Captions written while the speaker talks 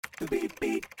Beep,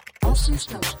 beep. All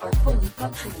systems are fully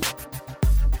functioning.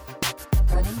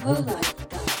 Running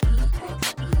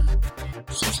lowlife.exe.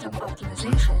 System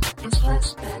optimization is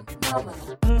less than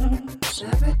nominal.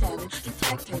 Server damage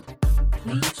detected.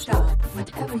 Please stop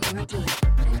whatever you are doing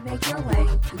and make your way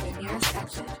to the nearest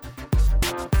exit.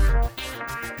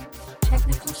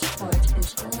 Technical support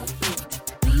is on route.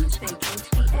 Please vacate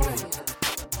the area.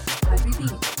 I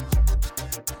repeat.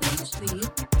 Please leave.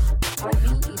 Are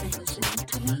you even listening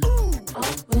to me? I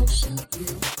will shoot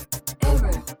you.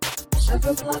 Error.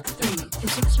 Server block 3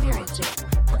 is experiencing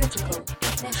critical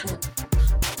ignition.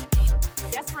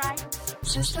 Yes, right.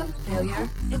 System failure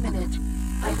imminent.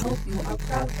 I hope you are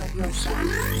proud of yourself.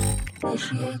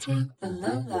 Initiating the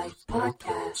Low Life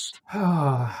Podcast.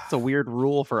 It's a weird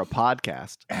rule for a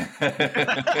podcast.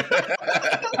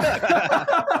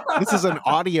 This is an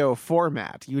audio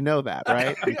format. You know that,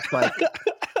 right? It's like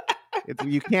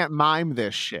you can't mime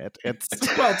this shit. It's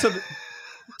Well,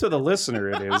 to the listener,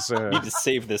 it is. Need to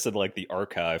save this in like the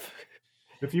archive.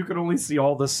 If you could only see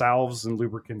all the salves and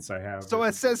lubricants I have. so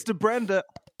it says to Brenda.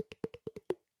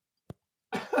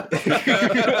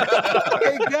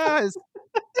 Hey guys,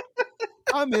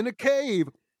 I'm in a cave.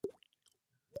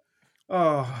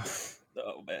 Oh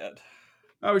man.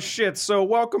 Oh shit! So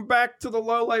welcome back to the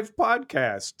Low Life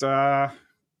Podcast.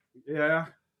 Yeah,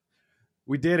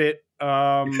 we did it.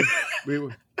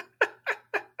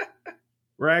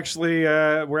 We're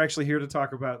actually here to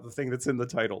talk about the thing that's in the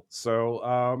title.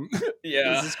 So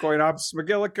Yeah. this is Coin Ops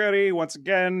McGillicuddy once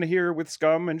again here with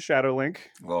Scum and Shadowlink.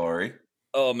 Glory.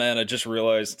 Oh man, I just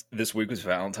realized this week was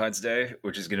Valentine's Day,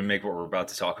 which is going to make what we're about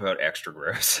to talk about extra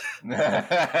gross.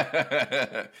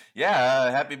 Yeah,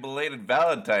 happy belated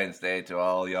Valentine's Day to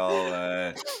all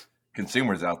y'all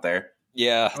consumers out there.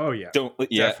 Yeah. Oh yeah, Don't.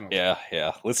 definitely.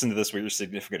 Yeah. Listen to this with your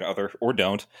significant other, or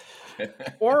don't.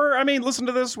 Or I mean, listen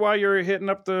to this while you're hitting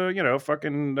up the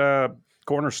fucking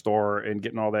corner store and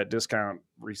getting all that discount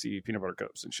Reese peanut butter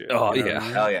cups and shit. Oh, You know yeah. what I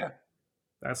mean? Hell yeah.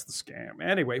 That's the scam.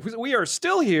 Anyway, we are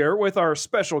still here with our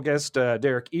special guest,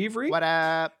 Derek Avery. What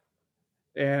up?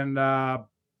 And,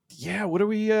 what do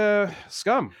we,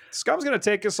 Scum? Scum's going to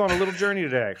take us on a little journey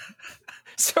today.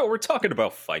 So we're talking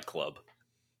about Fight Club,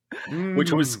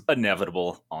 which was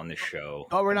inevitable on the show.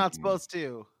 Oh, we're not supposed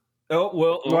to. Oh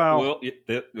Well- well,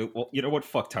 you know what?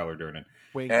 Fuck Tyler Durden.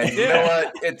 Wink. And you know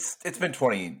what? It's been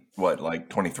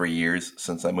 23 years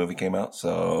since that movie came out.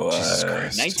 So, Jesus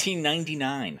Christ.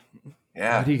 1999.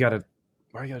 yeah, Why do you gotta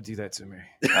do that to me?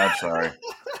 I'm sorry.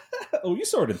 Oh, you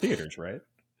saw it in theaters, right?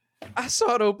 I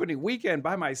saw it opening weekend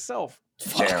by myself.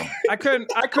 Damn. I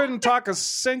couldn't talk a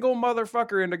single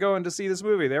motherfucker into going to see this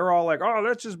movie. They were all like, "Oh,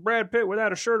 that's just Brad Pitt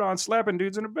without a shirt on, slapping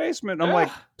dudes in a basement." And I'm like,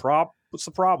 what's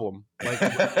the problem? Like,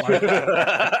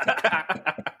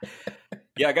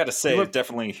 Yeah, I gotta say, Look- it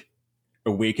definitely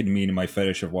awakened me to my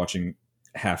fetish of watching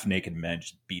half-naked men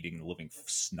just beating the living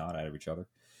snot out of each other.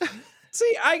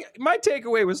 see, my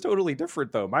takeaway was totally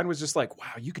different though. Mine was just like,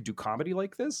 wow, you could do comedy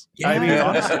like this. Yeah. I mean,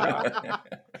 honestly,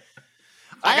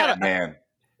 I had Man.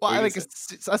 Well, What like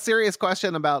is a serious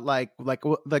question about like the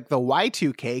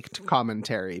Y2K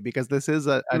commentary, because this is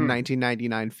a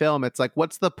 1999 film. It's like,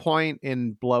 what's the point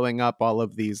in blowing up all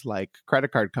of these like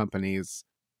credit card companies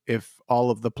if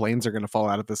all of the planes are going to fall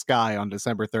out of the sky on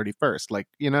December 31st? Like,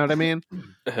 you know what I mean?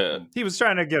 he was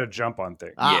trying to get a jump on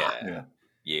things. Yeah.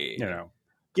 You know,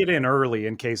 get in early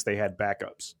in case they had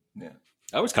backups. Yeah.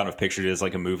 I always kind of pictured it as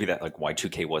like a movie that like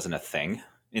Y2K wasn't a thing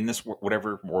in this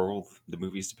whatever world the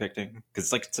movie's depicting,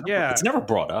 because like it's never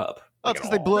brought up. Oh, Like, because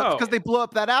at they all. blew No. up because they blew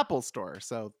up that Apple store.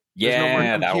 So there's no more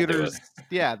Yeah, that'll do computers. it.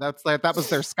 Yeah, that was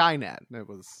their Skynet. It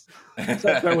was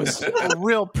That was a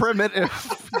real primitive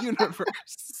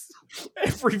universe.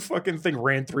 every fucking thing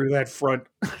ran through that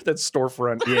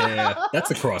storefront. Yeah, that's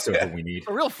the crossover we need.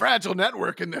 A real fragile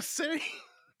network in this city.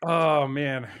 Oh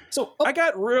man. So I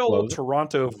got real Close it.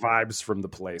 Toronto vibes from the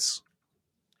place.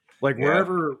 Like Yeah.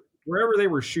 wherever they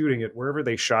were shooting it, wherever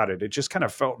they shot it, it just kind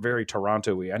of felt very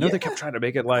Toronto-y. I know they kept trying to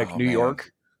make it like Oh, New man.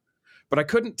 York, but I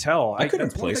couldn't tell. I couldn't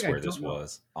that's one place thing I where this don't know.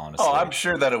 was, honestly. Oh, I'm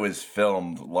sure that it was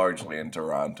filmed largely in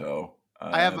Toronto.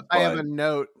 I have a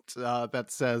note that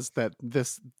says that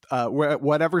this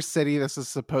whatever city this is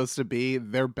supposed to be,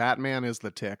 their Batman is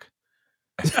the Tick.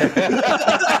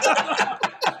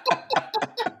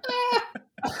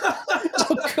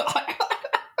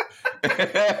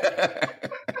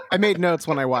 I made notes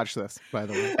when I watched this, by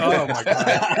the way. Oh my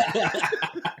god.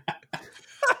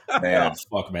 Man.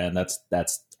 Fuck, man, that's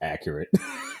accurate.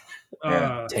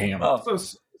 Yeah. Damn. Oh,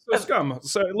 So So Scum,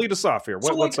 so lead us off here.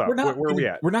 What's up? Where are we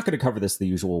at? We're not going to cover this the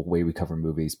usual way we cover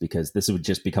movies because this would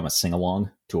just become a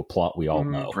sing-along to a plot we all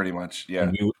know. Pretty much,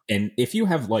 yeah. And if you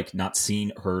have like not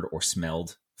seen, heard, or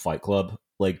smelled Fight Club,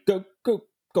 like go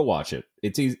watch it.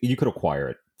 It's easy. You could acquire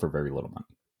it for very little money.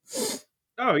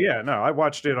 Oh yeah, no, I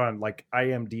watched it on like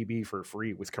IMDb for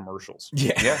free with commercials.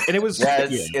 Yeah, and it was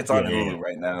it's on Hulu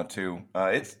right now too.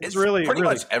 It's really pretty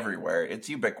much everywhere. It's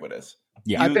ubiquitous.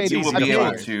 Yeah, you will be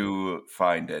able to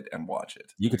find it and watch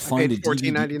it. You could find it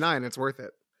 $14.99. It's worth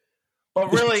it. Well,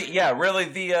 really,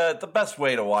 the best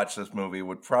way to watch this movie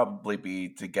would probably be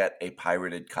to get a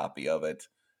pirated copy of it.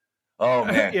 Oh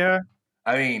man, yeah.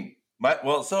 I mean,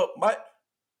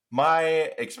 my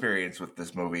experience with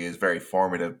this movie is very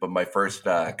formative, but my first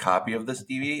copy of this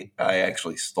DVD I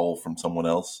actually stole from someone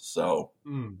else. So,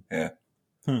 yeah.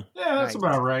 Yeah, that's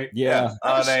about right. Yeah.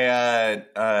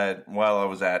 On while I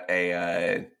was at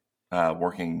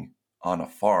working on a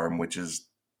farm, which is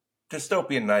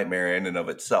dystopian nightmare in and of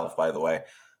itself, by the way.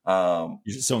 So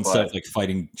instead of like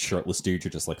fighting shirtless dudes,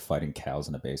 you're just like fighting cows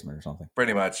in a basement or something.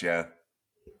 Pretty much, yeah.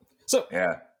 So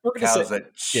yeah, cows that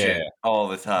shit all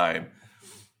the time.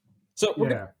 So I'm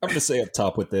going to say up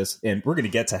top with this, and we're going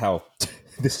to get to how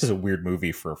this is a weird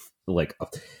movie for like,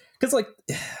 because like,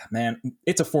 man,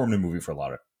 it's a formative movie for a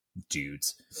lot of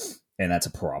dudes, and that's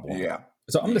a problem. Yeah.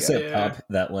 So I'm going to say up top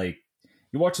that like,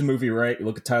 you watch the movie, right? You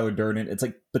look at Tyler Durden. It's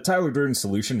like the Tyler Durden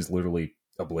solution is literally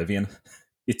Oblivion.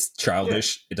 It's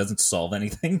childish. It doesn't solve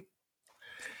anything.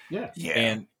 Yeah.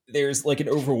 And there's like an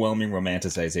overwhelming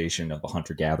romanticization of the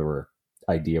hunter-gatherer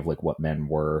idea of like what men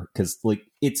were, because like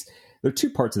there are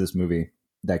two parts of this movie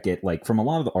that get like, from a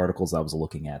lot of the articles I was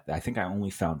looking at, I think I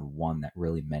only found one that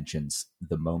really mentions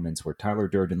the moments where Tyler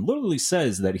Durden literally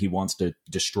says that he wants to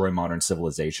destroy modern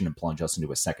civilization and plunge us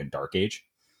into a second dark age.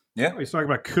 Yeah, he's talking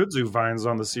about kudzu vines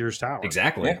on the Sears Tower.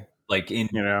 Exactly. Yeah. Like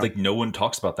like no one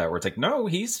talks about that, where it's like, no,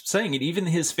 he's saying it. Even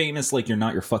his famous like, you're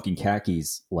not your fucking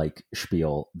khakis like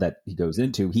spiel that he goes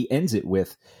into, he ends it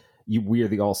with, we are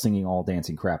the all singing, all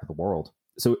dancing crap of the world.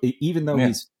 So even though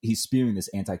he's spewing this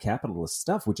anti-capitalist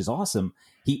stuff, which is awesome,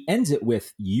 he ends it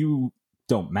with, you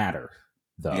don't matter,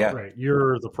 though. Yeah. Right.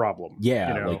 You're the problem.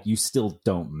 Yeah, like you still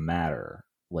don't matter.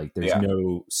 Like there's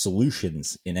no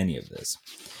solutions in any of this.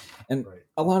 And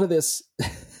a lot of this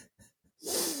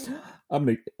all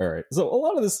right. So a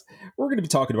lot of this we're going to be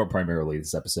talking about primarily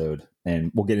this episode,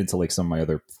 and we'll get into like some of my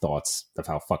other thoughts of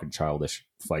how fucking childish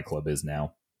Fight Club is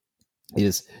now. Do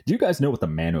you guys know what the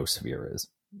manosphere is?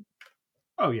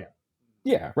 Oh yeah.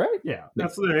 Yeah, right? Yeah.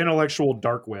 That's the intellectual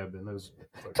dark web in those.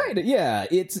 Kind of, yeah.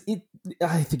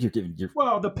 I think you're giving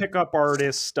the pickup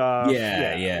artist stuff.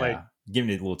 Yeah. Like,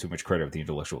 giving it a little too much credit with the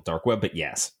intellectual dark web, but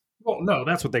yes. Well, no,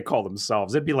 that's what they call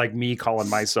themselves. It'd be like me calling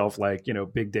myself like,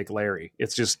 Big Dick Larry.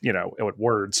 It's just,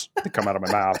 words that come out of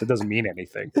my mouth. It doesn't mean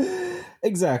anything.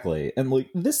 Exactly. And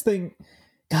like this thing,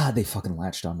 God, they fucking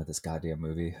latched onto this goddamn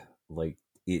movie. Like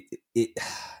it.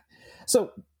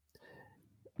 So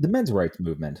the men's rights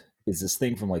movement is this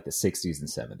thing from like the 60s and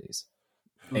 70s.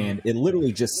 And it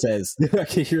literally just says, I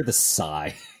can hear the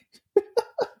sigh.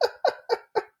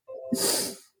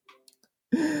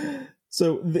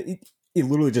 So it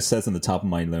literally just says in the top of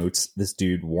my notes, this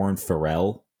dude, Warren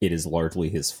Farrell, it is largely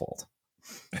his fault.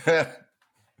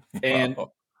 And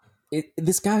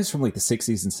this guy's from like the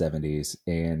 60s and 70s.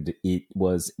 And it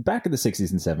was back in the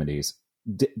 60s and 70s.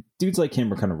 Dudes like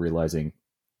him were kind of realizing,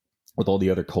 with all the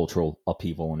other cultural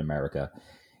upheaval in America,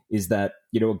 is that,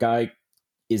 a guy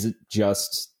isn't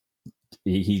just,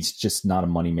 he's just not a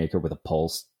moneymaker with a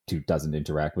pulse who doesn't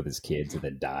interact with his kids and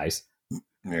then dies.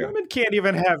 Yeah. Women can't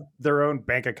even have their own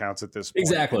bank accounts at this point.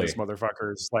 Exactly. This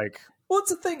motherfucker's like, well, it's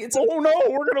the thing. Oh no,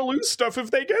 we're going to lose stuff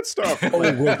if they get stuff. Oh,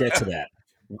 we'll get to that.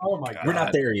 Oh my God. We're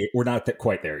not there yet. We're not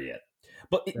quite there yet.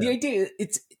 But the idea,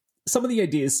 some of the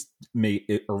ideas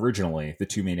originally, the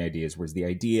two main ideas was the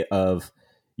idea of,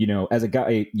 as a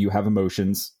guy, you have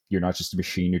emotions. You're not just a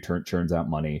machine who churns out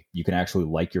money. You can actually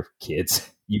like your kids.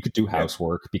 You could do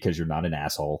housework because you're not an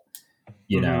asshole.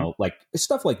 Like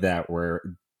stuff like that, where,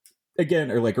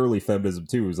 again, or like early feminism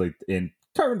too, is like in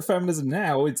current feminism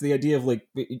now, it's the idea of like,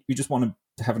 you just want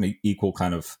to have an equal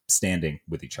kind of standing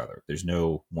with each other. There's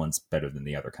no one's better than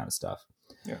the other kind of stuff.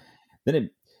 Yeah.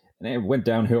 Then it went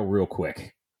downhill real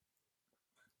quick.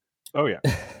 Oh yeah.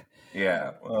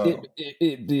 Yeah.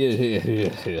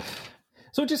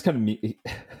 So it just kind of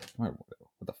what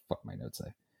the fuck my notes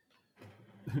say?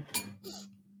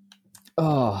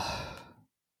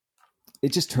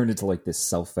 It just turned into like this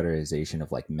self-fetishization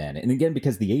of like men. And again,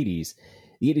 because the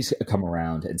 80s come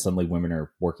around and suddenly women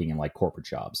are working in like corporate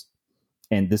jobs.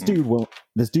 And this dude,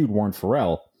 Warren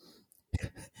Farrell,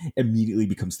 immediately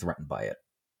becomes threatened by it.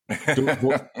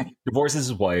 Divorces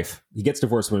his wife. He gets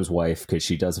divorced from his wife because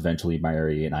she does eventually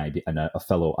marry a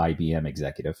fellow IBM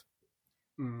executive.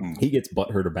 He gets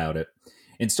butthurt about it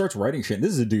and starts writing shit. And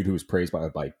this is a dude who was praised by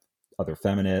other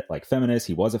feminists.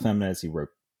 He was a feminist. He wrote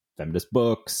feminist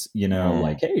books.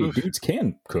 Like, hey, dudes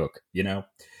can cook.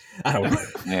 I don't know.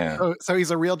 Yeah. So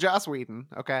he's a real Joss Whedon.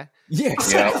 Okay. Yeah.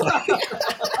 Exactly.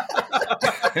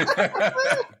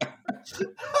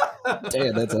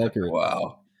 Damn, that's accurate.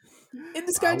 Wow. And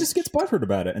this guy just gets butthurt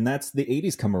about it. And that's the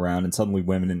 80s come around, and suddenly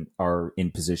women are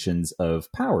in positions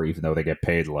of power, even though they get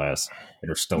paid less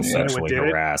and are still sexually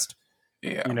harassed.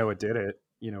 Yeah. You know what did it?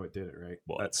 Right?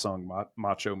 What? That song,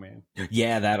 Macho Man.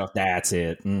 Yeah, that's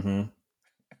it. Mm-hmm.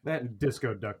 That and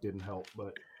Disco Duck didn't help,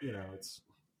 but, it's...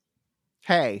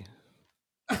 Hey.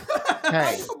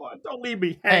 Hey. Come on, don't leave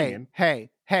me hanging. Hey.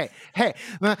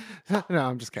 No,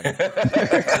 I'm just kidding.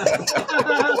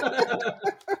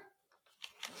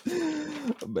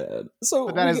 Man. So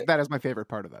But that is my favorite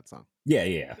part of that song.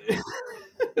 Yeah.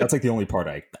 That's like the only part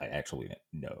I actually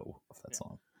know of that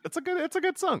song. It's a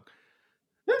good song.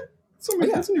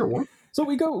 It's in your one. So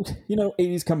we go,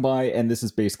 80s come by, and this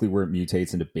is basically where it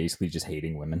mutates into basically just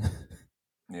hating women.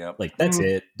 Yeah. Like, that's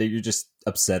it. You're just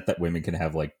upset that women can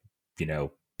have, like,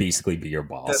 basically be your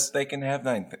boss. That they can have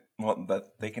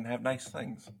they can have nice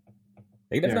things.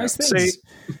 They can have nice things.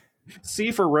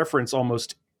 See, for reference,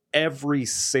 almost every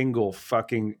single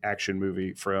fucking action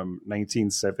movie from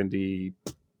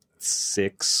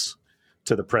 1976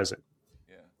 to the present.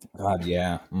 God,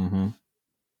 yeah. Mm-hmm.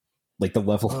 Like the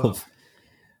level of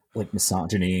like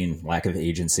misogyny and lack of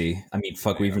agency. I mean,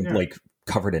 fuck, we even like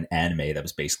covered an anime that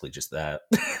was basically just that.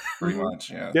 Pretty much,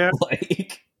 yeah. Yeah.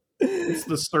 Like, it's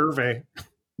the survey.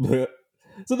 So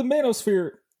the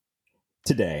manosphere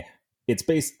today, it's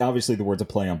based, obviously the word's a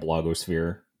play on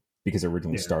blogosphere, because it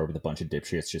originally started with a bunch of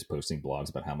dipshits just posting blogs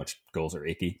about how much girls are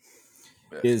icky.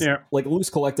 Is like a loose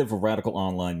collective of radical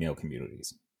online male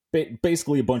communities.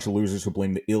 Basically a bunch of losers who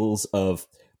blame the ills of,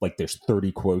 like, there's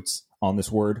 30 quotes on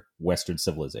this word, Western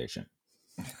civilization,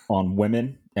 on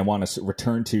women, and want to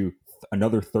return to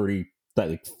another 40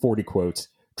 quotes,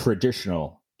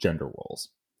 traditional gender roles.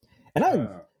 And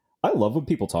I love when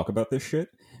people talk about this shit,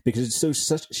 because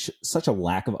it's such a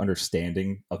lack of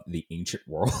understanding of the ancient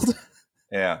world.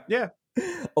 Yeah.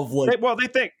 Of like, they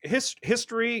think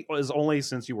history is only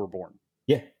since you were born.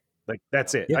 Yeah. Like,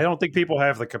 that's it. Yeah. I don't think people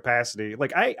have the capacity.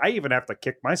 Like, I even have to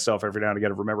kick myself every now and again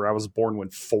to remember I was born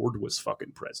when Ford was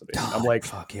fucking president. God, I'm like,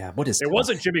 fuck yeah, what is it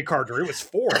wasn't Jimmy Carter, it was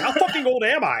Ford. How fucking old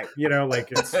am I? Like,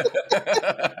 it's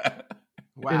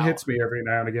Wow. it hits me every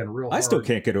now and again real hard. I still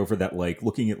can't get over that, like,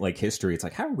 looking at like history, it's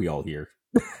like, how are we all here?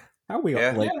 How are we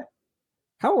all like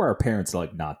how are our parents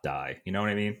like not die? You know what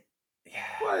I mean?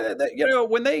 Well,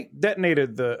 when they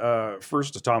detonated the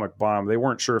first atomic bomb, they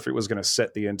weren't sure if it was going to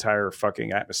set the entire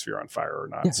fucking atmosphere on fire or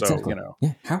not. Yeah, so, exactly.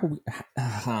 How are we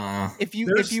If you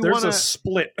there's want a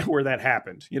split where that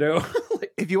happened,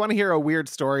 if you want to hear a weird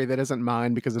story that isn't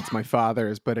mine because it's my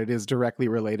father's, but it is directly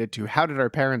related to how did our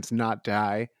parents not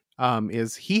die,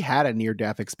 is he had a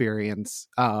near-death experience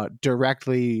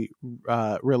directly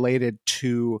related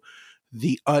to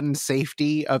the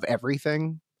unsafety of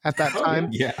everything at that time.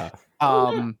 Yeah.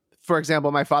 For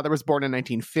example, my father was born in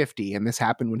 1950, and this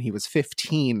happened when he was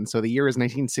 15. So the year is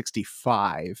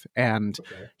 1965, and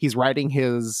he's riding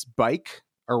his bike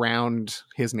around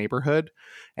his neighborhood,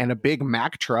 and a big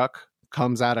Mack truck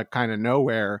comes out of kind of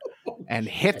nowhere and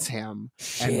hits him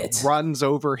and runs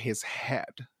over his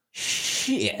head.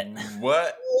 Shit.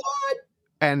 What?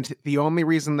 And the only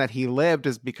reason that he lived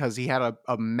is because he had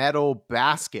a metal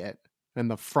basket in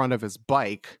the front of his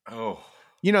bike. Oh.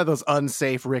 You know, those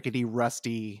unsafe, rickety,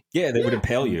 rusty. Yeah, they would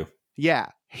impale you. Yeah.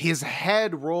 His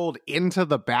head rolled into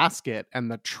the basket, and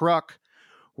the truck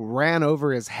ran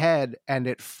over his head, and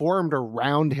it formed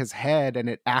around his head, and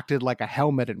it acted like a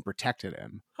helmet and protected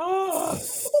him.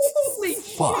 Holy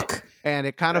fuck. And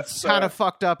it kind of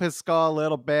fucked up his skull a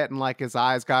little bit, and like his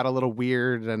eyes got a little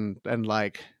weird, and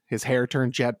like his hair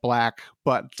turned jet black.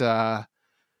 But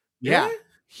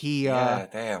he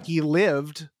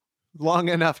lived long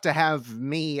enough to have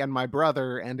me and my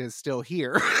brother, and is still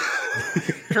here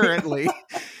currently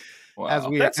as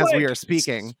we are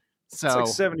speaking. So it's like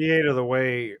 78 of the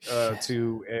way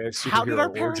to a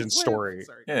superhero origin story.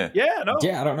 Yeah,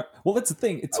 I don't know. Well, that's the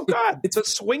thing. It's the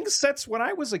swing sets when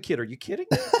I was a kid. Are you kidding?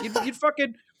 You'd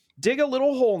fucking dig a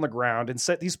little hole in the ground and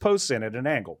set these posts in at an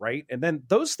angle, right? And then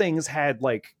those things had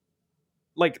like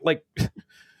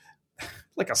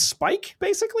like a spike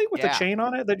basically with Yeah. a chain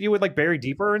on it that you would like bury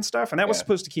deeper and stuff, and that was Yeah.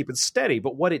 supposed to keep it steady.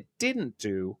 But what it didn't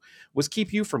do was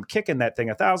keep you from kicking that thing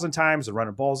 1,000 times and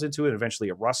running balls into it, and eventually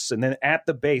it rusts. And then at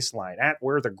the baseline, at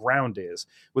where the ground is,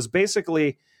 was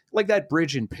basically like that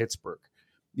bridge in Pittsburgh,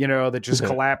 that just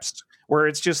collapsed, where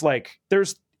it's just like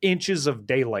there's inches of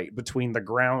daylight between the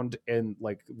ground and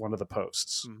like one of the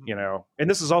posts, and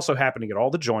this is also happening at all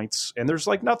the joints, and there's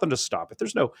like nothing to stop it.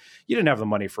 You didn't have the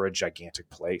money for a gigantic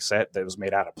play set that was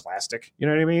made out of plastic. You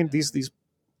know what I mean? These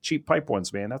cheap pipe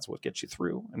ones, man, that's what gets you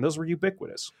through. And those were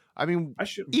ubiquitous. I mean,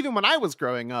 even when I was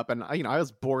growing up, and I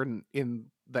was born in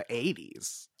the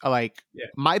 80s, like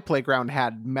my playground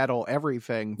had metal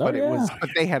everything, but but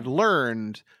they had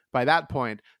learned by that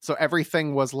point, so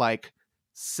everything was like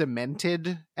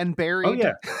cemented and buried. Oh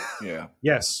yeah. Yeah.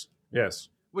 Yes.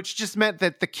 Which just meant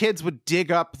that the kids would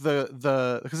dig up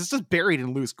the because it's just buried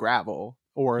in loose gravel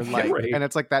or like, Right. and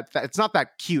it's like that it's not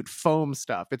that cute foam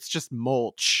stuff. It's just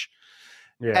mulch.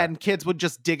 Yeah. And kids would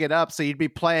just dig it up, so you'd be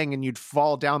playing and you'd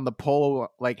fall down the pole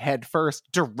like head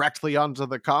first directly onto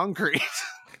the concrete.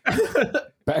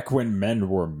 Back when men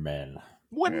were men.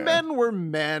 When men were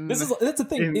men. That's the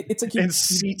thing. It's like and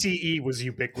CTE was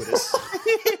ubiquitous.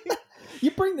 You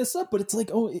bring this up, but it's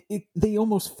like, they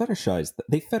almost fetishize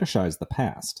the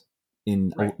past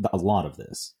in a lot of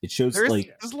this. It shows there's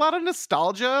a lot of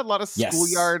nostalgia, a lot of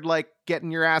schoolyard, like getting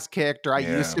your ass kicked, or I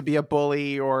used to be a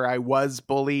bully, or I was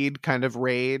bullied kind of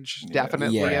rage.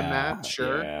 Definitely in that.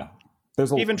 Sure. Yeah.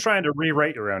 There's even trying to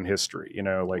rewrite your own history,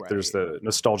 there's the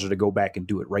nostalgia to go back and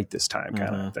do it right this time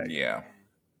kind of thing. Yeah.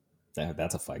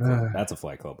 That's a Fight Club. That's a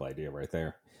Fight Club idea right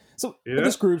there. So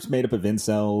this group's made up of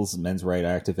incels, men's right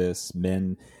activists,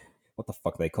 men. What the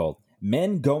fuck are they called?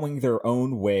 Men going their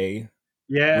own way.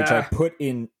 Yeah, which I put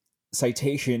in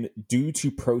citation due to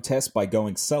protest by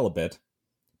going celibate.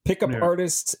 Pickup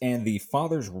artists and the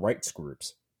fathers' rights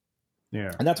groups.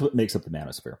 Yeah, and that's what makes up the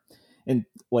manosphere. And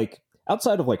like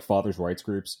outside of like fathers' rights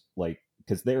groups, like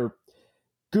because they're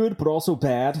good but also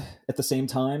bad at the same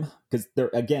time. Because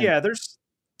they're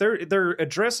They're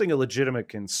addressing a legitimate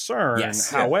concern.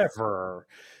 Yes. However,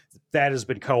 that has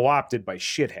been co-opted by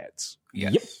shitheads.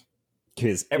 Yes. Yep.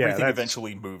 Because everything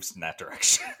eventually moves in that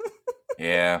direction.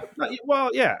 Yeah. Well,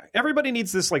 yeah. Everybody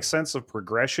needs this like sense of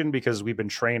progression because we've been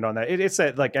trained on that. It's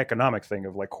that like economic thing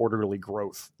of like quarterly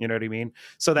growth. You know what I mean?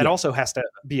 So that also has to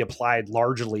be applied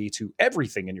largely to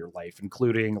everything in your life,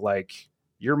 including like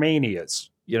your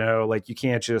manias. Like you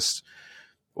can't just.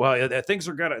 Well, things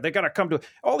they gotta come to.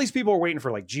 All these people are waiting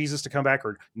for like Jesus to come back,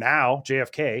 or now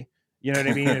JFK. You know what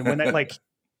I mean? And when that and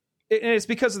it's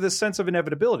because of this sense of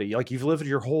inevitability. Like you've lived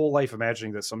your whole life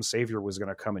imagining that some savior was going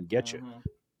to come and get you,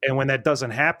 and when that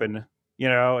doesn't happen,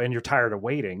 and you're tired of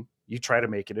waiting, you try to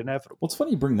make it inevitable. Well, it's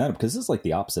funny you bring that up because this is like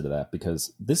the opposite of that.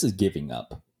 Because this is giving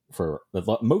up for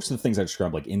most of the things I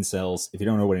described, like incels. If you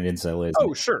don't know what an incel is,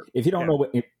 if you don't know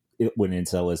what an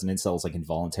incel is like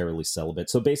involuntarily celibate.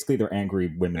 So basically they're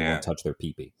angry women won't touch their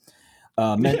pee-pee.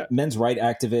 Men's right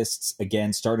activists,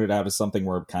 again, started out as something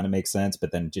where it kind of makes sense,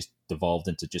 but then just devolved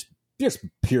into just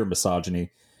pure misogyny.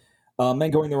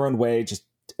 Men going their own way, just,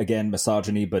 again,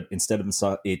 misogyny, but instead of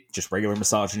just regular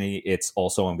misogyny, it's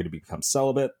also I'm going to become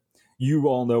celibate. You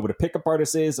all know what a pickup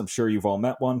artist is. I'm sure you've all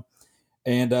met one.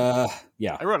 And,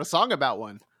 yeah. I wrote a song about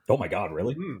one. Oh, my God,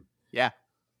 really? Yeah.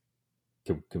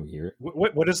 Can we hear it?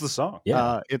 What is the song?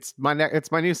 Yeah, it's my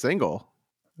new single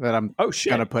that I'm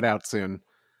gonna put out soon.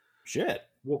 Shit.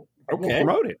 We'll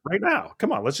promote it right now.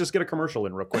 Come on, let's just get a commercial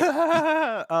in real quick.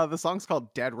 The song's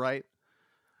called Dead Right.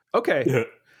 Okay. Yeah.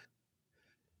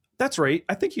 That's right.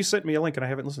 I think you sent me a link and I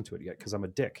haven't listened to it yet because I'm a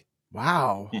dick.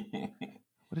 Wow.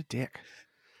 What a dick.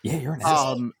 Yeah, you're an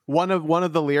asshole. One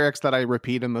of the lyrics that I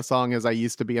repeat in the song is I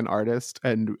used to be an artist,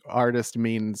 and artist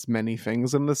means many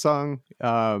things in the song.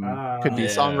 Could be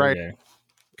songwriter,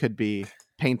 could be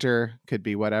painter, could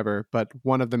be whatever, but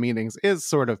one of the meanings is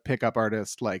sort of pickup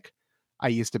artist, like I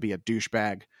used to be a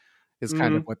douchebag is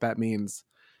kind of what that means.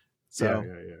 So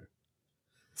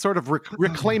sort of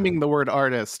reclaiming the word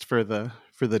artist for the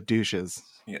douches.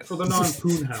 Yes. For the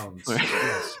non-poon hounds.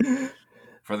 Yes.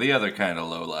 For the other kind of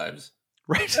low lives.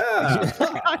 Right.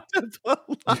 Yeah.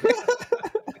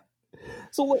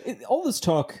 So all this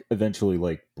talk eventually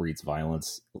like breeds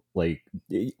violence, like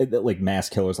mass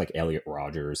killers like Elliot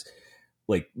Rogers.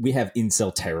 Like we have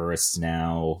incel terrorists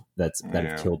now that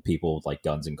have killed people with like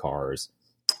guns and cars.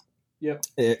 Yep.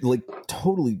 Like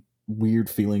totally weird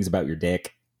feelings about your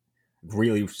dick.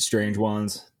 Really strange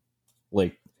ones.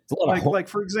 Like it's a lot of like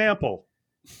for example.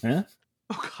 Huh?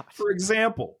 Oh God. For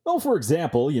example. Well, for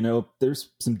example,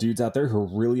 there's some dudes out there who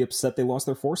are really upset they lost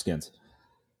their foreskins.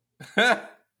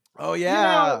 Oh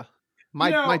yeah.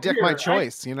 my dick, my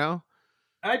choice.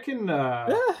 I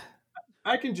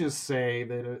can just say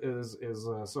that as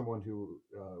someone who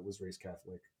was raised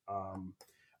Catholic, I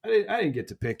didn't get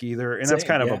to pick either, and that's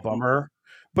kind of a bummer.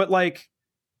 But like,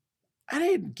 I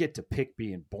didn't get to pick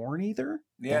being born either.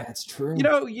 Yeah, that's true.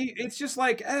 It's just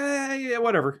like, yeah,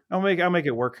 whatever. I'll make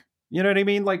it work. You know what I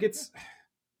mean? Like it's.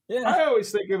 Yeah. I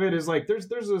always think of it as like there's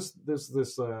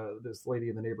this lady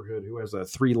in the neighborhood who has a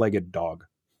 3-legged dog,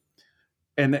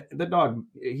 and the dog,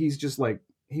 he's just like,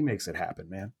 he makes it happen,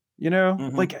 man.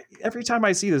 Like every time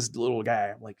I see this little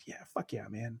guy, I'm like, yeah, fuck yeah,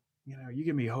 man. You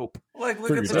give me hope. Like,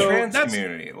 look at the trans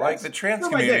community. Like, the trans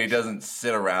community doesn't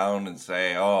sit around and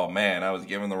say, oh, man, I was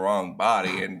given the wrong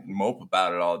body and mope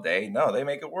about it all day. No, they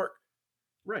make it work.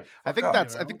 Right. I think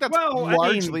that's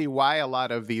largely why a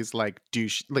lot of these, like,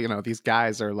 these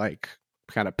guys are, like,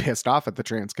 kind of pissed off at the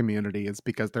trans community, is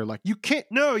because they're like, you can't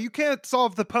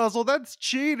solve the puzzle. That's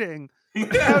cheating.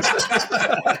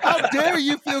 How dare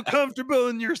you feel comfortable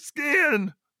in your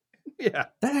skin? Yeah,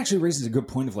 that actually raises a good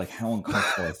point of like how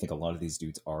uncomfortable I think a lot of these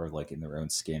dudes are like in their own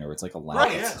skin, or it's like a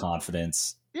lack of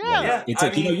confidence. Yeah, it's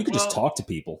like you can just talk to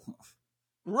people,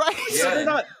 right? Yeah.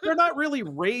 So they're not really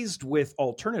raised with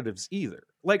alternatives either.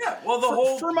 Like, the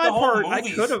whole part,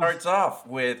 movie starts off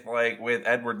with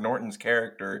Edward Norton's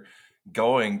character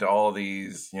going to all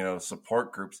these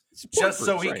support groups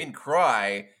so he can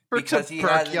cry because he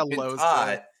hasn't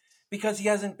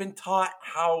been taught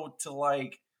how to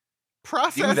like.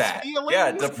 Process feelings.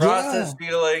 Yeah, to process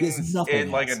feelings in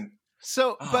like an.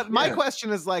 So, but my question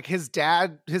is like his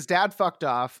dad fucked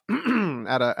off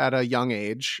at a young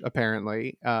age,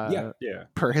 apparently.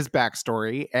 Per his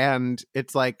backstory, and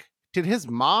it's like, did his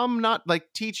mom not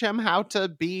like teach him how to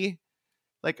be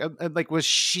like was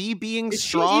she being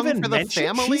strong for the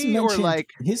family, or like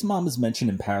his mom is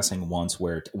mentioned in passing once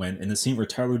when in the scene where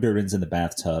Tyler Durden's in the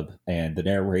bathtub and the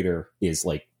narrator is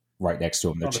like right next to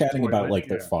him. They're chatting about like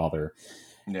their father,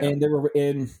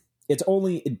 and it's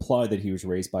only implied that he was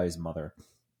raised by his mother.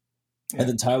 And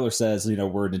then Tyler says,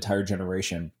 we're an entire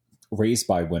generation raised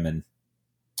by women,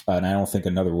 and I don't think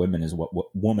another woman is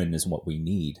what we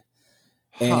need.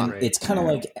 And it's kind of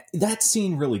like that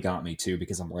scene really got me too,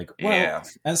 because I'm like, well,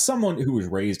 as someone who was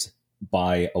raised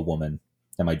by a woman,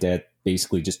 and my dad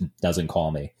basically just doesn't call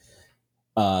me.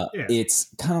 It's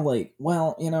kind of like,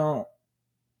 well,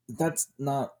 that's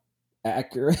not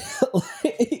accurate.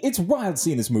 It's wild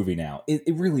seeing this movie now.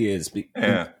 It really is.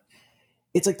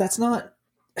 It's like, that's not.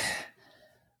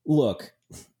 Look,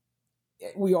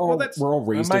 we're all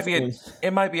raised.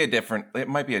 It might be a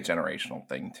generational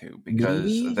thing too,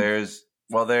 because there is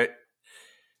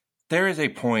a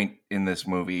point in this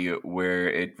movie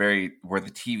where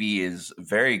the TV is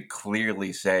very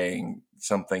clearly saying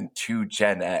something to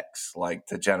Gen X, like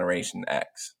to Generation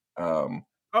X. For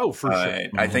sure.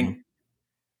 I think.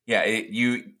 Yeah,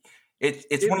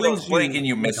 it's one of those blink and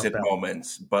you miss it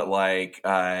moments, but like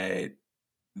the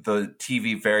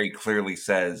TV very clearly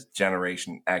says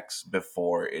Generation X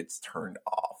before it's turned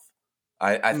off.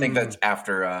 I think that's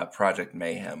after Project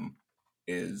Mayhem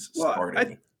is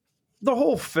starting. The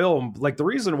whole film, like the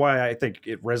reason why I think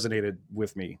it resonated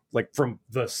with me, like from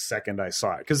the second I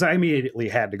saw it, because I immediately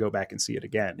had to go back and see it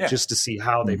again just to see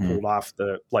how they pulled off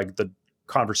the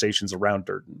conversations around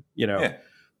Durden,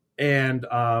 And,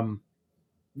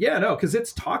 because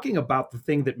it's talking about the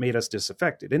thing that made us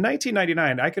disaffected. In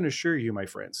 1999, I can assure you, my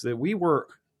friends, that we were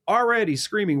already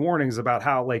screaming warnings about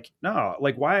how, like, no,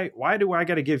 like, why do I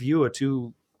got to give you a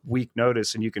 2-week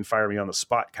notice and you can fire me on the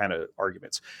spot kind of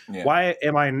arguments? Yeah. Why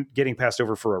am I getting passed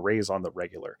over for a raise on the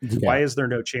regular? Yeah. Why is there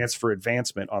no chance for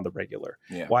advancement on the regular?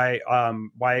 Yeah. Why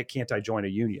can't I join a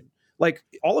union? Like,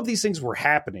 all of these things were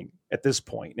happening at this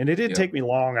point. And it didn't take me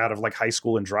long out of like high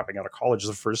school and dropping out of college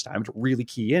the first time to really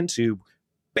key into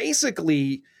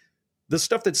basically the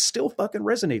stuff that still fucking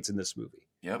resonates in this movie.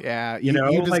 Yep. Yeah, you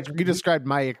described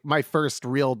my first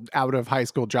real out of high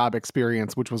school job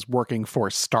experience, which was working for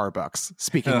Starbucks.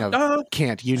 Speaking of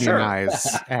can't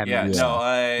unionize, and I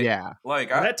saw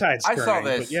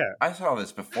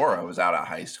this before I was out of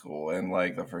high school, and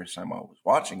like the first time I was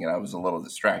watching it, I was a little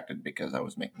distracted because I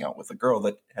was making out with a girl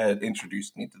that had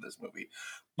introduced me to this movie.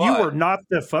 But you were not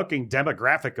the fucking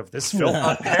demographic of this film.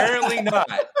 Apparently not.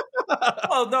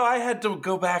 Well, no, I had to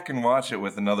go back and watch it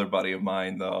with another buddy of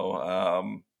mine,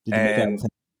 though. And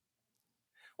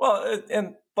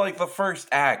like the first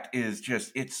act is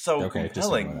just—it's so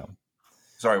compelling.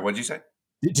 Sorry, what'd you say?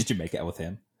 Did you make out with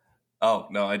him? Oh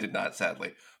no, I did not,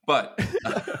 sadly. But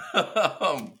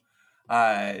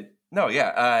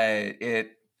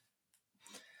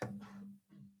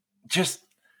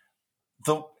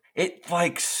it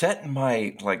like set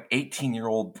my like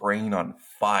 18-year-old brain on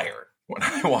fire when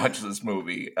I watched this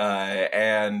movie,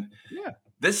 and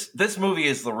this movie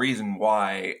is the reason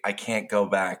why I can't go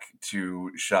back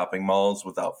to shopping malls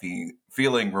without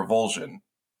feeling revulsion.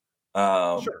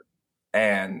 Sure.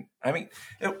 And I mean,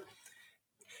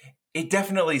 it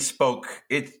definitely spoke.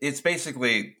 It's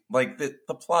basically like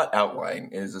the plot outline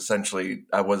is essentially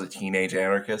I was a teenage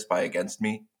anarchist by Against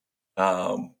Me,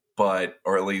 or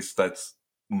at least that's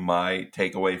my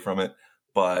takeaway from it.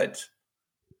 But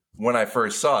when I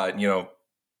first saw it,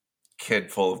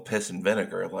 kid full of piss and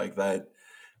vinegar like that,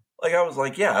 like I was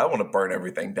like, yeah, I want to burn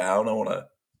everything down. I want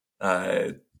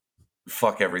to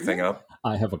fuck everything up.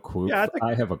 I have a quote. Yeah,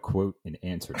 I have a quote in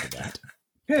answer to that.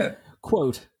 Yeah.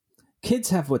 Quote, kids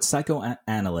have what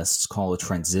psychoanalysts call a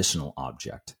transitional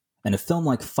object. And a film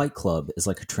like Fight Club is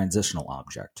like a transitional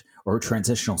object, or a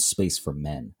transitional space for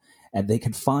men. And they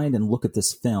can find and look at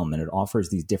this film, and it offers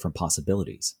these different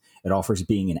possibilities. It offers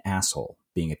being an asshole,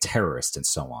 being a terrorist, and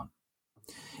so on.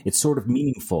 It's sort of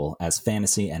meaningful as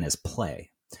fantasy and as play.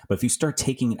 But if you start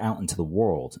taking it out into the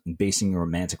world and basing your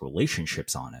romantic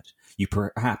relationships on it, you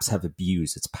perhaps have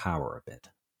abused its power a bit.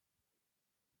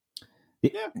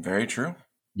 Yeah, very true.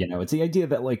 It's the idea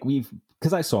that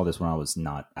because I saw this when I was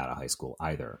not out of high school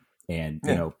either. And,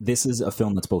 this is a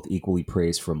film that's both equally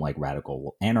praised from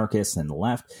radical anarchists and the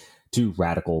left to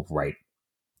radical right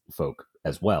folk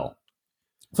as well.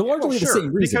 For largely the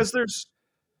same reason. Because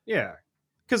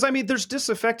because there's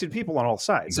disaffected people on all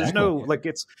sides. Exactly. There's no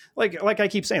it's like I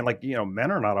keep saying,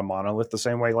 men are not a monolith the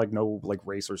same way no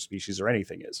race or species or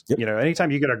anything is. Yep.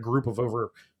 Anytime you get a group of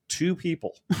over 2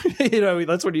 people,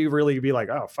 that's when you really be like,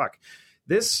 oh fuck.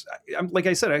 This, like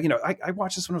I said, I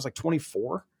watched this when I was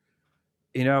 24.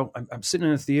 I'm sitting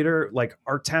in a theater,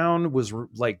 our town was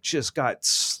just got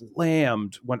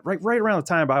slammed, went right around the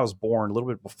time I was born, a little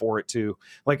bit before it too.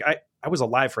 I was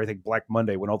alive for, I think, Black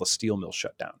Monday when all the steel mills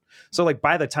shut down. So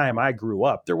by the time I grew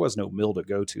up, there was no mill to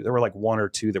go to. There were 1 or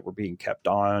 2 that were being kept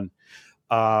on.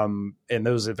 And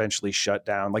those eventually shut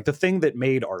down. The thing that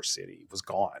made our city was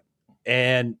gone.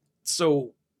 And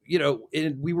so,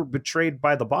 we were betrayed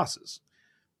by the bosses.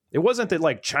 It wasn't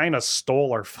that China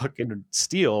stole our fucking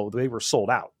steel. They were sold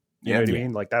out. You know what I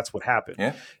mean? That's what happened.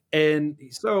 Yeah. And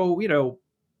so,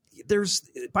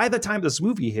 by the time this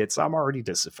movie hits, I'm already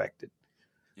disaffected.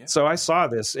 Yeah. So I saw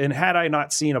this, and had I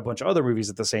not seen a bunch of other movies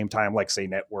at the same time, say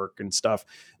Network and stuff,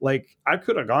 I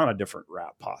could have gone a different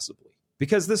route possibly,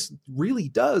 because this really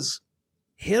does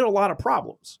hit a lot of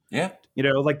problems. Yeah.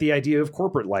 The idea of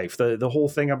corporate life, the whole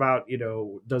thing about,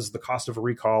 does the cost of a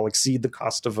recall exceed the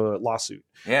cost of a lawsuit?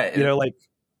 Yeah. The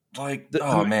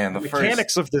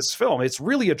mechanics of this film, it's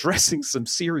really addressing some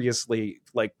seriously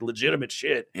legitimate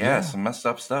shit. Yeah, some messed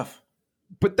up stuff.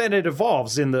 But then it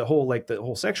evolves in the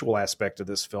whole sexual aspect of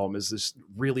this film is this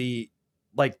really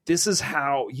this is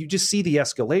how you just see the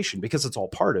escalation, because it's all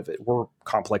part of it. We're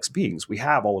complex beings. We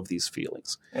have all of these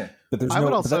feelings. Yeah. But there's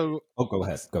go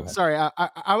ahead. Sorry,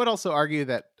 I would also argue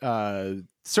that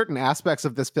certain aspects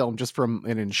of this film, just from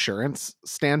an insurance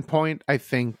standpoint, I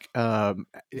think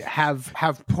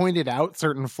have pointed out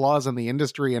certain flaws in the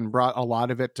industry and brought a lot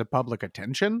of it to public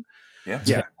attention.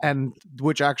 Yeah. And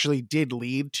which actually did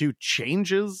lead to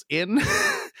changes in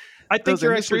I think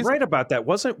you're actually right about that.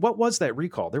 What was that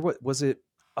recall? There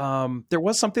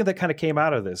was something that kind of came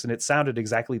out of this, and it sounded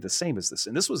exactly the same as this.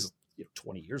 And this was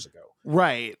 20 years ago.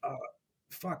 Right.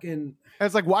 It's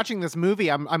watching this movie.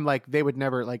 I'm they would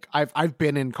never I've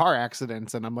been in car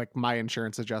accidents, and I'm my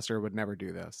insurance adjuster would never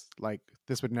do this.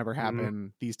 This would never happen. Mm-hmm.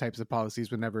 These types of policies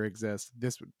would never exist.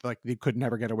 This they could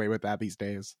never get away with that these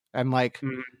days. And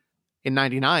in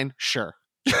 99, sure.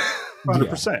 100%.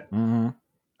 Mm-hmm.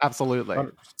 Absolutely.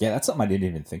 100%. Yeah, that's something I didn't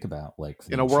even think about.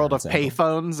 In a world of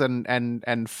payphones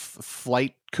and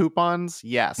flight coupons,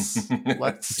 yes.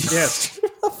 Yes.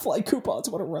 Flight coupons,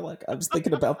 what a relic. I was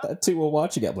thinking about that too while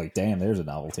watching it. I'm damn, there's a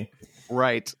novelty.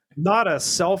 Right. Not a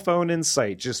cell phone in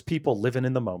sight, just people living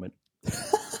in the moment.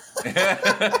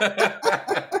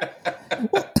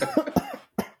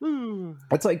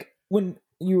 It's when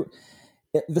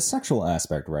the sexual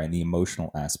aspect, right, and the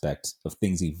emotional aspect of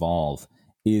things evolve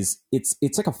is it's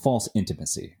a false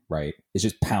intimacy, right? It's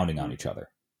just pounding on each other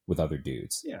with other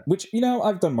dudes. Yeah. Which,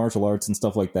 I've done martial arts and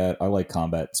stuff like that. I like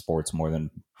combat sports more than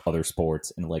other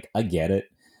sports, and I get it.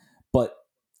 But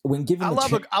when given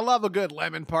I love a good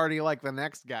lemon party like the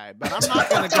next guy, but I'm not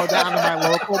going to go down to my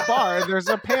local bar. There's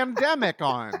a pandemic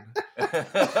on.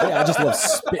 Yeah, I just love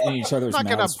spitting in each other's mouths. I'm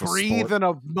not going to breathe in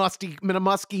a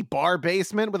musky bar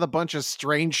basement with a bunch of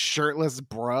strange shirtless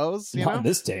bros. Not in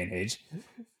this day and age.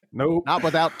 Nope. Not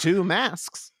without 2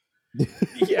 masks.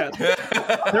 Yeah.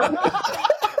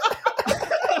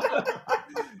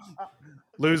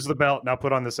 Lose the belt. Now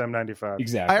put on this M95.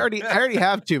 Exactly. I already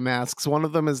have 2 masks. One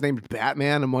of them is named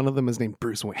Batman, and one of them is named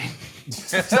Bruce Wayne.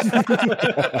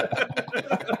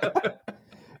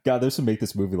 God, this would make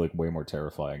this movie like way more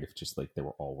terrifying if just like they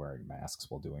were all wearing masks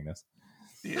while doing this.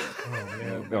 Yeah.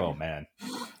 Oh man.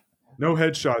 No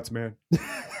headshots, man.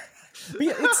 But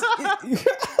yeah,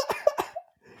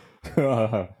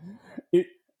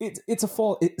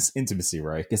 it's intimacy,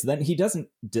 right? Because then he doesn't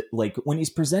like when he's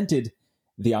presented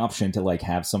the option to like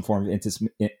have some form of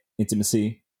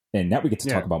intimacy, and now we get to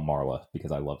talk about Marla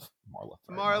because I love Marla.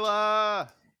 Marla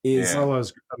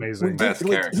Marla's amazing.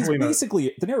 He's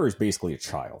basically the narrator is basically a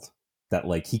child that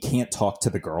like he can't talk to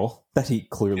the girl that he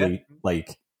clearly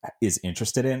like is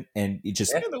interested in, and he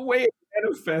just the way it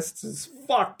manifests is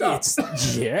fucked up.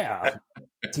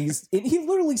 He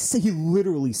literally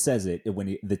says it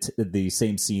when the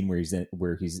same scene where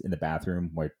he's in the bathroom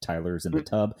where Tyler's in the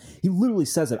tub. He literally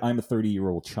says it. I'm a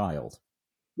 30-year-old child.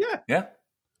 Yeah.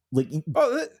 Like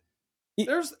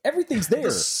there's everything's there.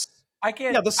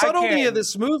 The subtlety of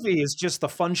this movie is just the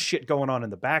fun shit going on in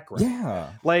the background.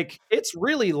 Yeah, like it's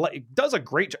really like does a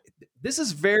great job. This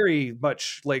is very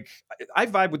much like I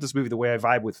vibe with this movie the way I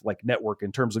vibe with like Network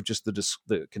in terms of just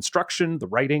the construction, the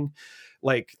writing,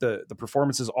 like the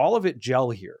performances. All of it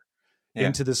gel here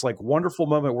into this like wonderful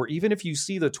moment where even if you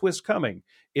see the twist coming,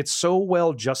 it's so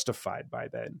well justified by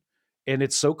then, and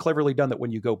it's so cleverly done that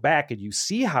when you go back and you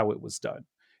see how it was done,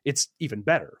 it's even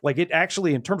better. Like it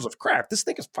actually, in terms of craft, this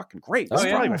thing is fucking great. This is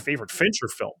probably my favorite Fincher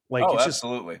film. Like, it's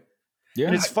absolutely. Yeah,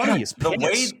 and it's funny. It's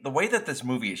the way that this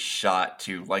movie is shot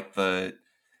too, like the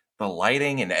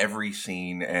lighting in every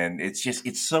scene, and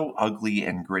it's so ugly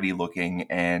and gritty looking,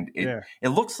 and it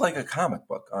looks like a comic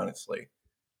book. Honestly,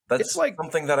 that's like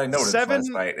something that I noticed last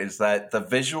night is that the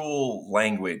visual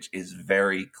language is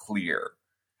very clear.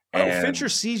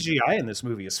 Fincher's CGI in this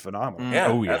movie is phenomenal.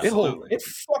 Yeah, it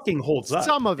fucking holds up.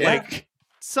 Some of it, like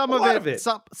some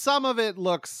of it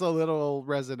looks a little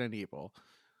Resident Evil.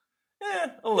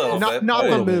 A little bit. Not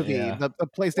the movie, yeah. the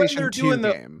PlayStation 2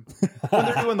 game. When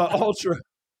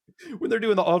they're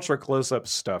doing the ultra close-up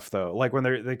stuff, though, like when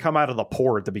they come out of the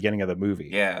pour at the beginning of the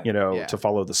movie, to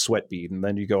follow the sweat bead, and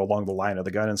then you go along the line of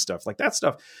the gun and stuff like that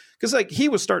stuff. Because like he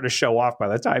was starting to show off by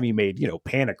the time he made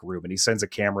Panic Room, and he sends a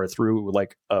camera through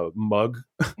like a mug,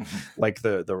 like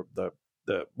the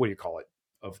what do you call it?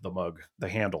 Of the mug, the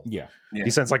handle. Yeah.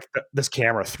 He sends like this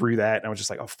camera through that, and I was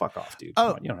just like, "Oh, fuck off, dude!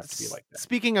 Come on, you don't have to be like that."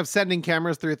 Speaking of sending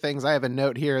cameras through things, I have a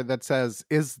note here that says,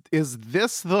 "Is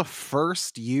this the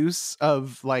first use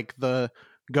of like the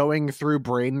going through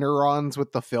brain neurons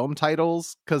with the film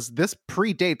titles? Because this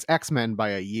predates X-Men by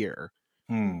a year,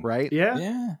 right?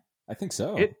 Yeah, I think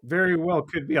so. It very well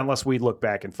could be, unless we look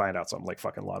back and find out something like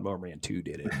fucking Lawnmower Man 2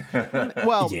 did it.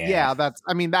 Well,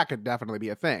 that could definitely be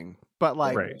a thing. But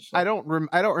like, I don't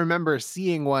remember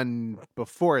seeing one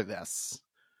before this.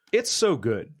 It's so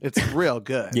good. It's real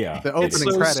good. Yeah, the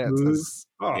opening credits is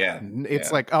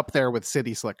it's like up there with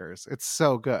City Slickers. It's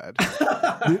so good.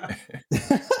 But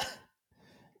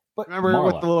remember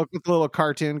Marla. with the little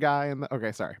cartoon guy and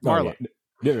Marla.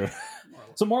 No.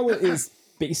 So Marla is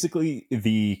basically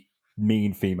the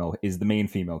main female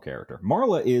character.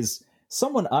 Marla is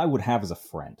someone I would have as a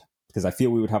friend, because I feel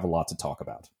we would have a lot to talk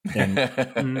about.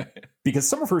 And because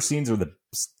some of her scenes are the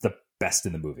best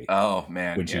in the movie. Oh,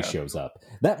 man. When she shows up.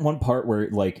 That one part where,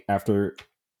 like, after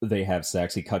they have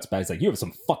sex, he cuts back. He's like, you have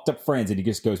some fucked up friends. And he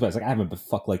just goes back. He's like, I haven't been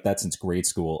fucked like that since grade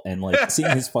school. And, like,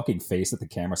 seeing his fucking face at the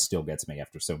camera still gets me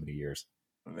after so many years.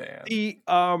 Man. Do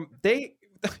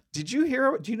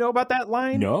you know about that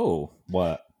line? No.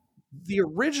 What? The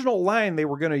original line they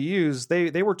were going to use,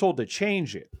 they were told to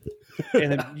change it.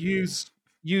 And then use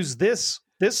this.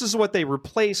 This is what they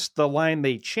replaced the line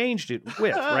they changed it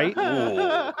with, right?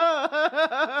 And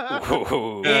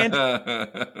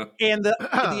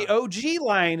the OG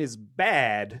line is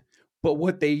bad, but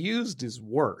what they used is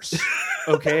worse.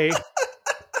 Okay?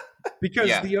 Because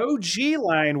the OG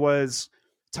line was,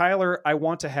 Tyler, I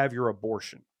want to have your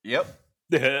abortion. Yep.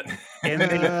 And they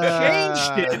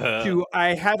changed it to,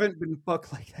 I haven't been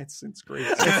fucked like that since grade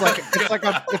school.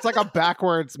 It's like a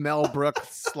backwards Mel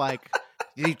Brooks, like,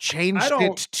 you changed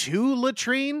it to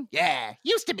latrine? Yeah,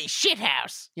 used to be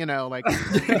shithouse. Like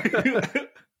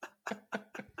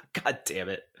God damn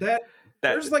it.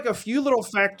 There's like a few little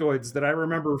factoids that I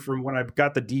remember from when I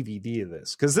got the DVD of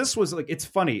this, because this was like, it's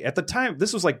funny at the time,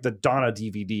 this was like the dawn of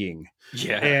DVDing.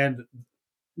 Yeah. And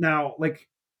now, like,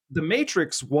 The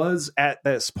Matrix was at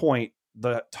this point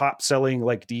the top selling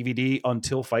like DVD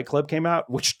until Fight Club came out,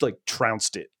 which like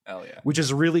trounced it. Hell yeah. Which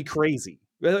is really crazy.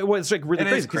 Well, it's like really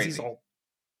crazy because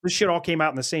this shit all came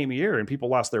out in the same year, and people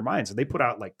lost their minds. And they put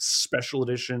out like special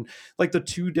edition, like the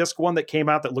 2-disc one that came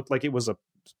out that looked like it was a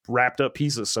wrapped up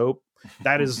piece of soap.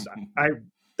 That is, I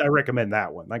recommend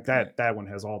that one. Like that one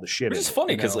has all the shit. Which is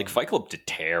funny because like Fight Club did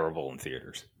terrible in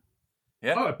theaters.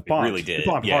 Yeah, oh, it bombed. Really did. It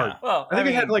bombed hard. Well, I think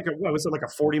it had like what was it, like a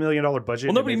 $40 million budget?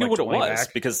 Well, nobody knew like what it was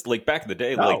back. because like back in the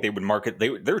day, like they would market. They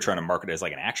were trying to market it as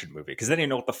like an action movie because they didn't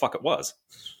know what the fuck it was.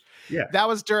 Yeah, that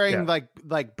was during like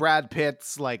Brad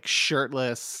Pitt's like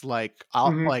shirtless like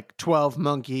 12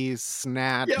 Monkeys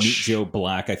Snatch. Meet Joe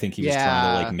Black. I think he was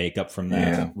trying to like make up from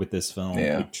that with this film,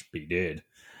 which he did.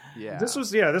 Yeah, this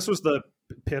was the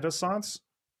Pitt-assance.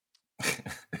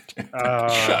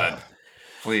 Shut.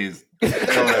 Please. Don't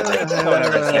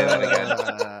ever say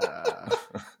that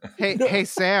again. Hey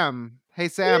Sam.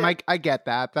 Yeah. I get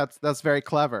that. That's very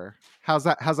clever. How's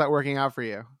that working out for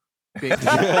you? Being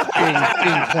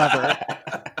clever.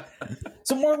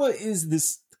 So Marla is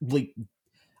this like, I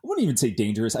wouldn't even say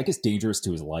dangerous. I guess dangerous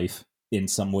to his life in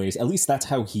some ways. At least that's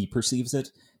how he perceives it.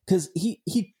 Because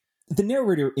the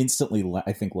narrator instantly,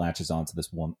 I think, latches onto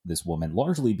this woman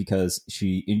largely because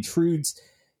she intrudes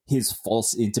his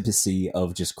false intimacy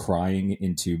of just crying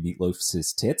into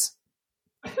Meatloaf's tits.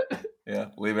 Yeah,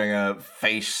 leaving a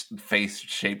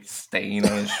face-shaped stain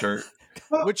on his shirt.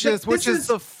 Which is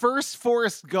the first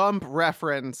Forrest Gump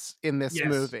reference in this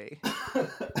movie.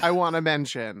 I want to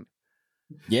mention.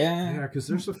 Yeah, because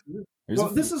there's a few.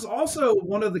 This is also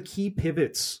one of the key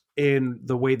pivots in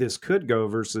the way this could go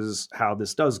versus how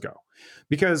this does go.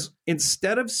 Because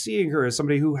instead of seeing her as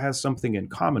somebody who has something in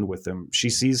common with him, she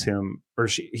sees him, or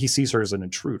he sees her as an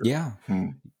intruder. Yeah.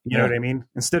 You know what I mean?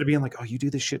 Instead of being like, oh, you do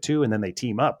this shit too, and then they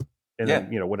team up. And then,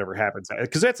 whatever happens.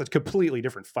 Because that's a completely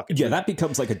different fucking movie. That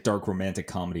becomes like a dark romantic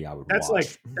comedy I would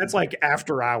watch. That's like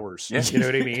After Hours. Yeah. You know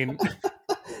what I mean?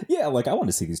 Yeah, like I want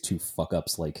to see these two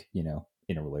fuck-ups, like, in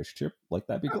a relationship like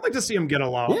that. I'd like to see them get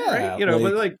along, right?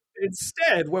 But like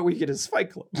instead, what we get is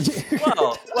Fight Club.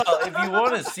 well, if you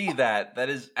want to see that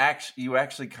is actually you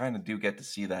actually kind of do get to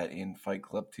see that in Fight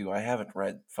Club 2. I haven't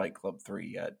read Fight Club 3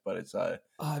 yet, but it's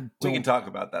we can talk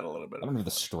about that a little bit. I don't have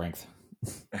the strength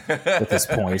at this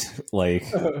point, like,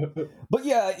 but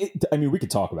yeah, we could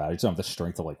talk about it. I just don't have the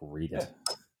strength to like read it.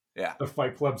 Yeah, the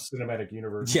Fight Club cinematic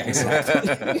universe. Yeah,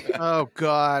 exactly. Oh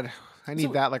God, I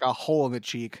need that like a hole in the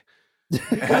cheek.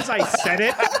 Because I said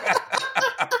it.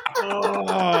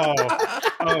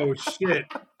 Oh shit!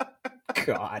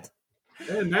 God,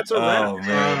 and that's a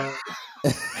wrap.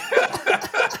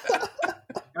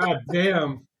 God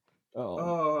damn.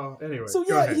 Anyway. So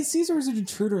yeah, he sees her as an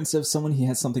intruder instead of someone he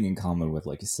has something in common with,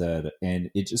 like you said, and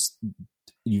it just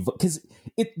because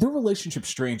their relationship's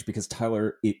strange because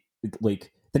Tyler,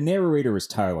 like the narrator is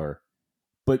Tyler,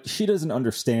 but she doesn't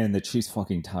understand that she's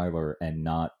fucking Tyler and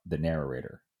not the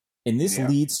narrator, and this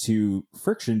leads to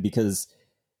friction because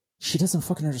she doesn't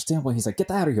fucking understand why he's like, get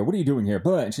out of here, what are you doing here?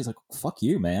 But and she's like, fuck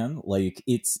you, man. Like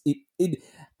it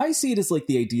I see it as like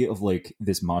the idea of like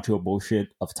this macho bullshit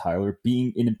of Tyler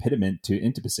being an impediment to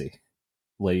intimacy.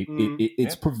 Like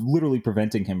it's literally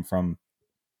preventing him from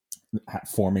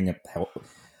forming a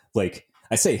like,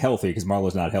 I say healthy because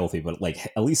Marlo's not healthy, but like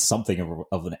at least something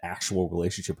of an actual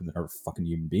relationship with another fucking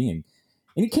human being.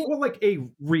 And you can't like a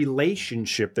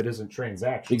relationship that isn't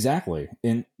transactional. Exactly.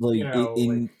 And like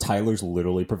Tyler's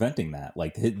literally preventing that.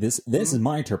 Like this is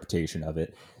my interpretation of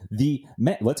it.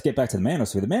 Let's get back to the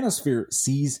Manosphere. The Manosphere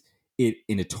sees it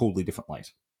in a totally different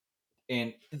light.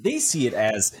 And they see it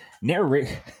as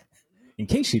in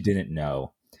case you didn't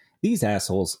know, these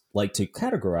assholes like to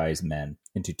categorize men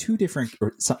into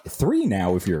three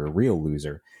now if you're a real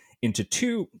loser, into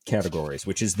two categories,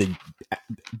 which is the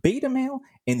beta male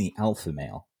and the alpha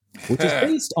male, which is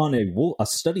based on a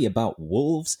study about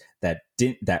wolves that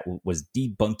was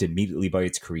debunked immediately by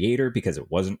its creator because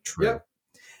it wasn't true.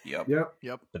 Yep.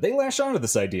 But they lash onto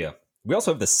this idea. We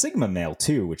also have the sigma male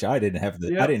too, which I didn't have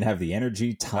the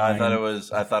energy time.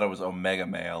 I thought it was omega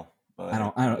male. But I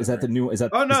don't. Is that the new? Is that?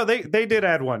 Oh no, they did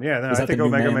add one. Yeah, no, I think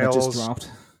omega male just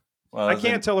dropped. Well, I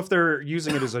can't tell if they're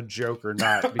using it as a joke or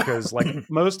not because, like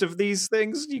most of these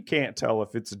things, you can't tell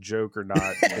if it's a joke or not.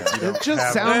 It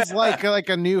just sounds like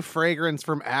a new fragrance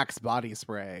from Axe body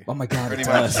spray. Oh my god! Pretty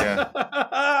much,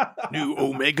 yeah. New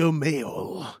Omega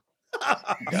Male,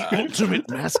 the ultimate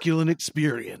masculine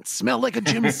experience. Smell like a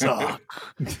gym sock.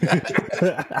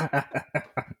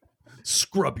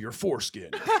 Scrub your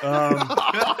foreskin.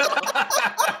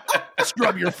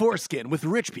 Scrub your foreskin with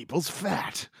rich people's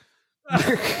fat.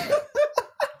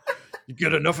 You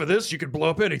get enough of this, you could blow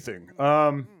up anything.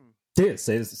 It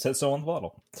says so on the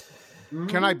bottle.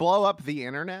 Can I blow up the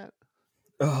internet?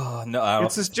 Oh no!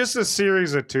 It's just a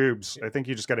series of tubes. I think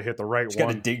you just got to hit the right one.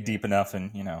 Got to dig deep enough,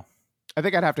 and I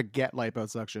think I'd have to get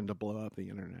liposuction to blow up the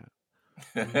internet.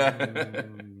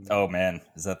 Oh man,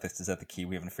 is that the key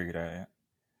we haven't figured out yet?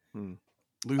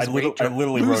 Lose weight. I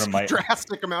literally wrote in my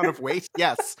drastic amount of weight.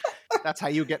 Yes, that's how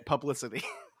you get publicity.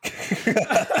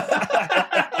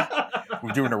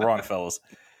 We're doing it wrong, fellas.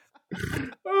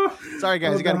 Sorry,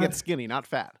 guys, you got to get skinny, not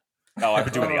fat. Oh, I've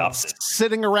been doing the opposite.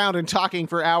 Sitting around and talking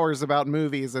for hours about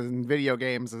movies and video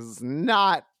games is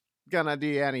not gonna do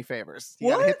you any favors.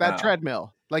 You gotta hit that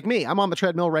treadmill. Like me, I'm on the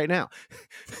treadmill right now.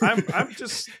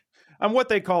 I'm what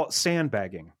they call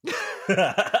sandbagging.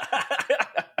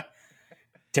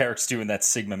 Derek's doing that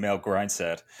Sigma male grind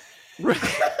set.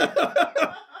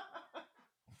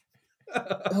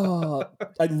 Oh,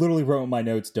 I literally wrote in my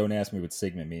notes, don't ask me what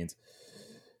Sigma means.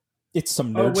 It's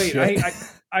some nerd shit.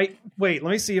 Wait,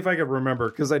 let me see if I can remember,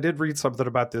 because I did read something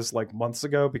about this like months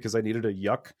ago because I needed a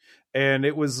yuck, and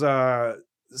it was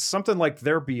something like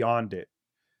they're beyond it.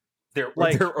 They're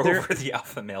over the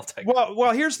alpha male type.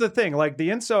 Well, here's the thing: like the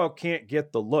incel can't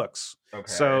get the looks,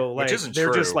 so like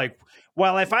they're just like,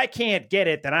 well, if I can't get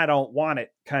it, then I don't want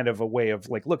it. Kind of a way of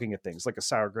like looking at things, like a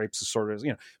sour grapes is sort of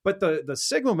But the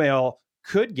Sigma male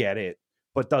could get it,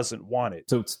 but doesn't want it.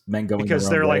 So it's men going because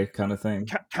their own they're way like kind of thing.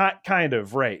 Kind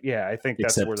of, right? Yeah, I think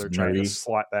that's Except where they're trying nerdy. to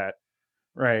slot that.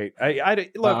 Right. I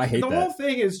look. I hate the that. whole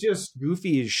thing is just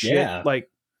goofy as shit. Yeah. Like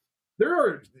there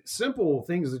are simple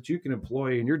things that you can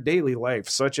employ in your daily life,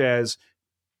 such as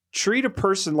treat a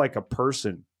person like a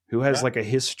person who has like a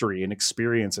history and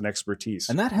experience and expertise,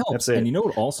 And that helps. That's it. And you know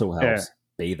what also helps? Yeah.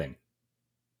 Bathing.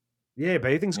 Yeah,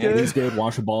 bathing's good. Bathing's good.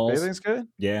 Wash your balls. Bathing's good.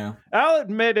 Yeah. I'll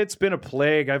admit it's been a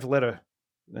plague. I've let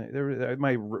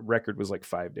my record was like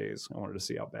 5 days. I wanted to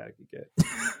see how bad it could get.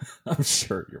 I'm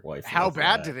sure your wife. How loves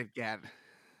bad that. did it get?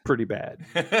 Pretty bad.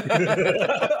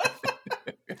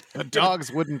 The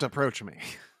dogs wouldn't approach me.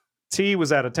 T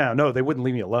was out of town. No, they wouldn't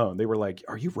leave me alone. They were like,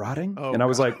 "Are you rotting?" Oh, and I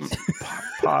was God. like,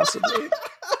 "Possibly."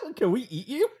 Can we eat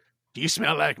you? Do you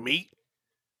smell like meat?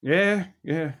 Yeah.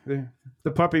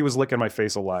 The puppy was licking my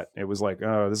face a lot. It was like,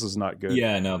 "Oh, this is not good."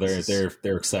 Yeah, no,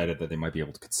 they're excited that they might be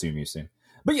able to consume you soon.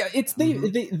 But yeah, it's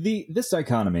this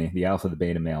dichotomy, the alpha, the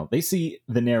beta male. They see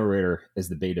the narrator as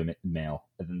the beta male,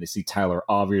 and then they see Tyler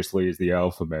obviously as the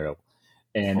alpha male,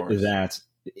 and that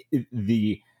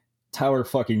the Tyler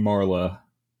fucking Marla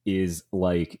is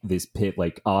like this pit.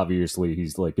 Like obviously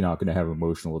he's like not going to have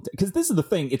emotional because this is the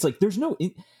thing. It's like there's no.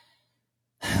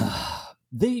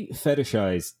 They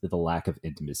fetishize the lack of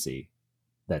intimacy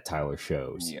that Tyler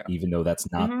shows, even though that's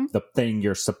not the thing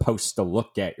you're supposed to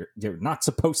look at. You're not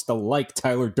supposed to like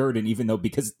Tyler Durden, even though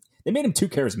because they made him too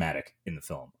charismatic in the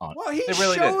film. Well, he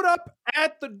really showed up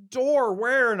at the door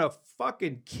wearing a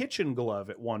fucking kitchen glove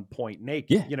at one point,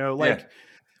 naked. Yeah.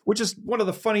 Which is one of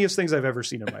the funniest things I've ever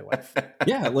seen in my life.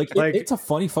 Yeah, it's a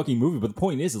funny fucking movie, but the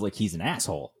point is like he's an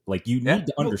asshole. Like you need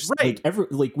to understand.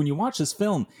 Like when you watch this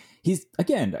film, he's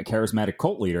again a charismatic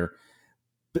cult leader.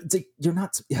 But it's like you're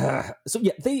not. So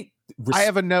yeah, I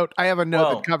have a note.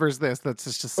 That covers this. That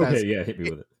just says, "Okay, yeah, hit me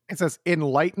with it." It says,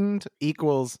 "Enlightened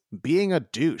equals being a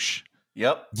douche."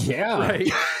 Yep. Yeah.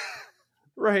 Right.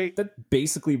 Right. That's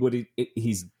basically what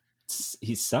he's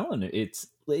selling it. It's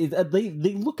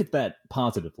they look at that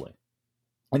positively,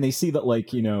 and they see that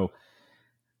like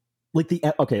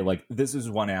this is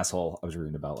one asshole I was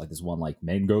reading about, like this one like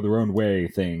men go their own way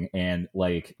thing, and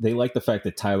like they like the fact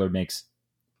that Tyler makes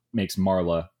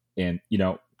Marla, and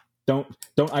don't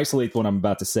isolate what I'm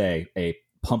about to say, a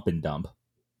pump and dump.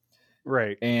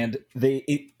 Right. And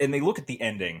they look at the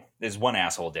ending. There's one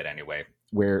asshole did anyway,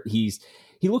 where he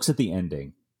looks at the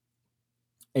ending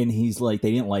and he's like,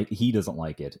 he doesn't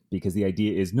like it because the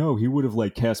idea is no, he would have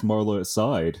like cast Marla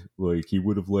aside, like he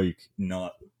would have like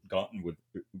not gotten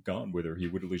with her. He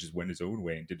would have just went his own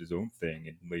way and did his own thing,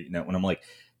 and when I'm like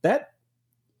that,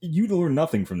 you learn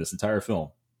nothing from this entire film.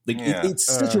 Like it's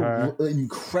such an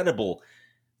incredible,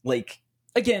 like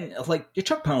again, like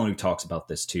Chuck Palahniuk talks about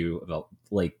this too, about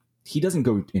like he doesn't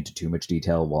go into too much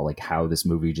detail while like how this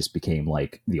movie just became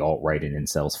like the alt-right and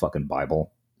incels fucking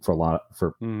Bible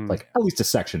like at least a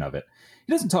section of it.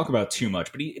 He doesn't talk about too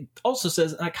much, but he also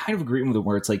says, and I kind of agree with him,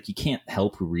 where it's like you can't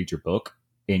help who reads your book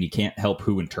and you can't help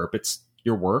who interprets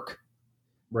your work.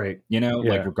 Right.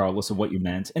 Like regardless of what you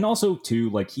meant. And also too,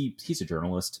 like he's a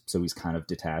journalist, so he's kind of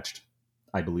detached,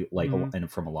 I believe, like and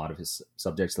from a lot of his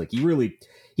subjects. Like he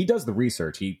does the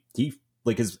research. He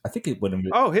like his his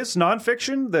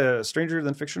nonfiction, the Stranger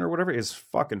Than Fiction or whatever, is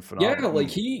fucking phenomenal. Yeah, like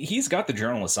he's got the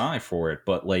journalist's eye for it,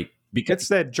 but like because it's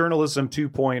that journalism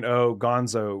 2.0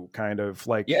 Gonzo kind of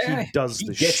like he does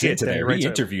the gets shit into that there. he He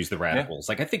interviews the radicals.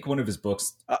 Like I think one of his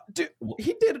books, dude,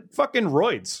 he did fucking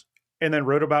roids and then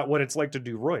wrote about what it's like to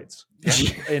do roids.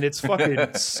 And it's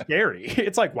fucking scary.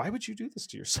 It's like, why would you do this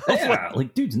to yourself? yeah,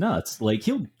 like dude's nuts. Like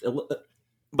he'll,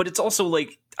 But it's also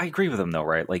like, I agree with him though,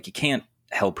 right? Like you can't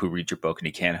help who reads your book, and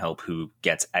you can't help who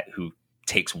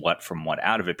takes what from what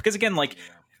out of it. Because again, like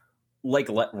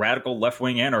radical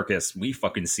left-wing anarchists, we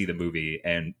fucking see the movie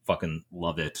and fucking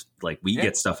love it. Like we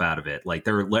get stuff out of it. Like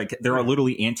there are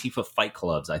literally Antifa fight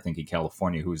clubs, I think, in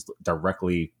California, who's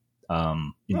directly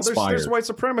inspired. There's white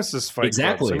supremacist fight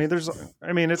exactly.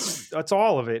 clubs. It's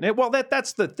all of it. And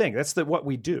that's the thing. That's what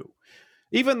we do.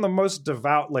 Even the most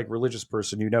devout, like religious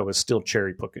person is still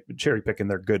cherry picking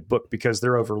their good book because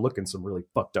they're overlooking some really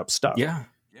fucked up stuff. Yeah.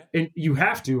 And you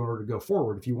have to in order to go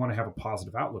forward if you want to have a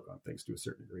positive outlook on things to a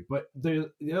certain degree. But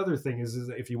the other thing is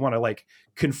if you want to like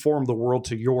conform the world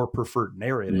to your preferred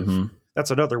narrative,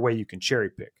 that's another way you can cherry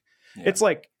pick. Yeah. It's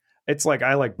like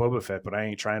I like Boba Fett, but I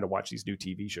ain't trying to watch these new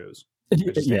TV shows.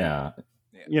 Yeah.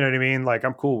 You know what I mean? Like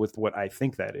I'm cool with what I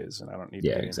think that is, and I don't need.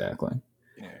 Yeah, exactly.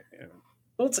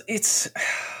 Well,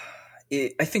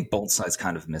 I think both sides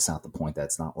kind of miss out the point that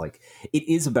it's not like it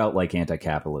is about like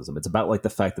anti-capitalism. It's about like the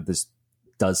fact that this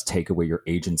does take away your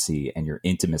agency and your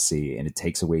intimacy, and it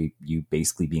takes away you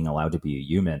basically being allowed to be a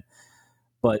human.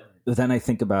 But then I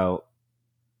think about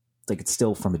like it's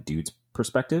still from a dude's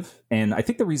perspective, and I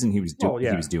think the reason he was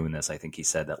doing this, I think he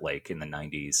said that like in the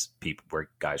 90s,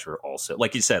 guys were also,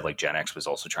 like you said, like Gen X was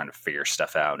also trying to figure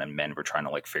stuff out, and men were trying to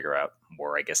like figure out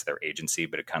more, I guess, their agency.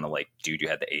 But it kind of like, dude, you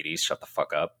had the 80s, shut the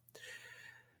fuck up,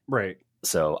 right?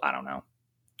 So I don't know.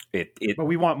 But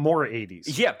we want more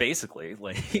 80s. Yeah, basically.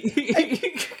 Like,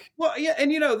 well, yeah, and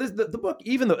the book,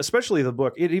 especially the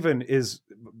book, it even is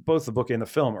both the book and the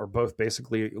film are both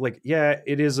basically like, yeah,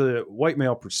 it is a white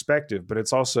male perspective, but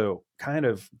it's also kind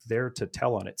of there to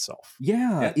tell on itself.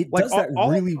 Yeah, it like does that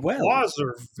really well. Flaws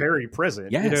are very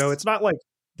present. Yes. It's not like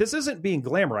this isn't being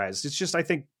glamorized. It's just, I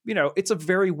think, it's a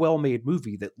very well made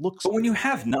movie that looks. But when you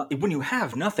have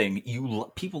nothing,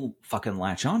 people fucking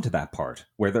latch on to that part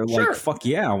where they're like, "Fuck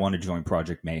yeah, I want to join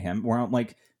Project Mayhem." Where I'm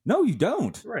like, "No, you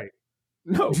don't. Right?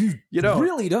 No, you don't.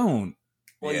 Really don't.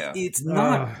 Like, yeah. It's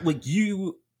not like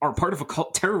you are part of a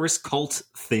terrorist cult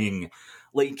thing.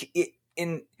 Like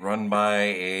run by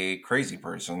a crazy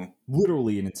person,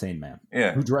 literally an insane man.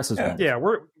 Yeah, who dresses well. Yeah,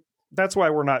 that's why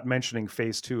we're not mentioning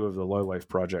phase 2 of the Low Life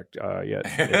Project yet.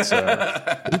 It's, what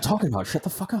are you talking about? Shut the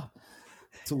fuck up.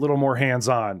 It's a little more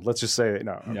hands-on. Let's just say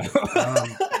no.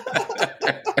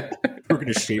 We're going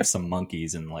to shave some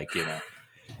monkeys and blow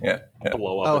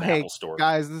up an Apple store.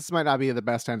 Guys, this might not be the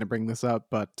best time to bring this up,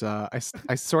 but I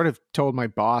sort of told my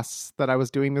boss that I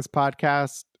was doing this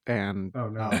podcast, and oh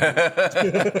no,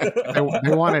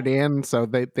 they want it in, so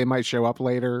they might show up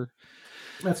later.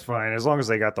 That's fine, as long as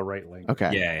they got the right link.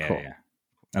 Okay. Yeah, cool. Yeah.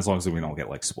 As long as we don't get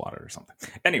like swatted or something.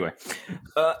 Anyway,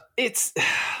 it's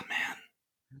man.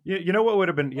 You know what would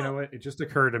have been? You know what? It just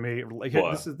occurred to me. Like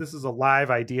this is a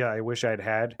live idea. I wish I'd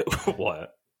had.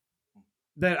 What?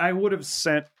 That I would have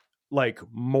sent like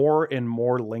more and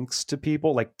more links to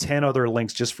people, like 10 other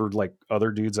links just for like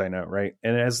other dudes I know, right?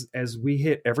 And as we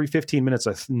hit every 15 minutes,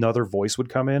 another voice would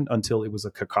come in until it was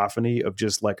a cacophony of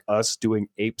just like us doing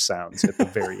ape sounds at the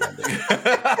very end of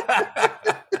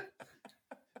it.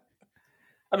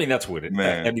 I mean, that's what it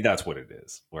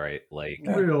is, right? Like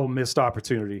real missed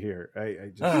opportunity here. I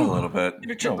just a little bit.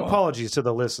 Apologies to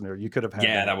the listener. You could have had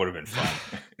that would have been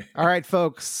fun. All right,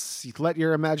 folks, let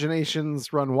your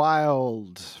imaginations run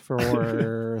wild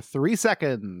for 3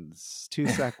 seconds, 2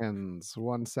 seconds,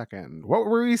 1 second. What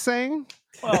were we saying?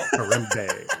 Well,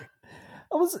 I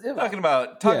was talking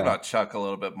about Chuck a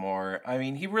little bit more. I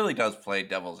mean, he really does play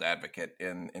devil's advocate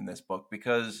in this book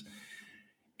because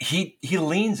he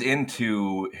leans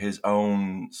into his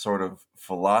own sort of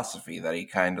philosophy that he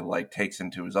kind of like takes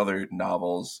into his other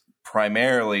novels.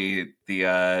 Primarily the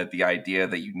idea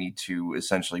that you need to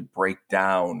essentially break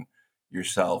down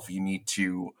yourself. You need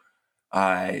to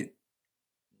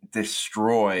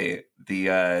destroy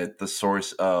the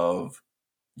source of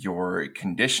your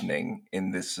conditioning in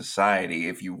this society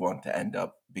if you want to end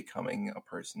up becoming a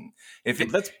person. If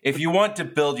you want to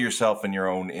build yourself in your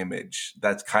own image,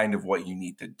 that's kind of what you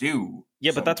need to do.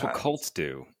 Yeah, but that's what cults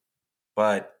do.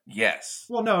 But yes.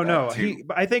 Well, no.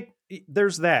 I think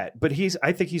there's that, but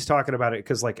I think he's talking about it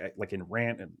because like in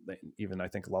Rant and even I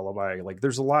think Lullaby, like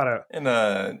there's a lot of in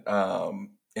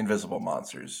Invisible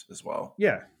Monsters as well.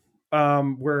 Yeah.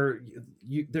 where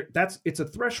it's a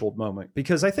threshold moment,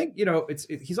 because I think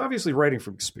he's obviously writing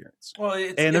from experience. Well,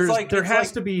 there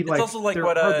has to be it's also like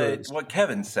what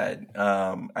Kevin said.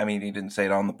 I mean, he didn't say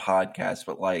it on the podcast,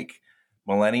 but like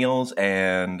millennials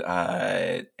and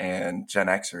Gen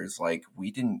Xers, like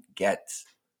we didn't get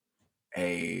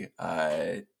a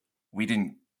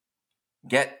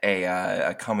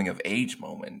coming of age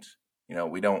moment.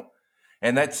 We don't.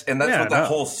 And that's what that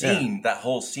whole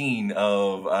scene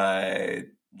of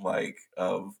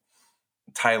of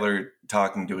Tyler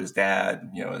talking to his dad,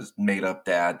 his made up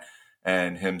dad,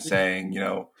 and him saying,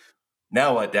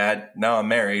 now what, Dad? Now I'm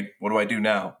married. What do I do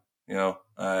now?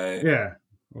 I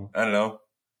don't know.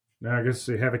 Now I guess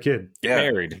you have a kid. Get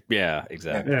married. Yeah,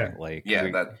 exactly.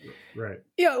 Yeah. Right.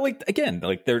 Yeah, again,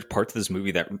 there's parts of this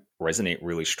movie that resonate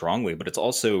really strongly, but it's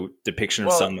also depiction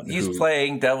of someone he's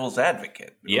playing devil's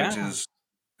advocate. Yeah. Which is,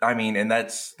 and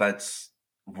that's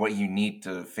what you need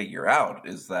to figure out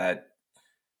is that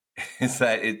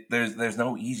there's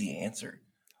no easy answer.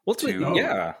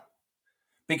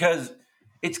 Because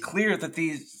it's clear that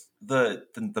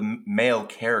the male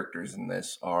characters in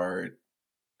this are,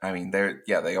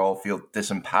 they all feel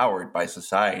disempowered by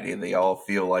society. They all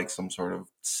feel like some sort of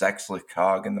sexless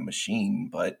cog in the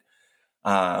machine, but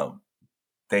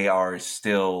they are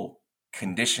still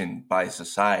conditioned by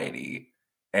society.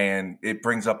 And it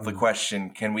brings up the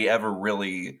question, can we ever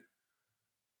really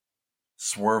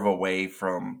swerve away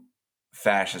from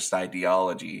fascist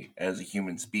ideology as a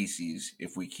human species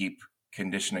if we keep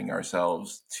conditioning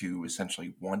ourselves to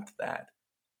essentially want that?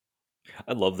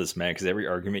 I love this, man, because every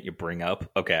argument you bring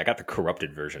up, okay, I got the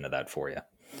corrupted version of that for you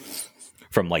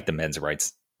from the men's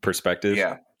rights perspective.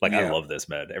 Yeah. I love this,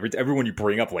 man. Everyone you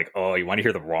bring up, you want to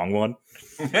hear the wrong one?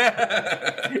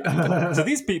 So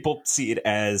these people see it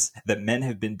as that men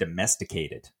have been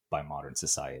domesticated by modern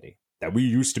society. That we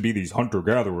used to be these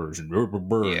hunter-gatherers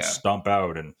and stomp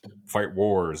out and fight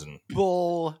wars and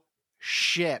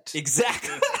bullshit.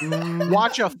 Exactly.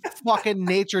 Watch a fucking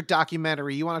nature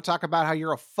documentary. You want to talk about how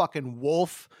you're a fucking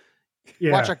wolf?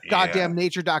 Yeah. Watch a goddamn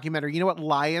nature documentary. You know what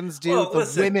lions do?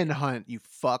 Listen, women hunt, you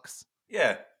fucks.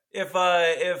 Yeah. If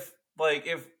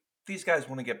these guys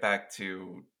want to get back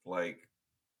to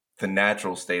the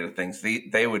natural state of things,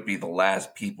 they would be the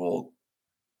last people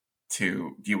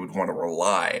you would want to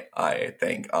rely, I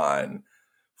think, on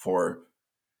for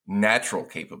natural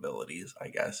capabilities, I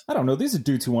guess. I don't know. These are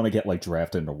dudes who want to get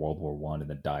drafted into World War I and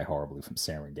then die horribly from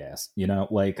sarin gas. I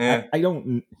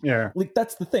don't. Yeah.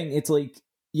 That's the thing. It's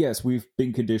yes, we've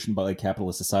been conditioned by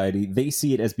capitalist society. They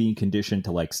see it as being conditioned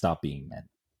to stop being men.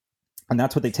 And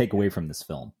that's what they take away from this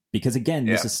film. Because again,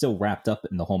 this is still wrapped up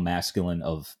in the whole masculine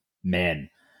of men.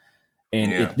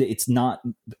 And it's not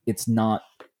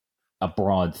a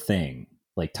broad thing.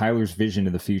 Tyler's vision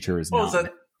of the future is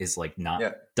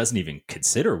doesn't even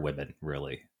consider women,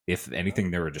 really. If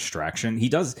anything, they're a distraction. He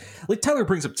does, Tyler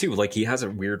brings up too, he has a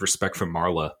weird respect for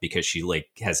Marla because she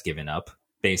has given up,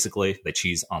 basically, that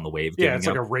she's on the way of giving up.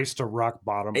 Yeah, it's a race to rock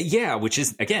bottom. Yeah, which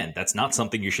is, again, that's not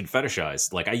something you should fetishize.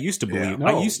 I used to believe,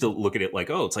 I used to look at it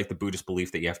it's the Buddhist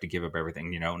belief that you have to give up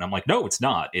everything, and I'm no, it's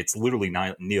not. It's literally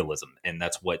nihilism, and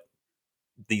that's what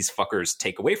these fuckers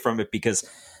take away from it, because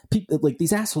people,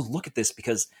 these assholes look at this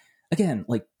because, again,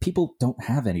 people don't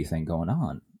have anything going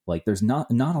on. There's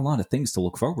not a lot of things to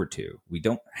look forward to. We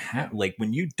don't have,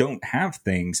 when you don't have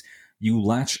things, you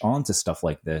latch on to stuff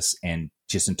like this and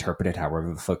just interpret it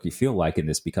however the fuck you feel like, and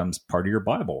this becomes part of your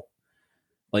Bible.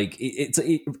 I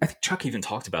think Chuck even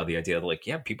talked about the idea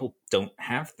of people don't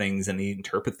have things and they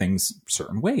interpret things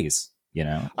certain ways.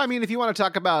 If you want to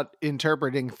talk about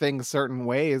interpreting things certain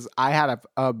ways, I had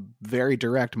a very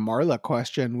direct Marla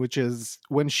question, which is,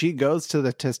 when she goes to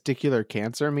the testicular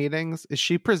cancer meetings, is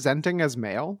she presenting as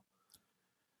male?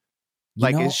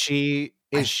 Is she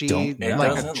a trans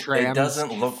it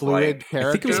doesn't look fluid character?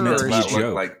 I think it was meant to be a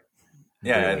joke. I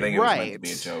think it was meant to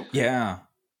be a joke. Yeah.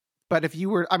 But if you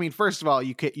were, first of all,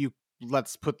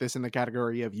 let's put this in the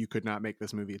category of you could not make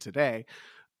this movie today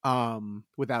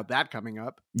without that coming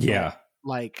up. Yeah.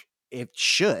 It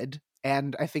should.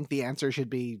 And I think the answer should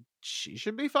be, she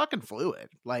should be fucking fluid.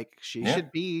 She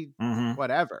should be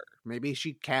whatever. Maybe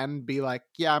she can be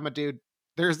yeah, I'm a dude.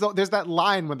 There's that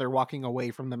line when they're walking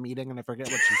away from the meeting and I forget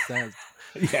what she says.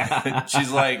 Yeah.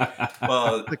 She's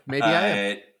maybe I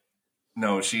am.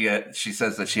 No, she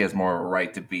says that she has more of a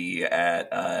right to be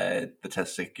at the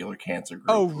testicular cancer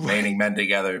group, remaining men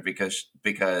together, because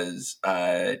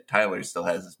Tyler still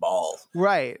has his balls,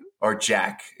 right? Or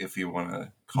Jack, if you want to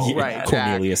call him that.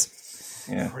 Cornelius.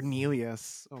 Yeah.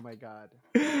 Cornelius. Oh my god.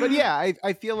 But yeah,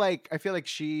 I feel like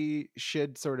she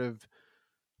should sort of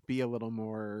be a little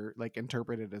more like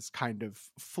interpreted as kind of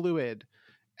fluid.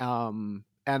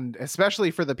 And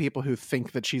especially for the people who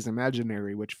think that she's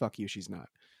imaginary, which fuck you, she's not.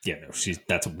 Yeah, no,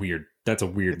 that's a weird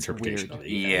interpretation weird. of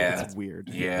it. Yeah, It's weird.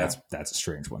 Yeah, that's a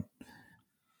strange one.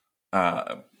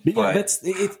 but Yeah, that's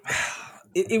it.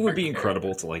 It would be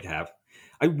incredible to like have.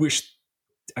 I wish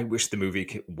the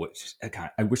movie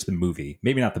I wish the movie,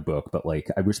 maybe not the book, but like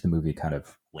I wish the movie kind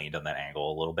of leaned on that angle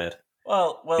a little bit.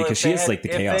 Well, because she has like the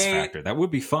chaos factor. That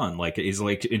would be fun. Like, is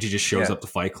like, and she just shows up to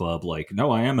Fight Club. Like, no,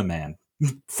 I am a man.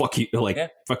 Fuck you. Like,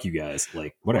 fuck you guys.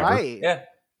 Like, whatever. Right. Yeah.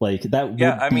 Like that. Would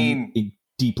I be mean,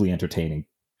 deeply entertaining.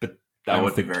 But that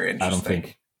would be very interesting. I don't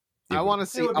think. I want to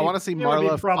see. I want to see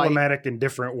Marla Marla problematic in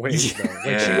different ways. Though.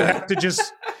 Like she would have to just.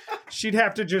 She'd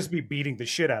have to just be beating the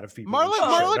shit out of people.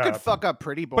 Marla could fuck up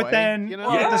Pretty Boy, but then you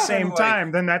know? at the same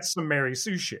time, then that's some Mary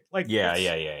Sue shit. Like, Yeah.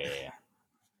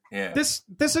 This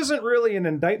isn't really an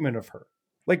indictment of her.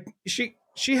 Like she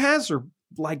has her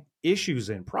like issues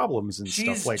and problems and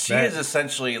stuff like that. She is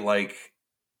essentially like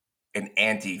an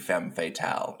anti-femme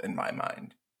fatale in my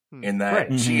mind. In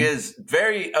that she is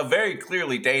a very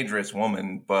clearly dangerous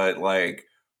woman, but like,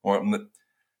 or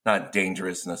not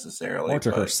dangerous necessarily. More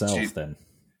to herself than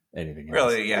anything else.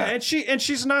 Really, yeah. And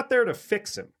she's not there to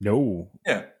fix him. No.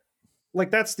 Yeah. Like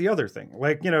that's the other thing.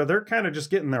 Like, you know, they're kind of just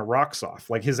getting their rocks off.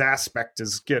 Like his aspect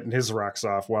is getting his rocks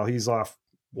off while he's off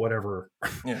whatever.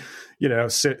 Yeah. You know,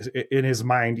 in his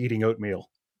mind eating oatmeal.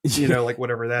 You know, like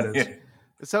whatever that is. Yeah.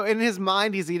 So in his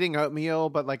mind he's eating oatmeal,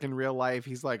 but like in real life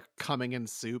he's like coming in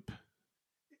soup.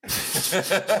 And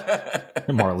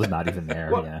Marla's not even there.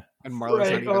 Well, yeah. And Marla's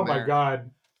not even oh my there.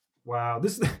 God. Wow,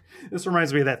 this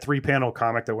reminds me of that 3-panel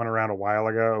comic that went around a while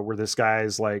ago, where this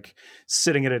guy's like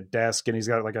sitting at a desk and he's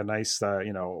got like a nice,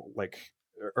 you know, like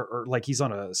or like he's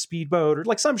on a speedboat or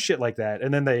like some shit like that,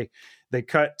 and then they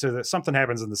cut to something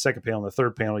happens in the second panel. In the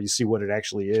third panel, you see what it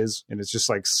actually is, and it's just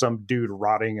like some dude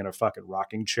rotting in a fucking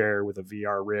rocking chair with a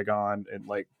VR rig on, and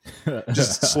like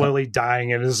just slowly dying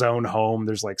in his own home.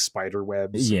 There's like spider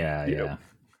webs, Yeah, and, you know,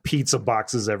 pizza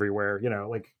boxes everywhere. You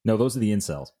know, like no, those are the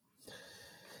incels.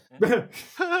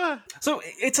 So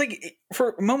it's like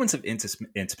for moments of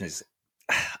intimacy,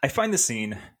 I find the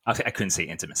scene. I couldn't say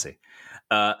intimacy.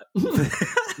 Do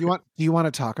you want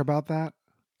to talk about that?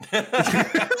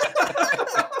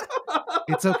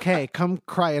 It's okay. Come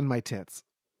cry in my tits.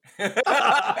 And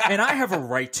I have a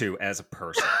right to, as a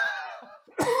person,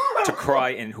 to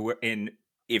cry in.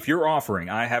 If you're offering,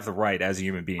 I have the right as a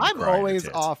human being. I'm to cry always in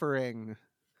your tits. offering.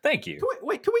 Thank you.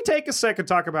 Can we take a second to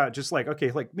talk about just like,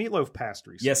 okay, like Meatloaf passed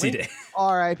recently. Yes, he did.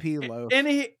 R.I.P. Loaf. And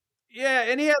he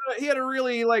had a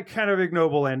really like kind of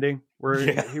ignoble ending where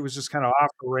he was just kind of off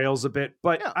the rails a bit.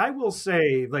 But I will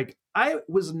say, like, I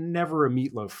was never a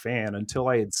Meatloaf fan until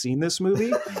I had seen this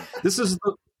movie. This is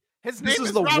the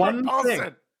one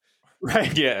thing,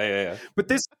 right? Yeah. But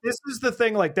this is the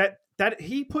thing, like that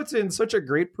he puts in such a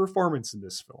great performance in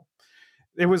this film.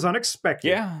 It was unexpected.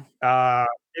 Yeah.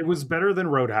 It was better than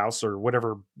Roadhouse or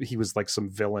whatever he was like some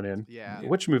villain in. Yeah.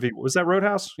 Which movie was that?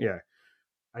 Roadhouse? Yeah,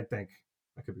 I think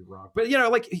I could be wrong, but you know,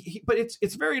 like, but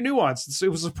it's very nuanced. It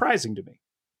was surprising to me,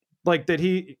 like that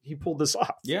he pulled this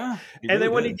off. Yeah. And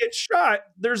then when he gets shot,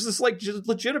 there's this like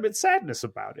legitimate sadness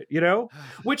about it, you know,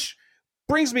 which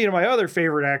brings me to my other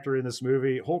favorite actor in this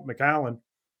movie, Holt McCallum.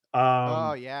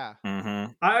 Oh yeah.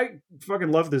 Mm-hmm. I fucking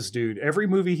love this dude. Every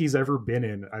movie he's ever been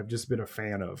in, I've just been a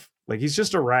fan of. Like, he's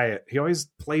just a riot. He always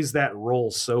plays that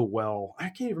role so well. I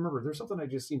can't even remember. There's something I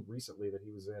just seen recently that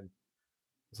he was in.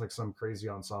 It's like some crazy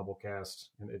ensemble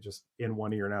cast, and it just in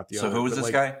one ear and out the other. So who was this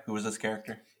like, guy? Who was this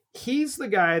character? He's the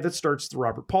guy that starts the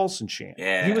Robert Paulson chant.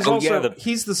 Yeah. He was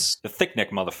he's the thick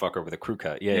neck motherfucker with a crew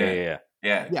cut. Yeah.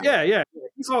 Yeah.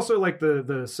 He's also like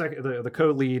the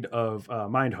co-lead of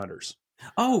Mindhunters.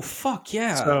 Oh fuck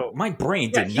yeah! So, my brain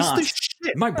did not.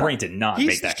 My brain did not He's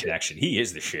make that the connection. He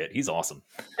is the shit. He's awesome.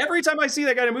 Every time I see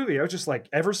that guy in a movie, I was just like,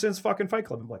 ever since fucking Fight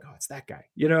Club, I'm like, oh, it's that guy.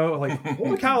 You know, like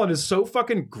Holt McCallum is so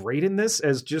fucking great in this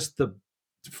as just the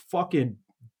fucking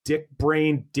dick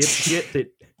brain dipshit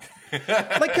that.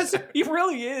 Like, because he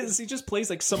really is. He just plays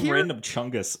like some random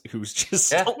chungus who's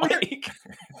just like.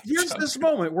 Here's this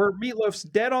moment where Meatloaf's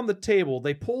dead on the table.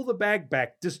 They pull the bag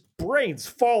back. Just brains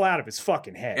fall out of his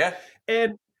fucking head. Yeah.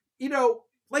 And, you know,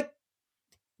 like,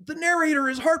 the narrator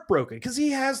is heartbroken because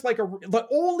he has like the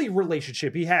only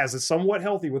relationship he has is somewhat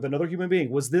healthy with another human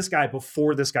being was this guy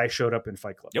before this guy showed up in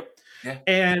Fight Club. Yep. Yeah.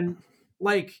 And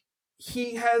like,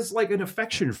 he has like an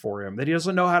affection for him that he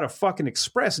doesn't know how to fucking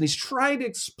express. And he's trying to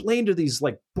explain to these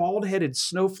like bald-headed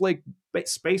snowflake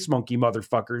space monkey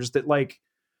motherfuckers that like,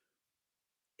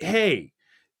 hey,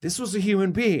 this was a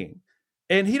human being.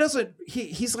 And he doesn't,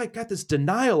 he's like got this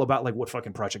denial about like what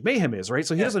fucking Project Mayhem is, right?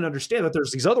 So he doesn't understand that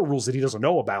there's these other rules that he doesn't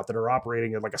know about that are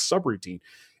operating in like a subroutine.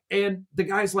 And the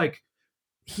guy's like,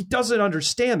 he doesn't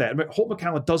understand that. I mean, Holt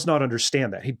McCallum does not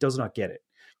understand that. He does not get it.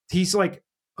 He's like,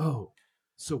 oh,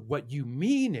 so what you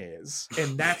mean is,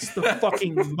 and that's the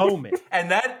fucking moment.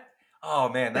 And that, oh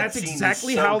man, that's scene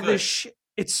exactly is so how good. this shit,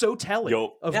 it's so telling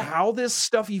of how this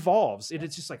stuff evolves. And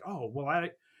it's just like, oh, well,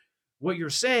 what you're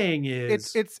saying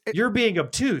is you're being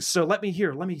obtuse. So let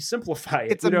me simplify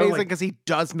it. It's amazing because he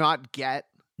does not get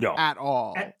at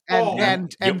all.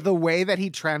 And the way that he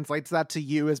translates that to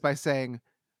you is by saying,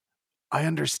 I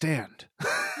understand.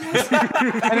 And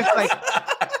it's like,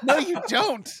 no, you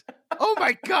don't. Oh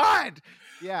my God.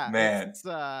 Yeah. Man. It's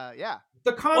yeah.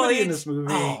 The comedy in this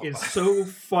movie is so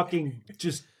fucking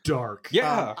just dark.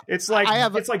 Yeah. It's like I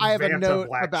have Vanta a note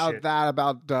Black about shit. that,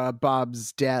 about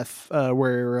Bob's death,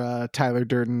 where Tyler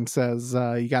Durden says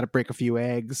you got to break a few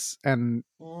eggs, and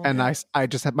I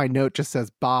just have my note just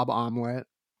says Bob omelet.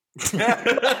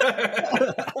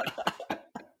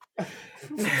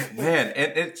 Man,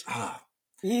 it's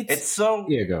so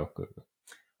go.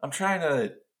 I'm trying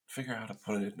to figure out how to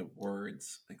put it into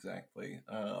words exactly.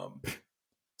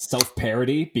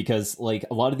 Self-parody, because like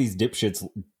a lot of these dipshits,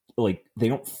 like they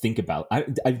don't think about.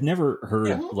 I've never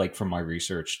heard like from my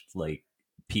research like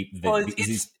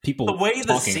these people the way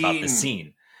talking about the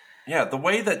scene. Yeah, the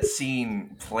way that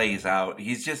scene plays out,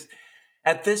 he's just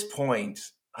at this point,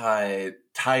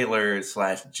 Tyler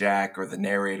 / Jack, or the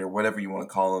narrator, whatever you want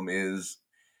to call him, is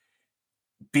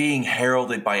being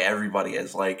heralded by everybody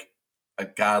as like a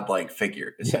godlike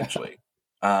figure, essentially.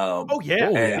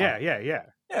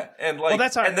 Yeah, and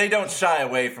like, and they don't shy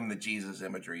away from the Jesus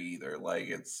imagery either. Like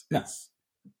it's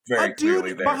very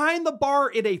clearly there. Behind the bar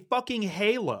in a fucking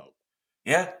halo.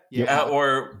 Yeah.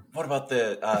 Or what about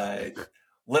the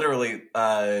literally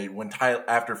when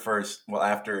after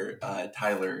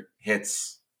Tyler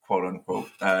hits quote unquote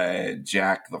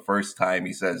Jack the first time,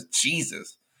 he says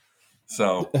Jesus.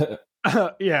 So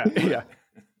yeah.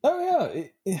 Oh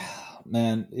yeah,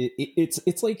 man.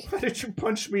 It's like, why did you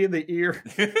punch me in the ear?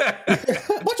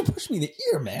 Why'd you punch me in the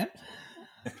ear, man?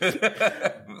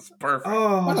 That's perfect.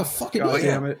 Oh, what a fucking God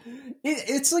damn it!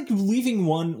 It's like leaving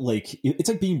one, like it's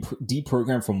like being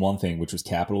deprogrammed from one thing, which was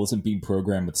capitalism, being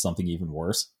programmed with something even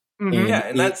worse. Mm-hmm.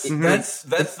 And that's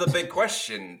the big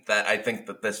question that I think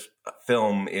that this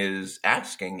film is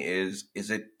asking: is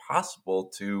it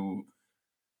possible to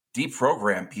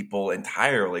deprogram people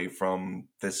entirely from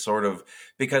this sort of,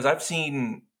 because I've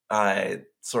seen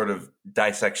sort of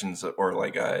dissections or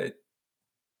like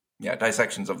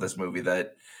dissections of this movie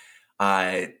that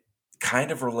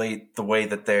kind of relate the way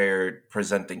that they're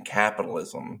presenting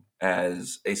capitalism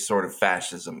as a sort of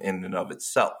fascism in and of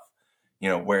itself, you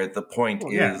know, where the point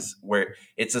is where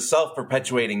it's a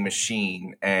self-perpetuating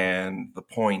machine and the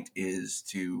point is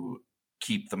to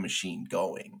keep the machine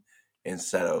going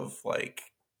instead of like,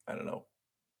 I don't know,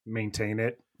 maintain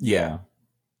it. Yeah.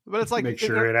 But it's like make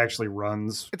sure it actually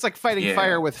runs. It's like fighting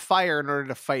fire with fire. In order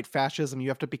to fight fascism, you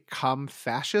have to become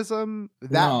fascism.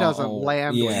 That doesn't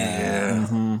land.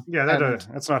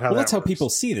 That's not how. Well, that's how works. people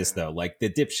see this, though. Like the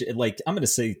dipshit. Like I'm going to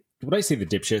say, when I say the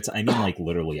dipshits, I mean like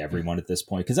literally everyone at this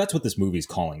point, because that's what this movie's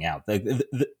calling out.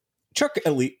 Chuck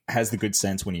Elliott has the good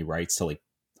sense when he writes to like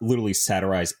literally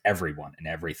satirize everyone and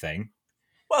everything.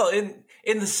 Well, in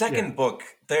the second book,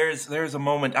 there's a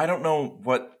moment, I don't know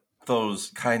what those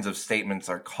kinds of statements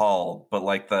are called, but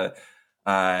like the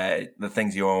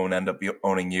things you own end up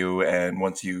owning you, and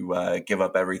once you give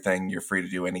up everything, you're free to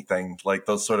do anything. Like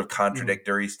those sort of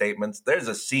contradictory statements. There's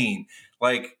a scene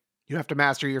like you have to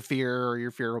master your fear, or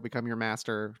your fear will become your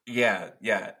master. Yeah.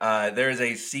 There's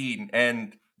a scene,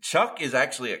 and Chuck is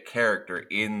actually a character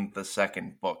in the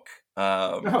second book.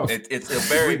 It's a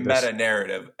very meta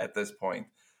narrative at this point.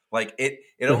 Like it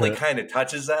only kind of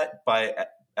touches that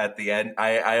at the end.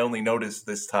 I only noticed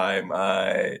this time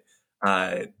the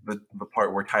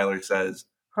part where Tyler says,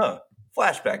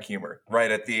 flashback humor right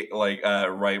at the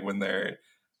right when they're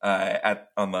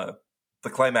on the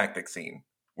climactic scene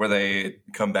where they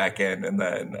come back in, and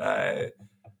then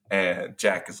and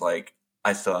Jack is like,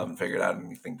 I still haven't figured out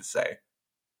anything to say.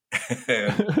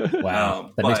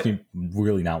 Wow. That makes me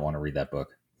really not want to read that book.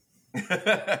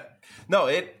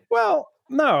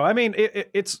 No, I mean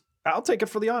it's. I'll take it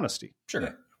for the honesty. Sure.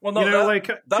 Yeah. Well, no, that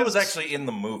was 'cause- actually in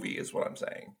the movie, is what I'm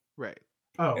saying. Right.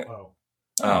 But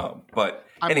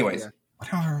anyways, I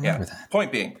don't remember that.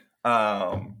 Point being,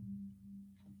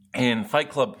 in Fight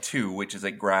Club 2, which is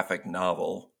a graphic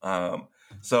novel,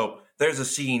 so there's a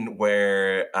scene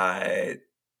where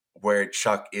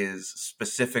Chuck is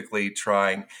specifically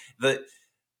trying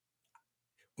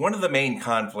one of the main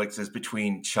conflicts is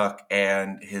between Chuck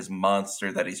and his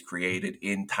monster that he's created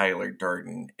in Tyler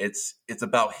Durden. It's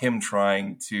about him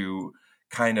trying to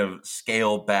kind of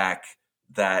scale back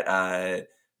that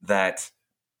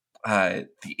the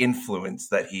influence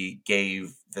that he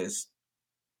gave this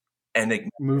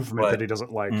movement that he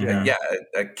doesn't like.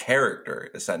 A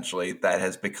character essentially that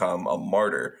has become a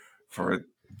martyr for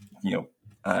the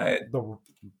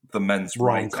men's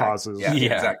wrong rights causes. Yeah,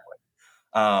 exactly.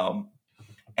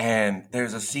 And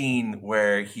there's a scene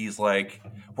where he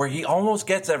almost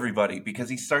gets everybody because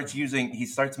he starts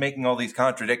making all these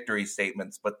contradictory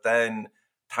statements, but then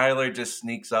Tyler just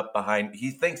sneaks up behind.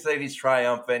 He thinks that he's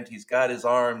triumphant. He's got his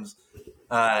arms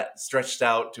stretched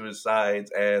out to his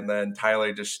sides, and then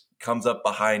Tyler just comes up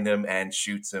behind him and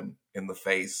shoots him in the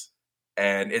face.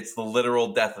 And it's the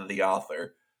literal death of the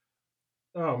author.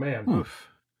 Oh, man.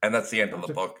 And that's the end of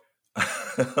the book.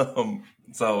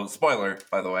 So, spoiler,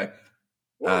 by the way.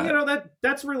 Well,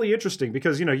 that's really interesting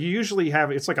because, you usually have,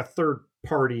 it's like a third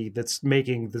party that's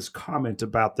making this comment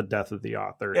about the death of the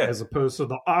author, as opposed to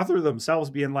the author themselves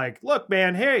being like, look,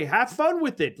 man, hey, have fun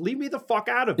with it. Leave me the fuck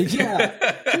out of it.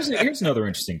 Yeah. Here's another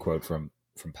interesting quote from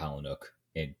Palahniuk,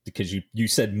 and because you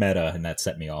said meta, and that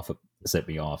set me off.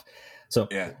 So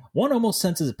one almost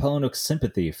senses Palahniuk's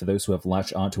sympathy for those who have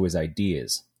latched onto his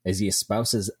ideas, as he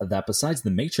espouses that besides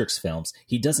the Matrix films,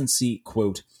 he doesn't see,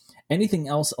 quote, anything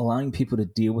else allowing people to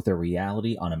deal with their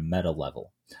reality on a meta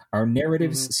level. Our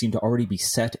narratives seem to already be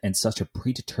set in such a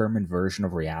predetermined version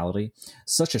of reality,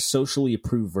 such a socially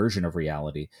approved version of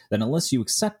reality, that unless you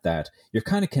accept that, you're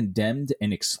kind of condemned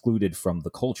and excluded from the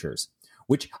cultures.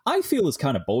 Which I feel is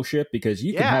kind of bullshit, because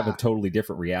you can have a totally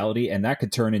different reality, and that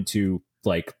could turn into,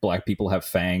 like, black people have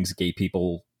fangs, gay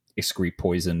people excrete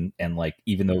poison, and, like,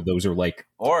 even though those are, like...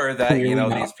 Or that,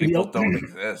 these people don't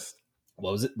exist.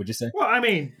 What was it? What'd you say? Well, I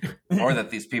mean... or that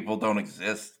these people don't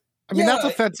exist. I mean, that's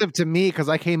offensive to me, because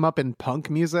I came up in punk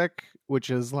music, which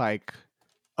is, like,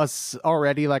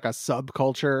 already, like, a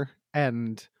subculture,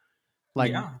 and,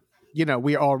 like...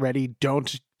 we already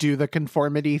don't do the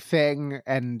conformity thing,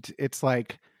 and it's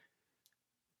like,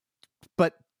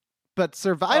 but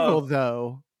survival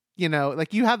though,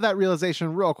 like you have that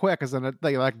realization real quick as a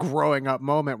like growing up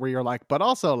moment where you're like, but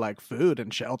also like food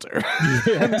and shelter.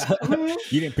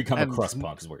 You didn't become a crust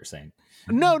punk, is what you're saying.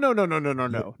 No.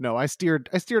 I steered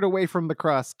away from the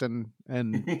crust and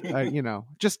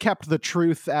just kept the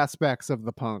truth aspects of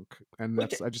the punk, and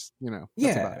that's that's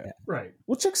about it. Right.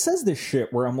 Well, Chuck says this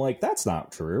shit where I'm like, that's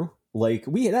not true. Like,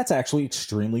 that's actually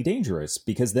extremely dangerous,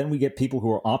 because then we get people who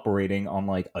are operating on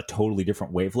like a totally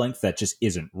different wavelength that just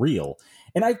isn't real.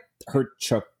 And I heard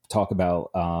Chuck talk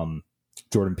about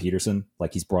Jordan Peterson,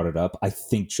 like he's brought it up. I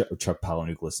think Chuck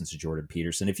Palahniuk listens to Jordan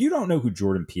Peterson. If you don't know who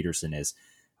Jordan Peterson is,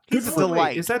 he's a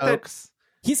delight. Is that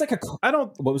he's like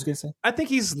what was I going to say? I think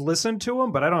he's listened to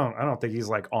him, but I don't think he's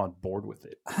like on board with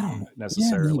it. I don't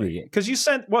necessarily, because you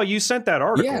sent that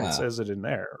article that says it in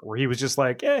there, where he was just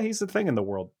like, he's the thing in the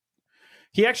world.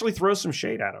 He actually throws some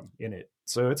shade at him in it,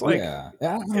 so it's like, I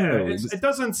don't know. It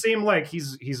doesn't seem like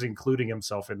he's including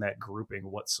himself in that grouping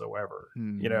whatsoever.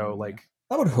 Like,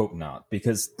 I would hope not,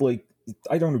 because like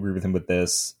I don't agree with him with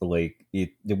this. Like I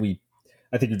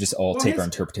think you just all take our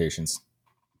interpretations.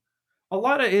 A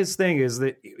lot of his thing is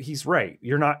that he's right.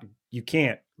 You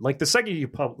can't, like, the second we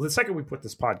put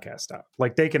this podcast out,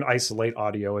 like, they can isolate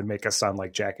audio and make us sound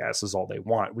like jackasses all they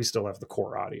want. We still have the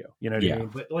core audio, you know what I mean?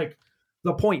 But like,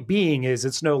 the point being is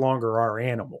it's no longer our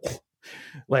animal.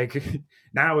 Like,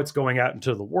 now it's going out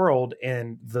into the world,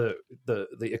 and the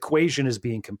equation is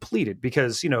being completed,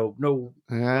 because no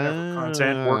whatever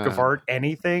content, work of art,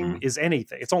 anything is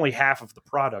anything. It's only half of the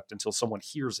product until someone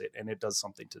hears it and it does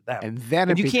something to them, and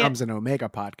then it becomes an Omega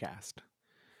podcast.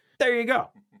 There you go.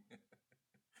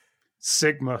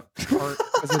 Sigma. Or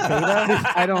is it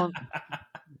Beta? I don't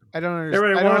understand.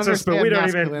 Everybody wants us, but we don't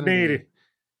even need it.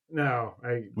 No,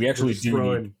 we actually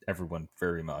do need everyone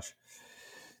very much.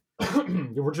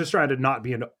 We're just trying to not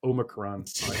be an Omicron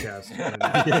podcast.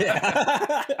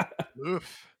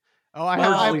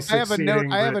 I have a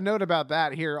note. I have a note about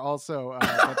that here also.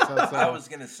 I was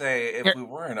going to say, if we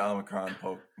were an Omicron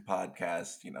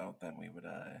podcast, then we would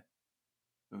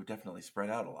definitely spread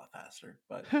out a lot faster.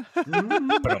 But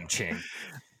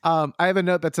I have a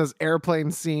note that says,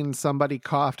 airplane scene, somebody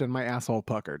coughed and my asshole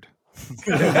puckered.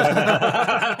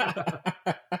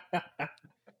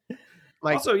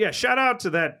 Like, also, shout out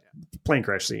to that plane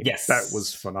crash scene. Yes, that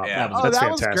was phenomenal. Yeah. That's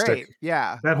that fantastic. Was great.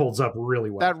 Yeah, that holds up really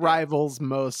well. That rivals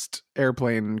most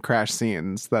airplane crash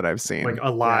scenes that I've seen. Like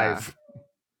Alive,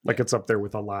 like it's up there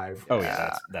with Alive. Oh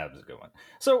yeah, that was a good one.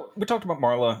 So we talked about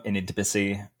Marla and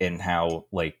intimacy and how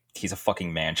like he's a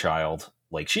fucking man child,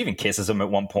 Like she even kisses him at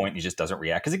one point and he just doesn't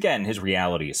react. Because again, his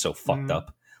reality is so fucked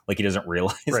up. Like he doesn't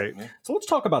realize. Right. So let's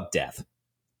talk about death.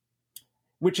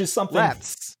 Which is something.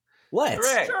 Let's.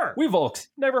 Correct. Sure. We've all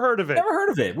Never heard of it. never heard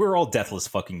of it. We're all deathless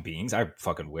fucking beings. I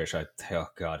fucking wish. Oh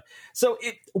god. So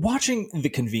watching the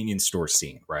convenience store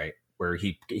scene, right, where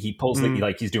he pulls the,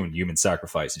 like he's doing human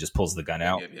sacrifice. He just pulls the gun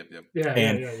out. Yep.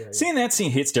 Yeah. Seeing that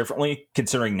scene hits differently,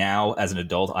 considering now as an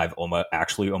adult I've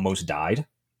almost died.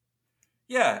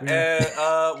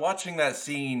 Yeah, watching that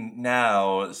scene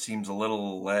now seems a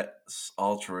little less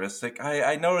altruistic.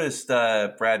 I noticed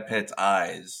Brad Pitt's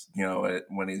eyes,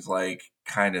 when he's like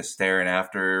kind of staring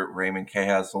after Raymond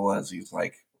Castle as he's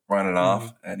like running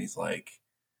off, and he's like,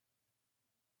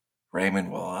 Raymond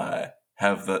will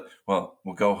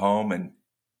we'll go home and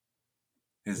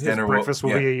his dinner breakfast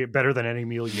will be better than any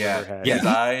meal you ever had. His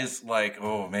eyes, like,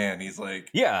 oh man, he's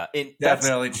like,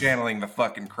 definitely channeling the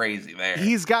fucking crazy there.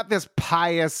 He's got this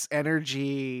pious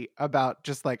energy about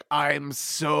just like, I'm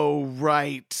so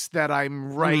right that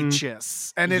I'm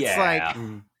righteous. And it's like,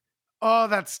 oh,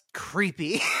 that's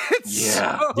creepy.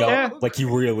 Like he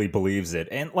really believes it.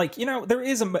 And like, there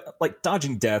is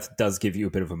dodging death does give you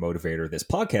a bit of a motivator. This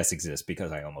podcast exists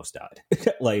because I almost died.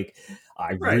 Like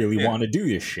I really want to do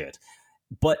this shit.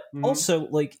 But also,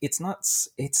 like, as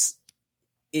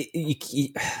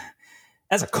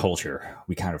a culture,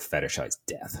 we kind of fetishize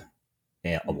death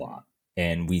a lot.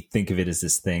 And we think of it as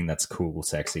this thing that's cool,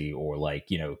 sexy, or like,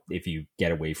 if you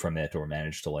get away from it or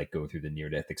manage to like go through the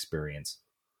near-death experience,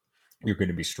 you're going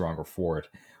to be stronger for it,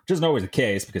 which isn't always the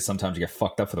case because sometimes you get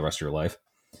fucked up for the rest of your life.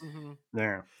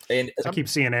 Yeah, and I keep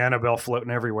seeing Annabelle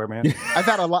floating everywhere, man. I've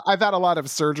had a lot of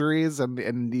surgeries,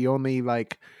 and the only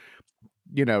like,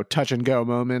 touch and go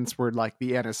moments were like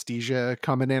the anesthesia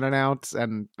coming in and out,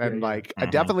 and I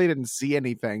definitely didn't see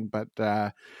anything, but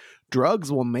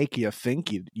drugs will make you think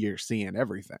you're seeing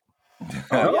everything.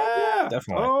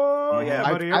 Definitely. Oh yeah,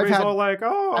 buddy. I've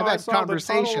had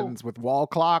conversations with wall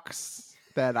clocks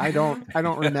that I don't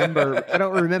remember. I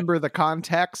don't remember the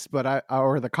context,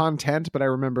 or the content, but I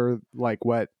remember like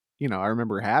what I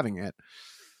remember having it.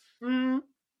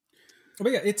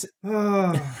 But yeah, it's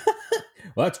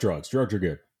well, that's drugs. Drugs are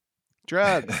good.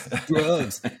 Drugs.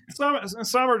 Some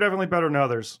are definitely better than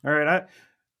others. All right,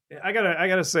 I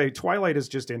gotta say, Twilight is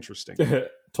just interesting.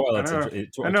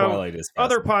 Twilight is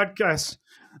other podcasts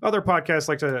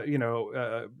like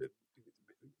to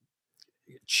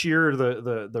cheer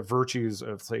the virtues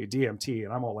of, say, DMT,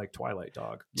 and I'm all like, Twilight,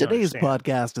 dog. Today's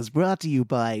podcast is brought to you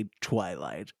by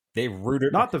Twilight. They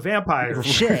rooted not the vampire.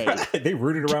 They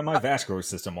rooted around my vascular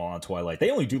system all on Twilight. They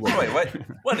only do like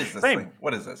what is this thing?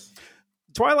 What is this?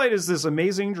 Twilight is this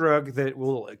amazing drug that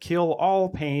will kill all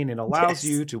pain and allows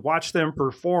you to watch them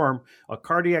perform a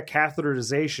cardiac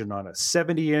catheterization on a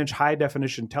 70-inch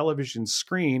high-definition television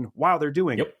screen while they're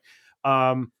doing it.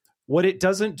 What it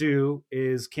doesn't do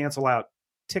is cancel out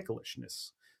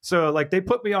ticklishness. So like they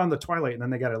put me on the Twilight and then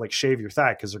they got to like shave your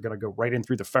thigh because they're going to go right in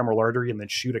through the femoral artery and then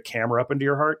shoot a camera up into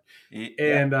your heart.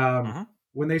 And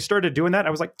when they started doing that,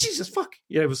 I was like, Jesus fuck.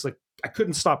 Yeah, it was like, I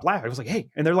couldn't stop laughing. I was like, hey,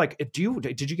 and they're like, did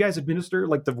you guys administer,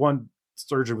 like the one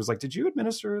surgeon was like, did you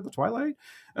administer the Twilight?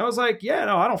 And I was like, yeah,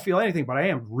 no, I don't feel anything, but I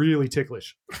am really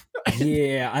ticklish.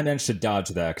 Yeah, I managed to dodge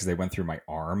that because they went through my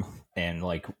arm and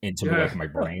like into like my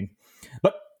brain.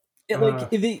 But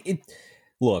look,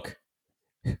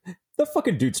 the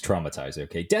fucking dude's traumatized,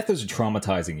 okay? Death is a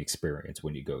traumatizing experience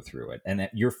when you go through it. And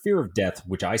that your fear of death,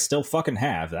 which I still fucking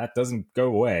have, that doesn't go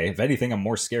away. If anything, I'm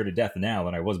more scared of death now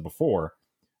than I was before.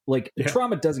 Like,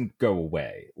 trauma doesn't go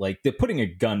away. Like, putting a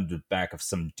gun to the back of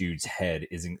some dude's head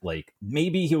isn't, like,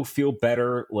 maybe he'll feel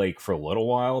better, like, for a little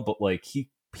while, but, like, he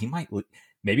might,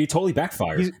 maybe it totally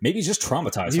backfires. Maybe he's just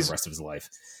traumatized for the rest of his life.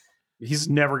 He's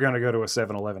never going to go to a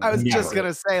 7-Eleven. I was just going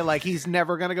to say, like, he's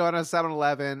never going to go to a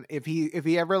 7-Eleven. If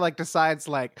he ever, like, decides,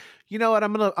 like, you know what,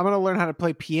 I'm going to learn how to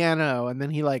play piano, and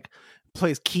then he, like,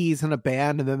 plays keys in a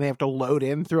band, and then they have to load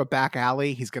in through a back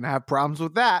alley, he's going to have problems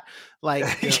with that. Like,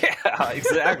 yeah,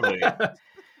 exactly.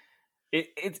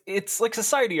 It's like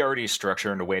society already is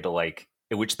structured in a way to, like,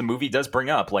 which the movie does bring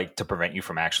up, like, to prevent you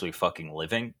from actually fucking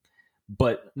living.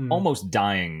 But almost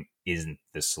dying isn't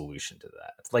the solution to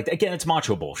that. Like, again, it's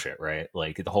macho bullshit, right?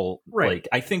 Like the whole, like,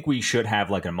 I think we should have,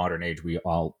 like, in a modern age,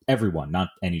 everyone, not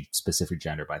any specific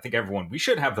gender, but I think everyone, we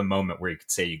should have the moment where you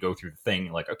could say you go through the thing,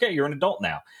 like, okay, you're an adult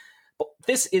now. But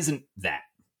this isn't that.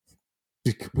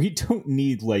 We don't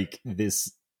need, like,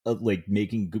 this, like,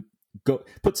 making go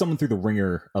put someone through the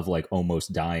ringer of, like,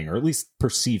 almost dying, or at least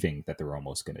perceiving that they're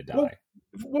almost going to die.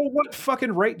 Well, what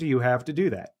fucking right do you have to do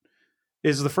that?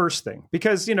 is the first thing,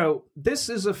 because this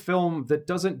is a film that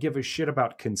doesn't give a shit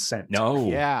about consent. No,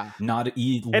 Yeah. not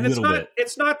a And little bit.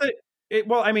 it's not that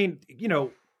well, I mean,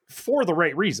 for the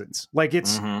right reasons. Like,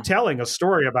 it's telling a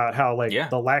story about how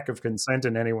the lack of consent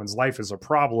in anyone's life is a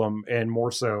problem, and more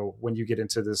so when you get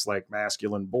into this like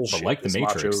masculine bullshit, But like the this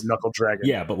Matrix, macho knuckle dragon.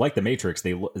 Yeah, but like the Matrix,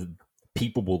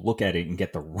 people will look at it and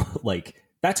get the like,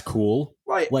 that's cool.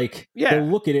 Right. Like, they'll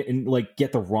look at it and like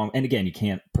get the wrong. And again, you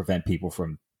can't prevent people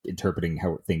from interpreting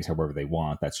things however they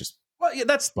want. That's just. Well, yeah,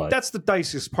 that's the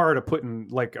diciest part of putting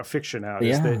like a fiction out,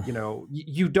 is that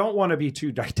you don't want to be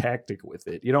too didactic with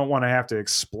it. You don't want to have to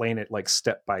explain it like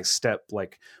step by step,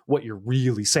 like what you're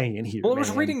really saying here. Well, I was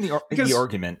reading the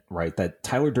argument, right, that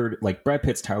Brad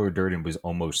Pitt's Tyler Durden was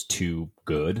almost too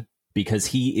good, because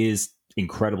he is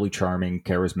incredibly charming,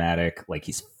 charismatic, like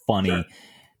he's funny,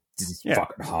 he's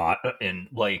fucking hot, and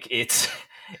like it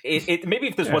maybe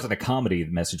if this wasn't a comedy,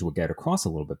 the message would get across a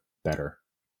little bit better.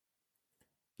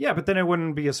 Yeah, but then it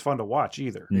wouldn't be as fun to watch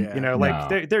either.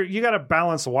 Yeah. There you got to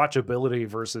balance watchability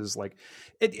versus like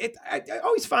it. I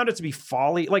always found it to be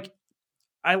folly. Like,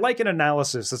 I like an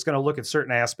analysis that's going to look at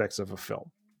certain aspects of a film.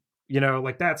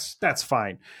 Like that's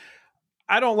fine.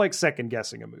 I don't like second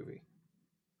guessing a movie.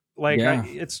 Like,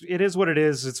 it is what it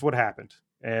is. It's what happened.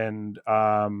 And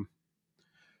all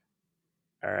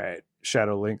right,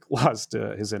 Shadow Link lost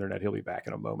his internet. He'll be back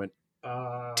in a moment.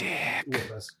 Dick.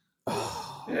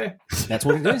 That's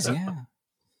what it is. Yeah,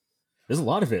 there's a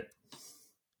lot of it.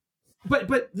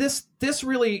 But this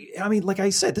really, I mean, like I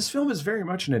said, this film is very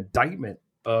much an indictment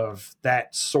of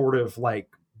that sort of like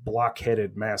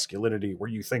blockheaded masculinity, where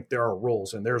you think there are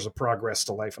rules and there's a progress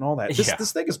to life and all that.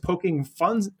 This thing is poking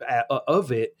fun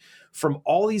of it from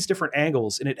all these different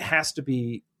angles, and it has to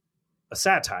be a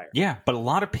satire. Yeah, but a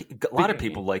lot of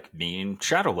people like me and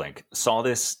Shadowlink saw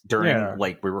this during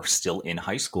like we were still in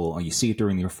high school, You see it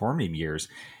during the formative years,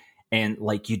 and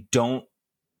like you don't.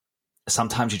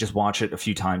 Sometimes you just watch it a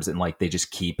few times, and like they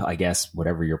just keep, I guess,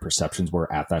 whatever your perceptions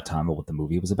were at that time of what the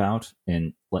movie was about.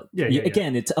 And like,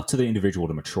 again, it's up to the individual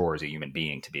to mature as a human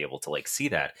being to be able to like see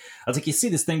that. I was like, you see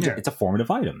this thing, it's a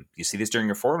formative item. You see this during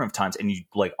your formative times, and you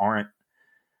like aren't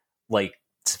like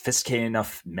sophisticated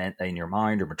enough in your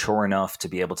mind or mature enough to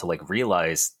be able to like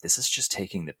realize this is just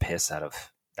taking the piss out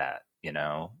of that,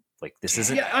 like this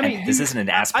isn't this isn't an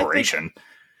aspiration.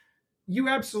 You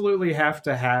absolutely have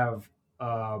to have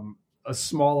a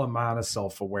small amount of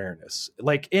self-awareness,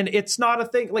 like, and it's not a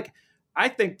thing. Like, I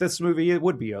think this movie, it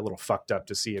would be a little fucked up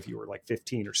to see if you were like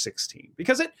 15 or 16,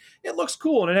 because it looks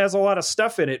cool and it has a lot of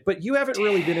stuff in it, but you haven't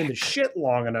really been into shit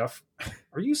long enough.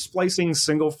 Are you splicing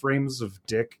single frames of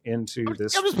dick into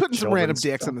this? I'm just putting some random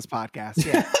dicks on this podcast.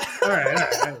 Yeah. all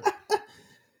right.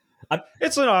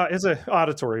 It's an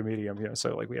auditory medium,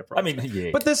 so like we have problems. I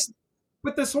mean, but this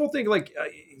whole thing, like,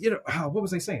 what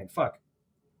was I saying? Fuck.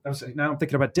 Now I'm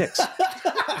thinking about dicks.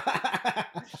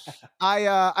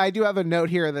 I do have a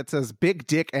note here that says big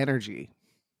dick energy.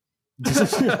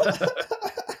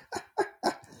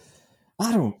 I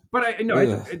don't. But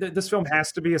this film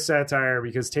has to be a satire,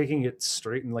 because taking it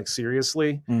straight and like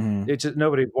seriously, it just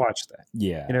nobody watched that.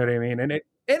 Yeah, you know what I mean. And it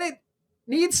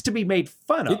needs to be made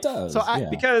fun of. It does. So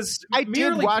because I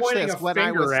did watch this when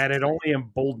I was at it only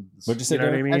emboldens. What'd you say? You know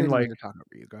what I mean? I didn't like, mean to talk over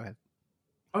you. Go ahead.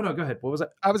 Oh no, go ahead. What was that?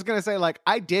 I was gonna say, like,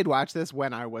 I did watch this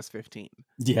when I was 15.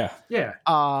 Yeah.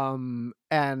 And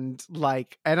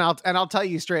I'll tell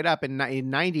you straight up, in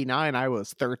 99 I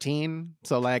was 13,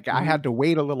 so like I had to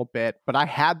wait a little bit, but I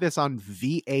had this on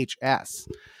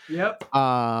VHS. Yep.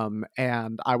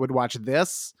 And I would watch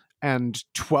this and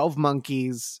 12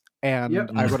 Monkeys,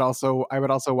 and I would also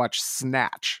watch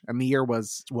Snatch. And the year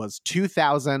was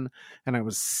 2000, and I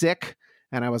was sick,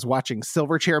 and I was watching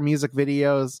Silverchair music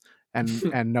videos.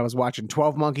 And I was watching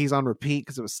 12 Monkeys on repeat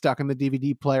because it was stuck in the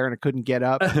DVD player and I couldn't get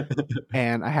up.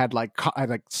 And I had like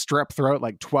strep throat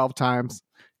like 12 times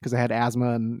because I had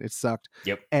asthma and it sucked.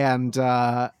 Yep. And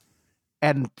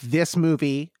this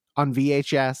movie on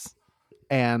VHS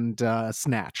and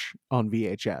Snatch on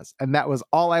VHS. And that was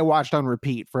all I watched on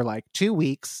repeat for like 2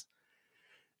 weeks.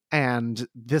 And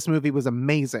this movie was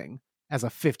amazing as a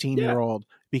 15-year-old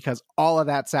because all of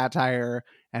that satire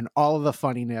and all of the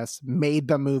funniness made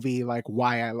the movie like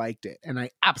why I liked it. And I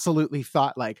absolutely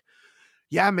thought like,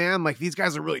 yeah, man, like these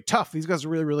guys are really tough. These guys are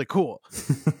really, really cool.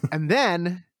 And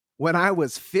then when I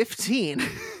was 15,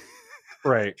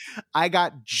 right, I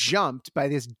got jumped by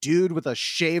this dude with a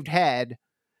shaved head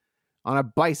on a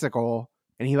bicycle,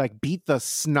 and he like beat the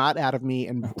snot out of me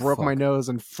and broke my nose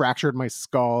and fractured my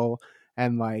skull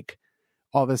and like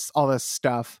all this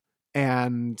stuff.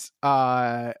 And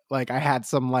like I had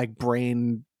some like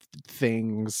brain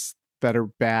things that are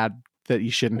bad that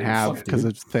you shouldn't Oh, have fuck, because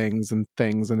dude. of things, and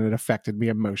it affected me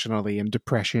emotionally and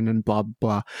depression and blah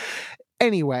blah.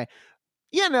 Anyway,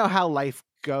 you know how life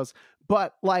goes,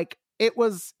 but like it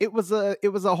was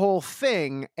a whole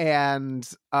thing, and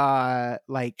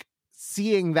like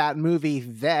seeing that movie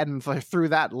then through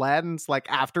that lens, like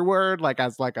afterward, like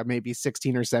as like a maybe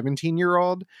 16 or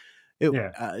 17-year-old,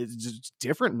 it's just a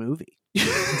different movie.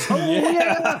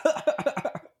 Yeah.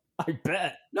 I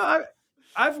bet. No,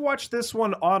 I've watched this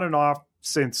one on and off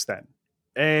since then,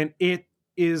 and it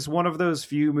is one of those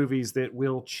few movies that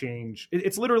will change.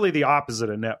 It's literally the opposite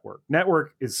of Network.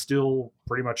 Network is still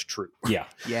pretty much true. Yeah.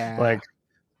 Yeah. Like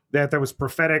that was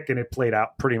prophetic, and it played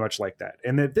out pretty much like that.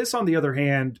 And that this, on the other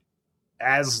hand,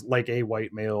 as like a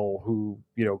white male who,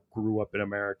 you know, grew up in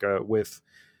America with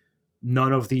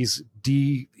none of these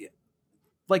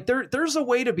like there's a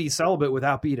way to be celibate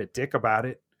without being a dick about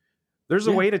it. There's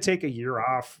a way to take a year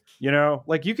off, you know,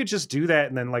 like you could just do that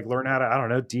and then like learn how to, I don't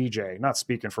know, DJ, not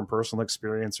speaking from personal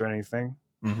experience or anything.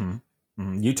 Mm-hmm.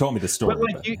 Mm-hmm. You told me the story.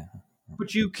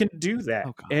 But you can do that.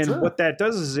 Oh, God. And Sure. what that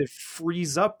does is it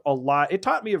frees up a lot. It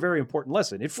taught me a very important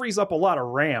lesson. It frees up a lot of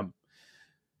RAM.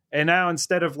 And now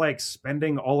instead of like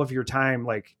spending all of your time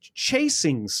like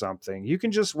chasing something, you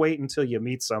can just wait until you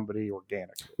meet somebody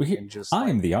organically. And just I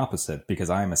am the opposite because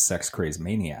I am a sex crazed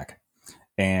maniac.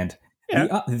 And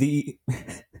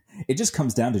it just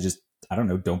comes down to just, I don't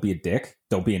know, don't be a dick.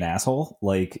 Don't be an asshole.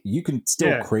 Like you can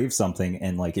still crave something.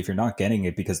 And like, if you're not getting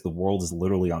it because the world is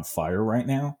literally on fire right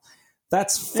now,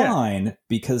 that's fine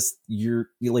because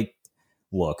you're like,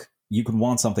 look, you can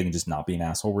want something and just not be an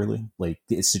asshole, really. Like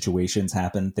situations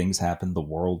happen, things happen, the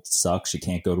world sucks. You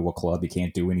can't go to a club, you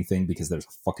can't do anything because there's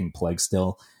a fucking plague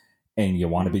still, and you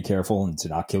want to be careful and to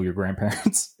not kill your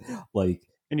grandparents. Like,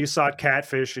 and you saw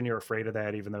Catfish and you're afraid of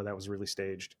that, even though that was really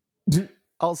staged.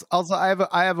 Also, I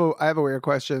have a weird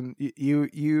question.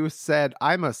 You said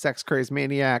I'm a sex crazed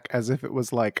maniac as if it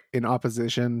was like in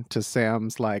opposition to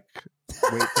Sam's like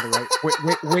wait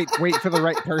for the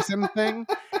right person thing.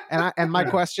 And my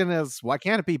question is, why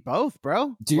can't it be both,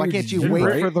 bro? Dude, why can't you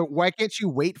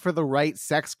wait for the right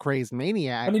sex crazed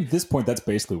maniac? I mean, at this point, that's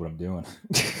basically what I'm doing.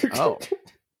 Oh,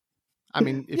 I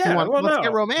mean, if you want, let's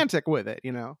get romantic with it,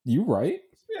 you know. You right?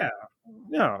 Yeah,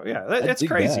 no, yeah, that's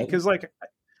crazy because like.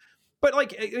 But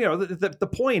like, you know, the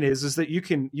point is that you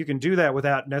can do that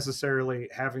without necessarily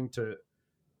having to,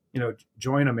 you know,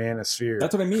 join a manosphere.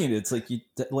 That's what I mean. It's like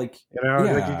like you know,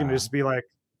 like you can just be like,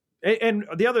 and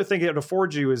the other thing it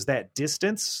affords you is that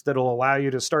distance that'll allow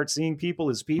you to start seeing people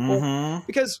as people.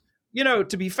 Because, you know,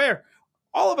 to be fair,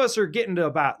 all of us are getting to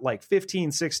about like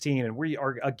 15, 16, and we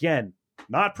are again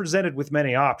not presented with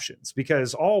many options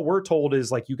because all we're told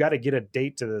is like you got to get a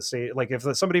date to the say, like if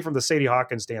somebody from the Sadie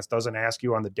Hawkins dance doesn't ask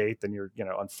you on the date, then you're, you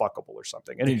know, unfuckable or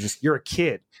something. And you're a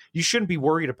kid. You shouldn't be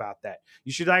worried about that.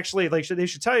 You should actually like they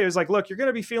should tell you is like, look, you're going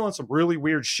to be feeling some really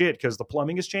weird shit because the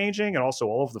plumbing is changing and also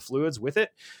all of the fluids with it.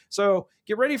 So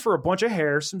get ready for a bunch of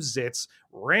hair, some zits,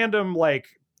 random like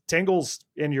tingles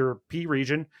in your P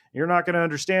region. You're not going to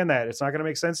understand that. It's not going to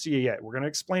make sense to you yet. We're going to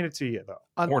explain it to you though.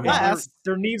 Unless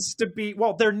there needs to be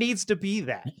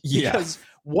that. Yeah. Because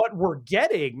what we're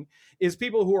getting is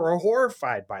people who are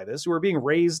horrified by this, who are being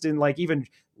raised in like even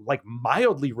like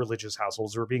mildly religious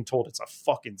households who are being told it's a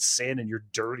fucking sin and you're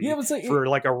dirty for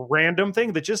like a random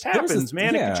thing that just happens,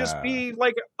 man. It could just be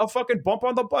like a fucking bump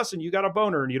on the bus and you got a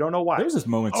boner and you don't know why. There's this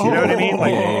moment you know what I mean?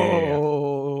 Like,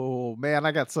 oh man,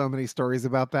 I got so many stories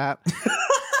about that.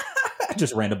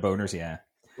 Just random boners,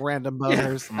 random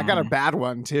boners. I got a bad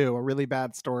one too, a really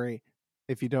bad story.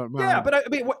 If you don't mind. Yeah, but I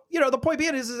mean, you know, the point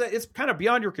being is that it's kind of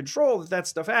beyond your control that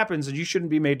stuff happens, and you shouldn't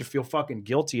be made to feel fucking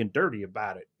guilty and dirty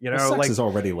about it. You know, sex like is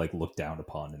already like looked down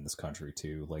upon in this country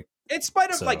too. Like, in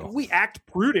spite of like we act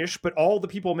prudish, but all the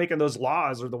people making those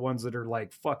laws are the ones that are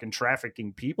like fucking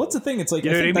trafficking people. What's the thing? It's like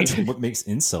you know I think what I that's mean? what makes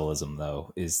incelism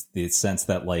though is the sense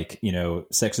that like, you know,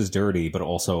 sex is dirty, but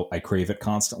also I crave it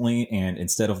constantly, and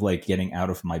instead of like getting out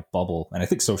of my bubble, and I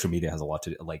think social media has a lot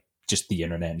to like just the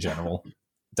internet in general.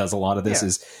 Does a lot of this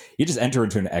is you just enter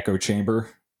into an echo chamber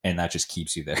and that just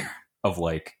keeps you there of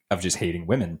just hating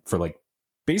women for like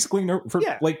basically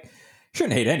like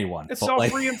shouldn't hate anyone. It's but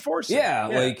self-reinforcing.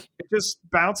 Like it just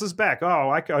bounces back. Oh,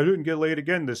 I didn't get laid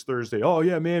again this Thursday. Oh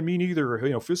yeah, man, me neither.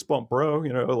 You know, fist bump, bro.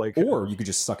 You know, like or you could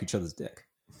just suck each other's dick.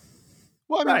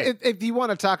 Well, I mean, if you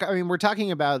want to talk, I mean, we're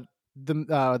talking about the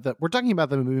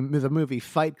movie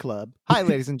Fight Club. Hi,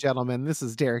 ladies and gentlemen, this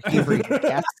is Derek Avery,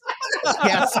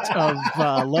 guest of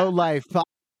Low Life.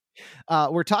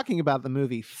 We're talking about the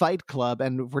movie Fight Club,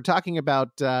 and we're talking about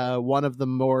one of the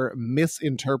more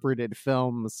misinterpreted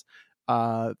films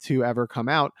to ever come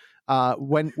out.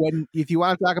 When if you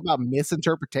want to talk about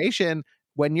misinterpretation,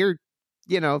 when you're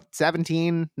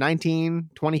 17, 19,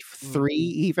 23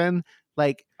 even,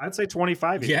 like I'd say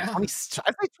 25. Yeah, I'd say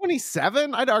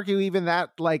 27. I'd argue even that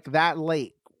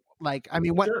late. Like, I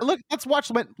mean, let's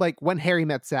watch when Harry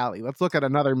Met Sally. Let's look at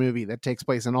another movie that takes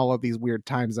place in all of these weird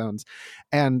time zones,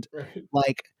 and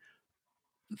like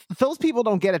those people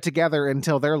don't get it together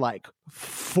until they're like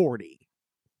 40,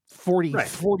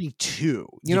 42.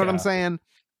 You know what I'm saying?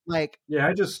 Like, yeah,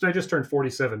 I just turned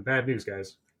 47. Bad news,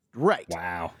 guys. Right.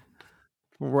 Wow.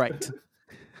 Right.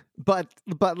 but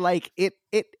like it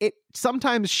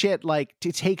sometimes shit like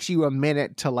it takes you a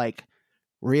minute to like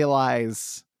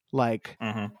realize like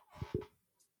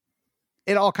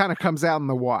it all kind of comes out in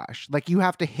the wash. Like you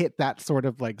have to hit that sort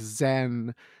of like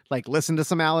zen, like listen to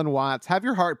some Alan Watts, have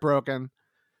your heart broken.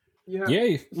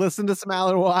 Yeah. Listen to some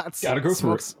Alan Watts. Gotta go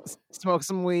through smoke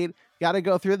some weed. Gotta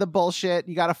go through the bullshit.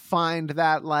 You gotta find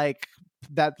that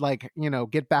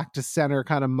get back to center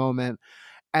kind of moment.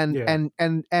 And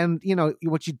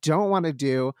what you don't want to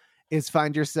do is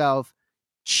find yourself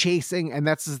chasing, and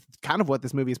that's kind of what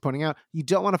this movie is pointing out. You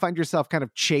don't want to find yourself kind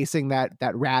of chasing that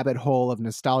rabbit hole of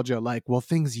nostalgia, like, well,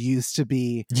 things used to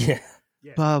be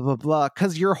blah blah blah,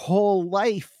 because your whole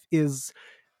life is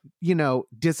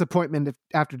disappointment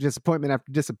after disappointment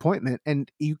after disappointment,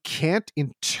 and you can't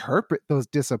interpret those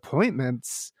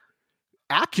disappointments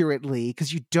accurately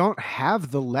because you don't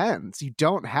have the lens, you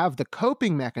don't have the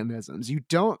coping mechanisms, you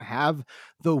don't have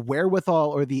the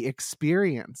wherewithal or the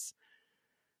experience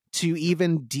to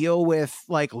even deal with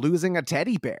like losing a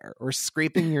teddy bear or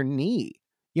scraping your knee.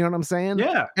 You know what I'm saying?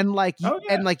 Yeah. And like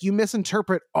you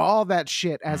misinterpret all that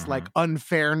shit as like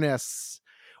unfairness,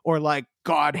 or like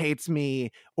God hates me,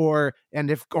 or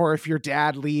if your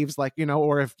dad leaves, like,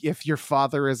 or if your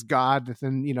father is God,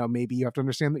 then maybe you have to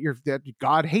understand that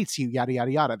God hates you, yada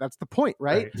yada yada. That's the point,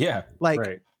 right? Yeah.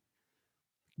 Like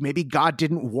maybe God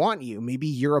didn't want you, maybe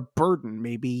you're a burden,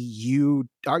 maybe you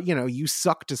are, you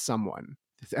suck to someone,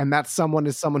 and that someone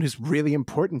is someone who's really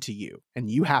important to you, and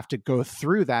you have to go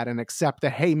through that and accept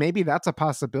that, hey, maybe that's a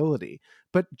possibility.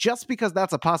 But just because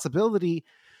that's a possibility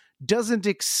doesn't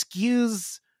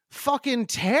excuse fucking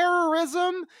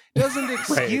terrorism, doesn't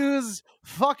excuse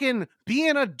fucking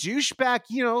being a douchebag,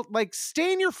 like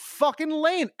stay in your fucking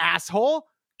lane, asshole.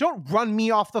 Don't run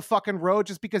me off the fucking road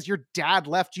just because your dad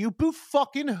left you. Boo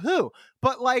fucking who?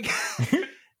 But like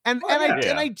and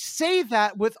I say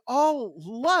that with all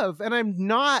love, and I'm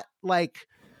not like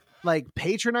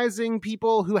patronizing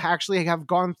people who actually have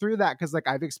gone through that, because like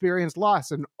I've experienced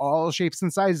loss in all shapes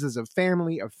and sizes, of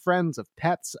family, of friends, of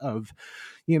pets, of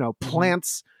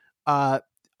plants,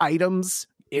 items,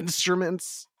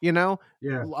 instruments,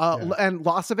 and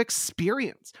loss of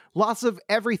experience, loss of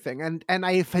everything. And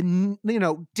I've,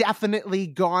 definitely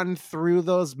gone through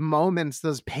those moments,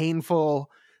 those painful,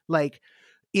 like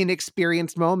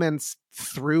inexperienced moments,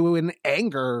 through an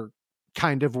anger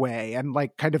kind of way, and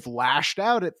like kind of lashed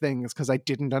out at things because I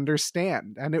didn't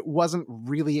understand. And it wasn't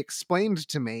really explained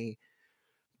to me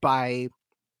by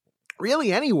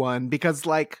really anyone, because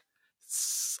like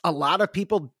a lot of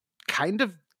people kind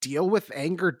of deal with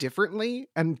anger differently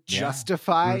and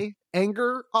justify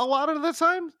anger a lot of the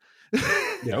time.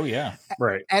 Oh yeah.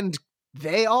 Right. And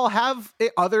they all have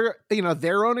other,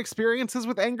 their own experiences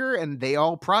with anger, and they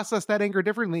all process that anger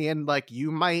differently. And like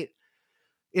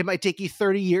it might take you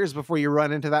 30 years before you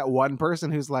run into that one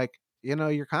person who's like,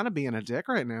 you're kind of being a dick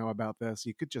right now about this.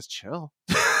 You could just chill.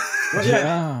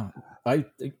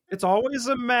 It's always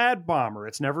a mad bomber.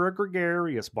 It's never a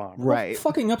gregarious bomber. Right. Well,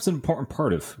 fucking up's an important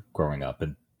part of growing up,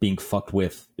 and being fucked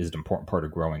with is an important part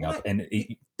of growing up. And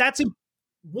that's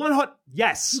 100.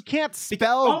 Yes. You can't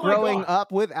spell growing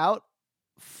up without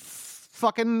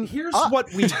fucking. Here's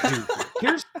what we do.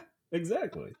 Here's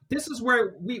exactly. This is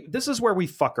where we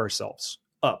fuck ourselves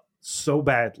up so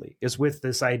badly, is with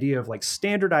this idea of like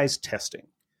standardized testing.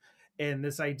 And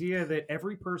this idea that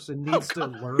every person needs to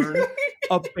learn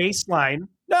a baseline.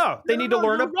 No, they need to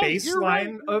learn a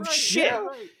baseline of shit.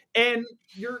 And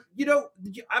I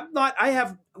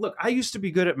used to be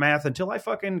good at math until I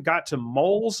fucking got to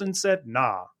moles and said,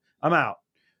 nah, I'm out.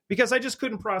 Because I just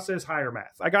couldn't process higher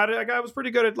math. I was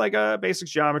pretty good at like basics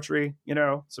geometry,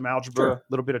 some algebra, a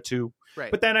little bit of two.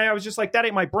 Right. But then I was just like, that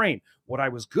ain't my brain. What I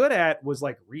was good at was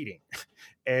like reading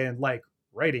and like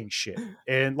writing shit.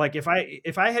 And like if I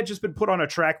had just been put on a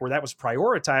track where that was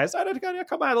prioritized, I'd have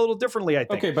come out a little differently, I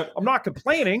think. Okay, but I'm not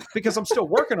complaining because I'm still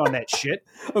working on that shit.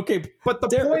 Okay. But the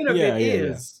point of it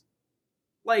is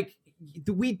like,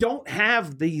 we don't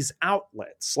have these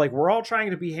outlets. Like, we're all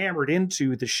trying to be hammered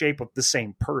into the shape of the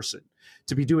same person.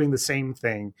 to be doing the same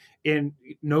thing and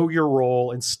know your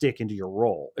role and stick into your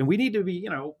role. And we need to be,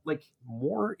 like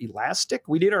more elastic.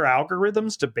 We need our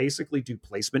algorithms to basically do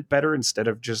placement better instead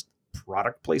of just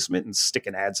product placement and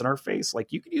sticking ads in our face.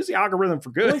 Like you can use the algorithm for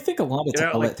good. Well, I think a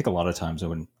lot of times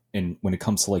when it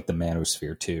comes to like the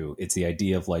manosphere too, it's the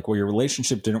idea of like, well, your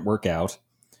relationship didn't work out,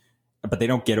 but they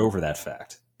don't get over that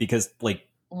fact because like,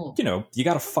 you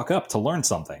got to fuck up to learn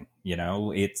something.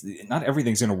 It's not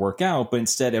everything's going to work out, but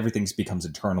instead everything becomes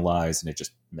internalized and it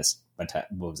just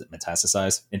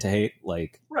metastasized into hate.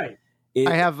 Like, right.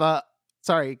 I have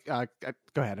sorry. Go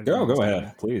ahead. Go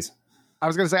ahead, please. I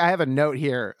was going to say I have a note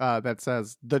here that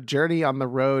says the journey on the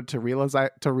road to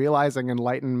realizing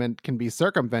enlightenment can be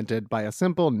circumvented by a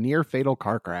simple near fatal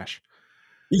car crash.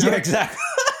 Yeah, exactly.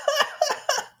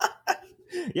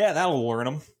 Yeah, that'll learn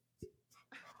them.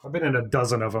 I've been in a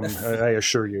dozen of them. I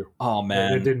assure you. Oh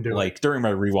man, it didn't do like it. During my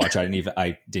rewatch, I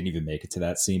didn't even make it to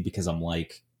that scene because I'm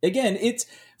like, again, it's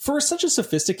for such a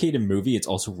sophisticated movie. It's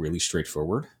also really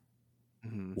straightforward.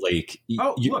 Mm-hmm. Like,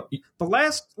 look, the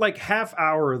last like half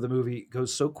hour of the movie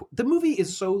goes so quick. The movie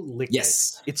is so liquid.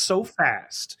 Yes, it's so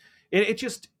fast.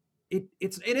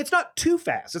 It's not too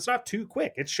fast. It's not too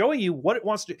quick. It's showing you what it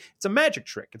wants to do. It's a magic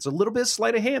trick. It's a little bit of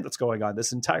sleight of hand that's going on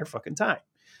this entire fucking time.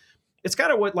 It's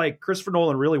kind of what like Christopher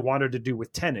Nolan really wanted to do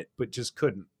with Tenet, but just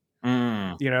couldn't.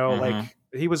 Like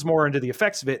he was more into the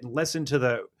effects of it and less into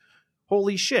the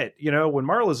holy shit. When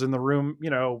Marla's in the room,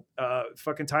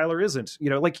 fucking Tyler isn't.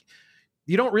 Like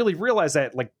you don't really realize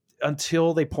that like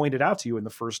until they point it out to you in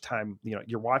the first time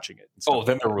you're watching it.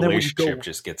 Then the relationship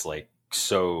just gets like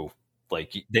so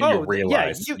like then you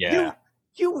realize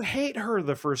you hate her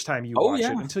the first time you watch it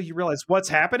until you realize what's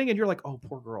happening and you're like, oh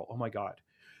poor girl, oh my god.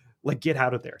 Like, get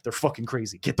out of there. They're fucking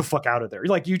crazy. Get the fuck out of there.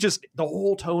 Like, the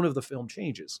whole tone of the film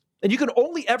changes. And you can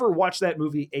only ever watch that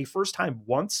movie a first time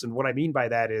once. And what I mean by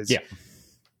that is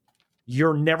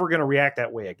you're never going to react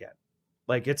that way again.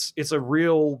 Like, it's a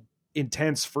real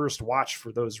intense first watch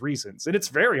for those reasons. And it's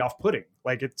very off-putting.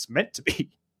 Like, it's meant to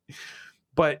be.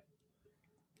 But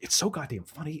it's so goddamn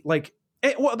funny. Like,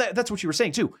 that's what you were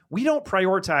saying, too. We don't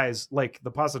prioritize, like,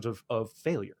 the positive of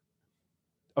failure.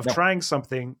 Of trying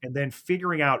something and then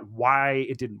figuring out why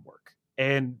it didn't work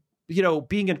and,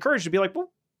 being encouraged to be like,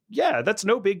 well, yeah, that's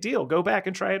no big deal. Go back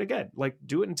and try it again. Like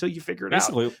do it until you figure it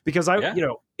out. Because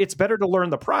it's better to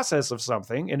learn the process of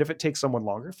something. And if it takes someone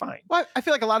longer, fine. Well, I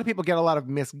feel like a lot of people get a lot of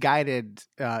misguided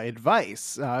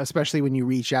advice, especially when you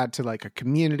reach out to like a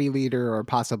community leader or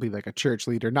possibly like a church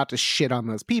leader, not to shit on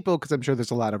those people. Cause I'm sure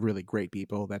there's a lot of really great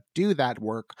people that do that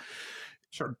work.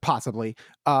 Sure, possibly.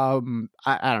 I don't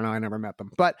know. I never met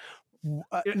them, but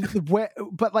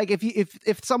like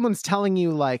if someone's telling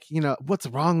you like what's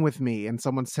wrong with me, and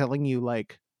someone's telling you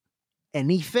like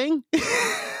anything,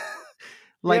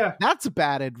 like that's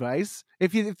bad advice.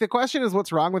 If the question is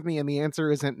what's wrong with me, and the answer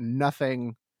isn't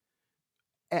nothing,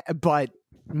 but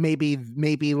maybe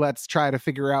let's try to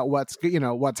figure out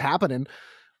what's happening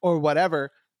or whatever.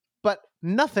 But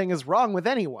nothing is wrong with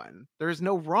anyone. There's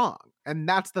no wrong. And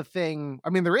that's the thing. I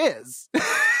mean, there is.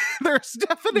 There's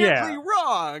definitely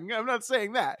wrong. I'm not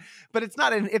saying that. But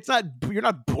you're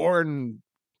not born,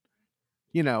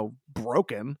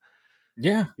 broken.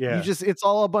 Yeah. Yeah. It's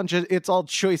all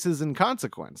choices and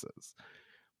consequences.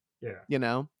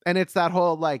 Yeah. And it's that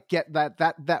whole like get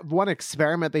that one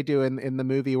experiment they do in the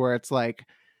movie where it's like,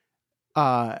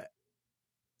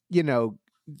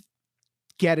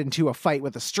 get into a fight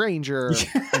with a stranger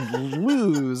and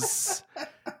lose.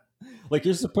 Like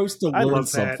you're supposed to learn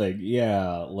something.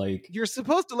 Yeah. Like you're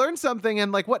supposed to learn something,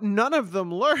 and like what none of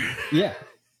them learn. Yeah.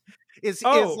 is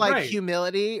like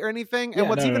humility or anything. And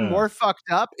what's even more fucked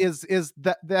up is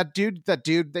that dude that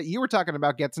you were talking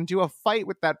about gets into a fight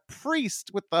with that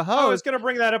priest with the hose. I was gonna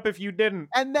bring that up if you didn't.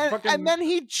 And then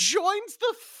he joins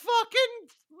the fucking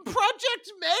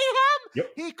Project Mayhem.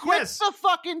 Yep. He quits the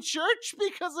fucking church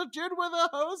because a dude with a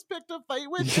hose picked a fight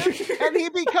with him, and he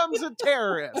becomes a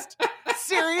terrorist.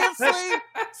 Seriously?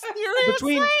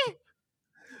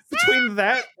 Between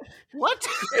that, what?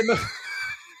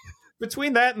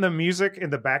 Between that and the music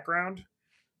in the background,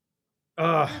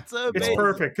 it's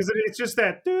perfect because it's just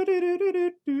that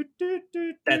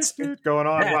that's going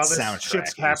on while this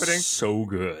shit's happening. So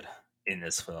good in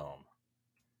this film.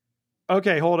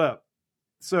 Okay, hold up.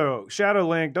 So Shadow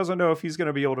Link doesn't know if he's going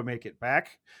to be able to make it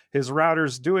back. His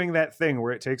router's doing that thing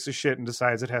where it takes a shit and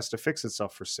decides it has to fix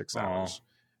itself for 6 hours.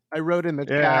 I wrote in the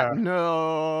chat,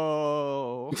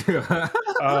 no.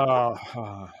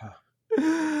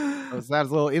 That's a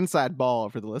little inside ball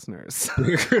for the listeners.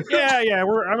 Yeah,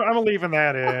 I'm leaving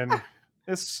that in.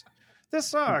 this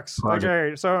sucks. Project-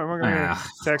 Okay, so I'm gonna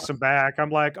text him back. I'm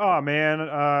like, oh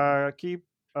man, keep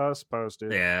us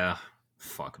posted. Yeah.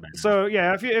 Fuck, man. So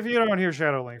yeah, if you don't hear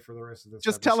Shadow Link for the rest of this,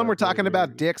 Just tell him we're episode, talking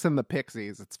about dicks and the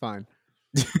Pixies. It's fine.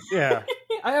 Yeah.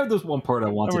 I have this one part I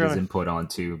wanted really? his input on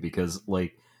too, because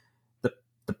like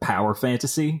the power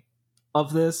fantasy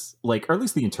of this, like, or at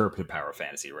least the interpreted power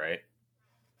fantasy, right?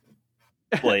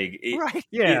 Like, Right.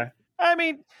 Yeah. I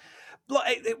mean,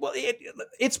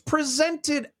 it's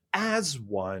presented as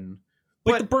one,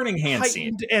 like but the burning hand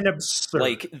scene. heightened and absurd.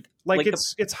 Like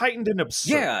it's heightened and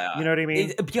absurd. Yeah. You know what I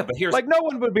mean? Yeah, but here's Like no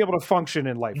one would be able to function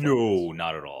in life. no,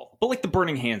 not at all. But like the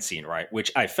burning hand scene, right?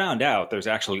 Which I found out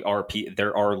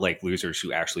there are like losers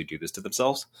who actually do this to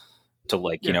themselves to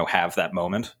like, you know, have that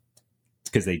moment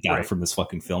because they got it from this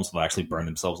fucking film. So they'll actually burn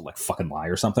themselves with like fucking lie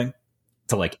or something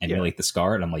to like emulate the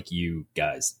scar. And I'm like, you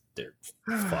guys, they're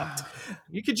fucked.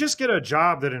 You could just get a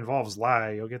job that involves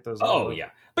lie. You'll get those. Oh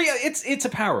yeah. But yeah, it's a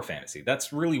power fantasy.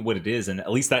 That's really what it is. And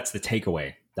at least that's the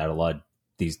takeaway that a lot of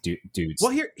these dudes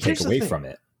Well, here's take away the thing. from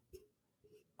it.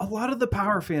 A lot of the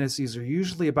power fantasies are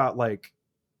usually about like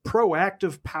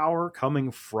proactive power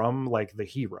coming from like the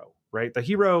hero, right? The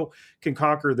hero can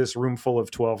conquer this room full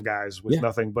of 12 guys with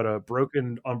nothing but a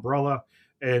broken umbrella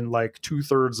and like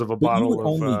 2/3 of a But bottle you would of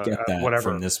only get that whatever.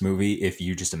 from this movie if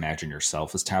you just imagine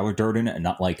yourself as Tyler Durden and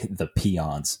not like the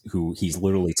peons who he's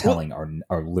literally telling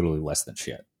are literally less than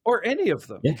shit. Or any of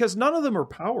them, because none of them are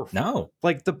powerful. No.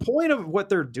 Like the point of what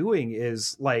they're doing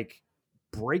is like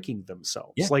breaking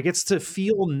themselves. Yeah. Like it's to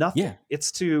feel nothing. Yeah.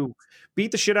 It's to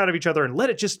beat the shit out of each other and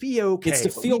let it just be okay. It's to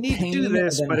But feel we need pain to do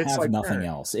this, and but then it's have like nothing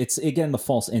else. It's again the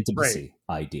false intimacy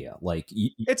idea. Like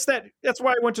it's that's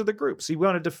why I went to the groups. He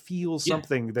wanted to feel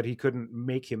something that he couldn't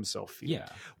make himself feel. Yeah.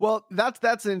 Well,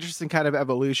 that's an interesting kind of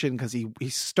evolution because he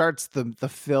starts the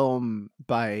film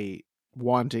by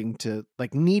wanting to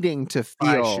like needing to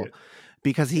feel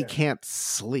because he can't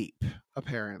sleep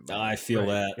apparently. I feel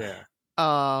that. Yeah.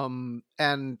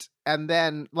 And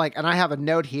then like, and I have a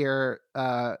note here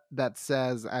that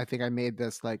says, I think I made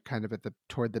this like kind of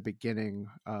toward the beginning,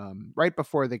 right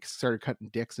before they started cutting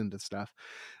dicks into stuff.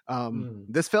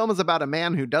 This film is about a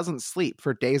man who doesn't sleep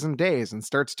for days and days and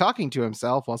starts talking to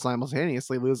himself while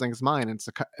simultaneously losing his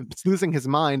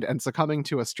mind and succumbing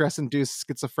to a stress-induced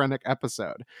schizophrenic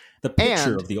episode. The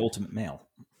picture of the ultimate male.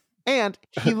 And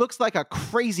he looks like a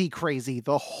crazy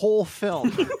the whole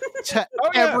film to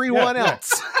everyone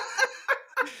else.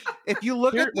 If you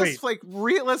look at this, like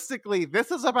realistically, this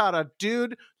is about a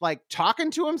dude like talking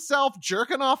to himself,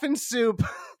 jerking off in soup,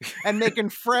 and making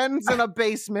friends in a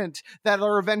basement that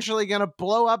are eventually going to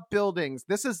blow up buildings.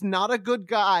 This is not a good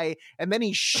guy. And then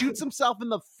he shoots himself in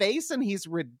the face and he's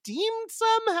redeemed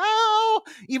somehow,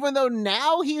 even though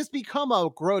now he's become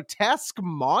a grotesque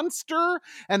monster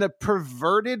and a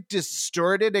perverted,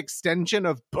 distorted extension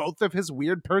of both of his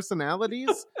weird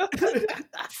personalities.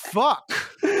 Fuck.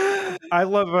 I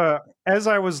love as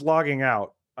I was logging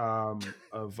out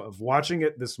of watching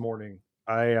it this morning,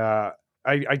 I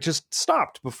just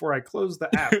stopped before I closed the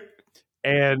app.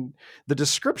 And the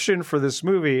description for this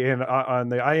movie on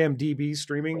the IMDb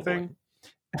streaming thing.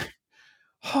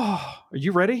 Are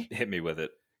you ready? Hit me with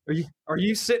it. Are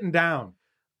you sitting down?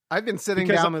 I've been sitting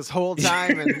down this whole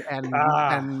time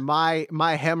and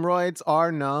my hemorrhoids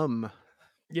are numb.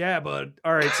 Yeah, bud.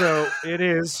 All right, so it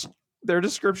is. Their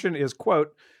description is,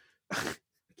 quote,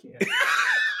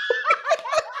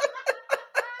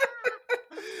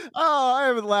 Oh, I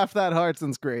haven't laughed that hard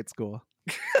since grade school.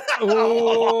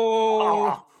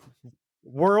 Oh,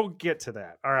 we'll get to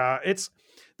that.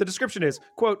 The description is,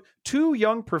 quote, 2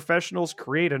 young professionals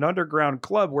create an underground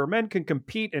club where men can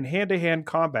compete in hand-to-hand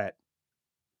combat.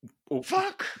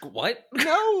 Fuck. What?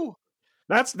 No.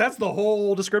 That's the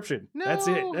whole description. No. That's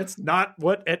it. That's not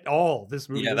what at all this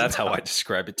movie. Yeah, is that's how about. I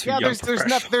describe it too. Yeah,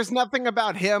 there's nothing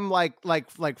about him like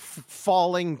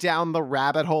falling down the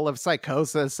rabbit hole of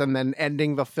psychosis and then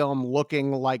ending the film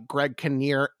looking like Greg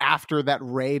Kinnear after that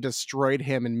Ray destroyed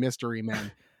him in Mystery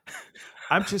Men.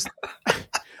 I'm just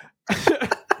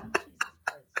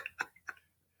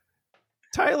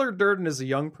Tyler Durden is a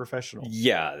young professional.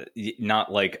 Yeah,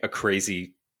 not like a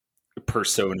crazy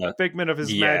persona. Figment of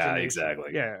his Yeah, imagination.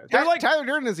 exactly. Yeah. Tyler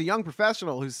Durden is a young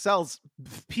professional who sells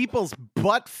people's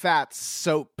butt fat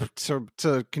soap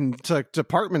to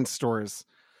department stores.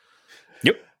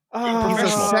 Yep.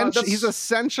 He's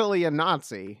essentially a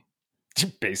Nazi.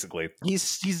 Basically.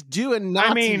 He's doing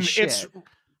Nazi shit.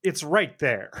 it's right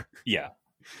there. Yeah.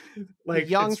 Like a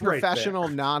young it's right professional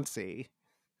there. Nazi.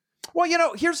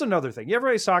 Well, here's another thing.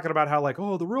 Everybody's talking about how like,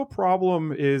 oh, the real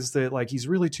problem is that like he's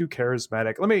really too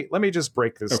charismatic. Let me just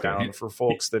break this down for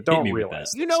folks that don't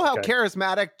realize. You know how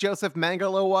charismatic Joseph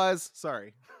Mangala was?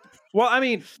 Sorry. Well, I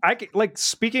mean, like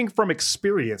speaking from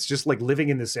experience, just like living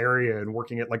in this area and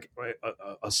working at like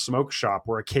a smoke shop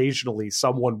where occasionally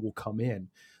someone will come in.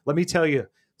 Let me tell you,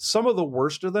 some of the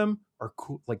worst of them are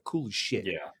cool as shit.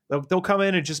 Yeah. They'll come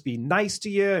in and just be nice to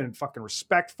you and fucking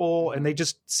respectful. And they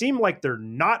just seem like they're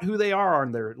not who they are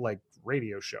on their like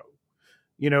radio show.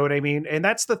 You know what I mean? And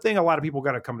that's the thing a lot of people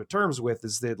got to come to terms with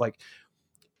is that like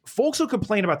folks who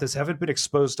complain about this haven't been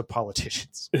exposed to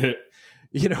politicians.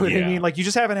 You know what I mean? Like you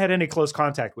just haven't had any close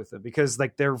contact with them because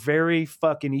like they're very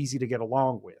fucking easy to get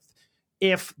along with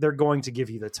if they're going to give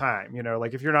you the time.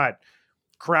 Like if you're not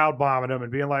crowd bombing them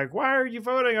and being like, why are you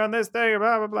voting on this thing?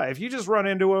 Blah, blah, blah. If you just run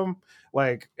into them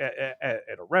like at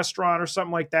a restaurant or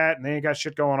something like that and they ain't got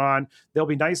shit going on, they'll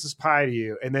be nice as pie to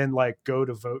you and then like go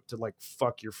to vote to like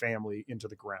fuck your family into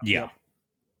the ground. Yeah.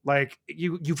 Like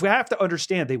you have to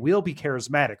understand they will be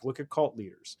charismatic. Look at cult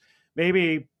leaders.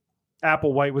 Maybe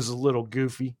Applewhite was a little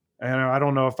goofy. And I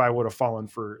don't know if I would have fallen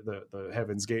for the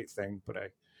Heaven's Gate thing, but I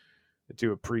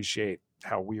do appreciate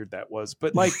how weird that was.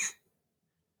 But like,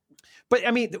 but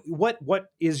I mean, what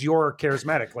is your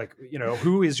charismatic? Like,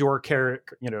 who is your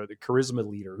the charisma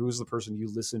leader? Who is the person you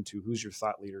listen to? Who's your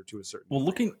thought leader to a certain? Well,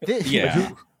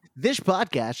 This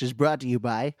podcast is brought to you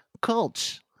by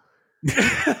cults.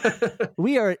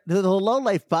 We are the Low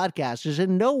Life Podcast is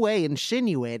in no way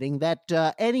insinuating that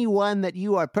anyone that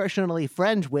you are personally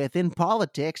friends with in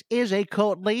politics is a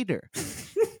cult leader.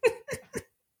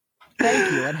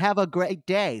 Thank you and have a great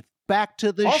day. Back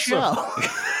to the show.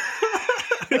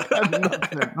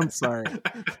 I'm sorry.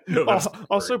 No,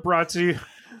 also brought to you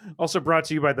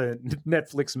by the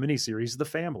Netflix miniseries The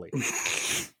Family.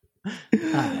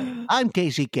 Hi, I'm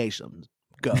Casey Kasem's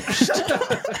ghost.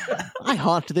 I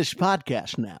haunt this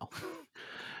podcast now.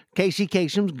 Casey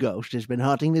Kasem's ghost has been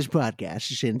haunting this podcast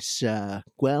since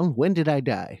when did I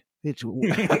die? It's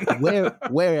where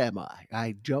am I?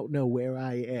 I don't know where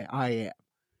I am.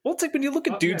 Well, it's like when you look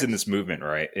at dudes in this movement,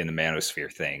 right, in the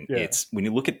manosphere thing, it's when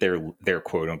you look at their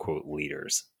quote unquote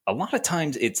leaders, a lot of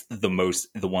times it's the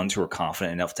ones who are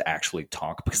confident enough to actually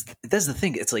talk, because that's the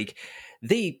thing. It's like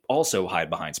they also hide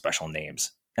behind special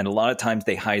names. And a lot of times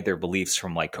they hide their beliefs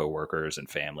from like coworkers and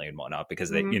family and whatnot, because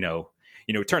they,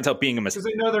 it turns out being because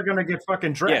they know they're going to get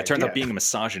fucking dragged. Yeah, it turns out being a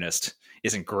misogynist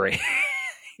isn't great.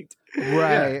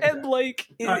 Right. And like,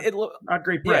 not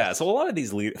great press. Yeah. So a lot of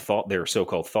these their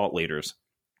so-called thought leaders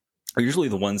are usually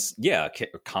the ones,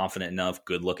 confident enough,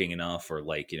 good looking enough, or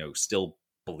like, still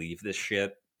believe this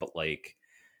shit. But like,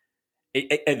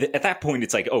 at that point,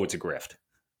 it's like, oh, it's a grift.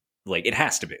 Like it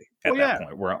has to be at that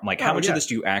point where I'm like, how much of this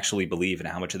do you actually believe? And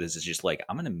how much of this is just like,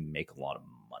 I'm going to make a lot of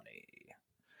money.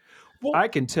 Well, I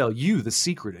can tell you the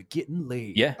secret of getting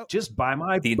laid. Yeah. Just buy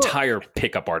my book. Entire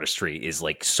pickup artistry is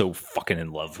like so fucking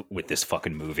in love with this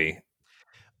fucking movie.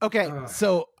 Okay,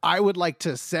 so I would like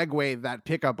to segue that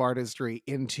pickup artistry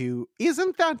into,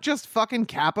 isn't that just fucking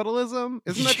capitalism?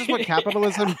 Isn't that just what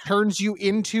capitalism turns you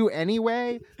into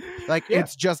anyway? Like,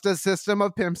 it's just a system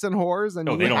of pimps and whores, and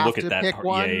they don't look at that part.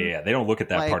 One. Yeah. They don't look at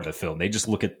that part of the film. They just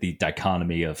look at the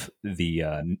dichotomy of the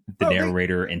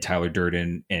narrator and Tyler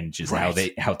Durden, and just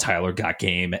how Tyler got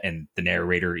game, and the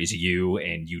narrator is you,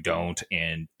 and you don't.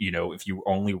 And, if you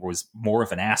only was more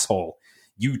of an asshole,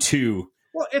 you too.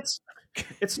 Well,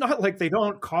 it's not like they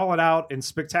don't call it out in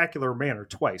spectacular manner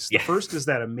twice. The first is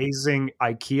that amazing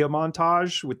IKEA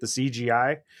montage with the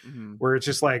CGI, where it's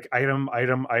just like item,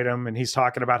 and he's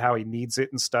talking about how he needs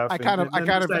it and stuff.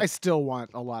 I still want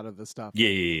a lot of the stuff.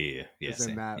 Yeah.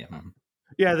 In that.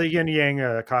 Yeah, the yin yang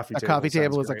coffee table. A coffee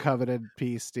table is a coveted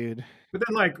piece, dude. But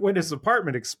then, like, when his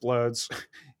apartment explodes,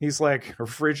 he's like a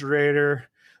refrigerator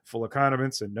full of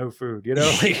condiments and no food.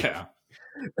 Yeah.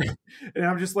 And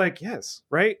I'm just like, yes,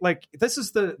 right? Like, this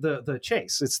is the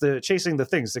chase. It's the chasing the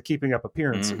things, the keeping up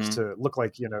appearances to look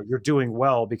like, you're doing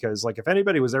well. Because like, if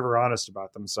anybody was ever honest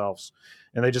about themselves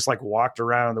and they just like walked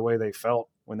around the way they felt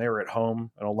when they were at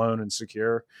home and alone and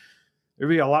secure, there'd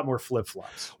be a lot more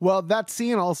flip-flops. Well, that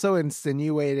scene also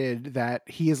insinuated that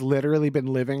he has literally been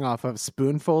living off of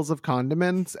spoonfuls of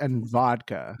condiments and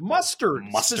vodka. Mustard.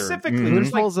 Specifically.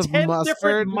 Spoonfuls like of 10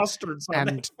 mustard mustards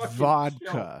and vodka.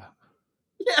 Show.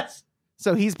 Yes.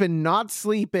 So he's been not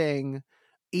sleeping,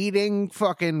 eating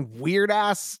fucking weird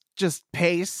ass just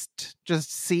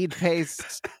seed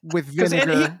paste with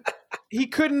vinegar. He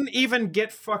couldn't even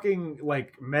get fucking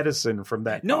like medicine from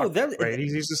that. No, doctor, right?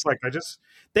 He's just like, this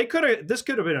could have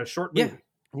been a short movie.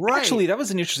 Right. Actually, that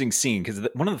was an interesting scene because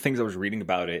one of the things I was reading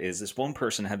about it is this one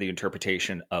person had the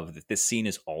interpretation of that this scene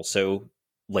is also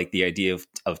like the idea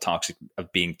of toxic,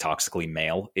 of being toxically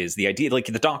male, is the idea like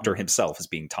the doctor himself is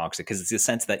being toxic because it's the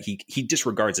sense that he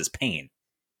disregards his pain,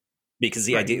 because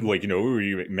the idea like, you know,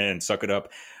 ooh, man, suck it up,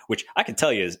 which I can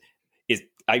tell you is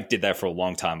I did that for a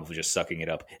long time of just sucking it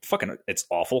up. It's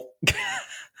awful.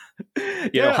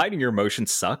 You know, hiding your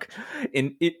emotions suck,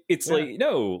 and it's like,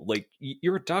 no, like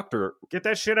you're a doctor, get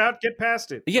that shit out, get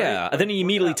past it. Yeah, right? And then he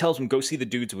immediately tells him, go see the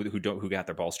dudes who got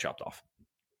their balls chopped off.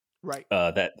 Right.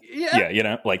 You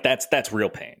know, like that's real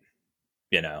pain.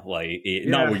 You know, like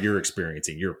not what you're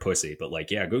experiencing. You're a pussy, but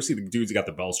like, yeah, go see the dudes who got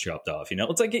their balls chopped off. You know,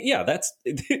 it's like, yeah, that's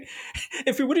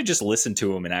if we would have just listened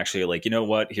to him and actually like, you know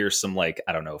what, here's some like,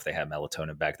 I don't know if they had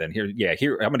melatonin back then. Here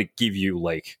I'm going to give you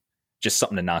like just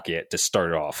something to knock it to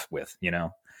start it off with, you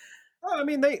know? Well, I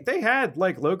mean, they had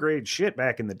like low grade shit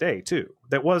back in the day too.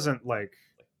 That wasn't like,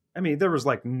 I mean, there was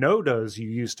like Nodos you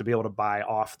used to be able to buy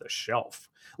off the shelf.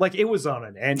 Like it was on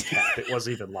an end cap. It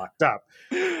wasn't even locked up.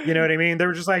 You know what I mean? They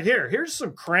were just like, here's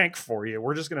some crank for you.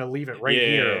 We're just going to leave it right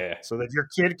here so that your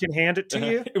kid can hand it to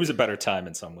you. It was a better time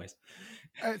in some ways.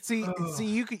 See,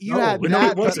 you had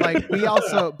that, but like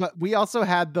we also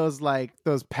had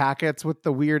those packets with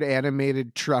the weird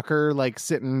animated trucker like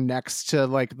sitting next to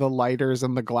like the lighters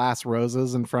and the glass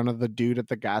roses in front of the dude at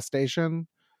the gas station.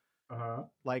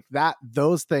 Like that,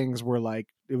 those things were like,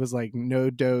 it was like No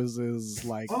Dose's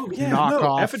like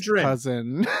knockoff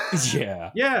cousin. I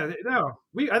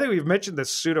think we've mentioned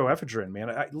this pseudoephedrine, man.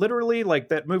 I literally like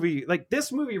that movie. Like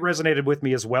this movie resonated with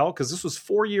me as well because this was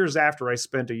 4 years after I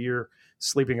spent a year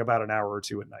sleeping about an hour or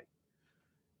two at night.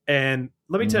 And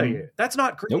let me tell you, that's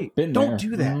not great. Don't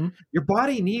do that. Your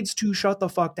body needs to shut the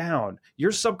fuck down.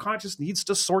 Your subconscious needs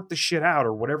to sort the shit out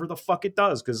or whatever the fuck it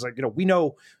does. Because like, you know, we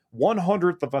know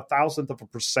 1/100th of a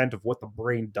 1,000th% of what the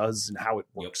brain does and how it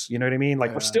works. You know what I mean?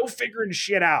 Like we're still figuring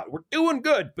shit out. We're doing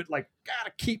good, but like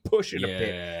gotta keep pushing a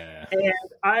bit. And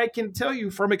I can tell you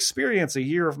from experience, a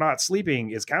year of not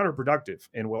sleeping is counterproductive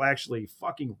and will actually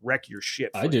fucking wreck your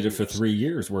shit. I did it for 3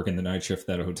 years working the night shift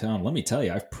at a hotel. And let me tell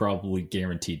you, I've probably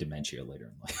guaranteed dementia later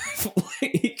in life.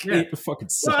 It fucking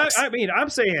sucks. Well, I mean, I'm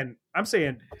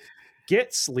saying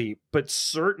get sleep, but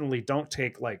certainly don't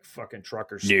take like fucking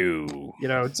trucker sleep. No. You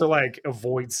know, to like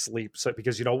avoid sleep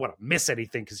because you don't want to miss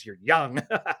anything because you're young.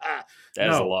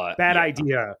 That's a lot. Bad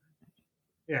idea.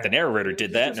 Yeah. The narrator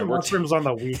did that and it worked. On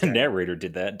the weekend. The narrator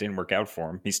did that. Didn't work out for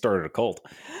him. He started a cult.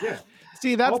 Yeah.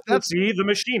 See, that's the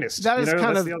machinist. That is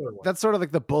that's sort of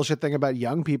like the bullshit thing about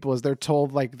young people is they're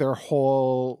told like their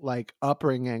whole like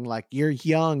upbringing, like you're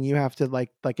young, you have to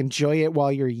like enjoy it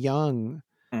while you're young.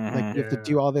 Like you have to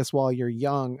do all this while you're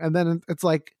young. And then it's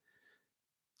like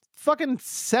fucking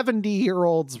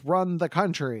 70-year-olds run the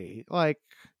country. Like,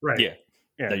 right. Yeah.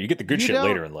 No, you get the good shit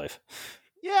later in life.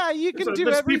 Yeah, you can do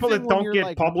there's everything. People that don't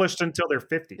get published until they're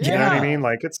 50. You know what I mean?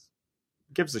 Like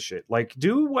gives a shit. Like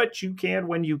do what you can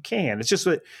when you can. It's just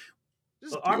what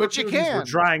you can. We're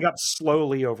drying up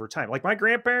slowly over time. Like my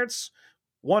grandparents,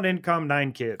 1 income,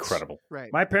 9 kids. Incredible.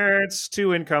 Right. My parents,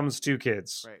 2 incomes, 2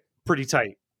 kids. Right. Pretty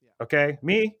tight. Okay,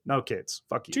 me, no kids.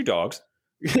 Fuck you. 2 dogs.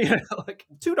 Like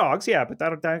 2 dogs, yeah, but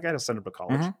I gotta send them to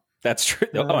college. That's true.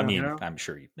 I mean, I'm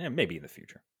sure maybe in the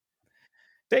future.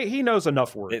 He knows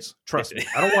enough words. Trust me.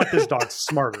 I don't want this dog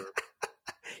smarter.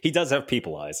 He does have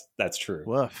people eyes. That's true.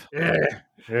 Woof.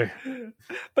 Yeah.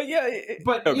 But yeah.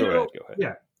 Go ahead.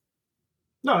 Yeah.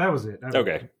 No, that was it.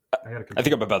 Okay. I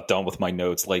think I'm about done with my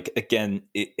notes. Like again,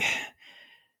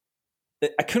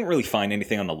 I couldn't really find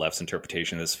anything on the left's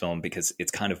interpretation of this film because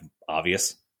it's kind of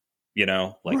obvious, you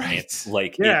know, like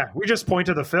we just point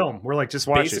to the film. We're like, just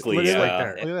watch basically, it.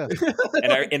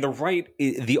 Yeah. And the right,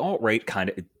 the alt-right kind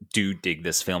of do dig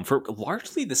this film for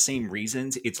largely the same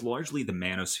reasons. It's largely the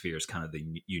manosphere is kind of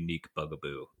the unique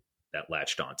bugaboo that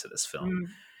latched onto this film.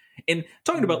 And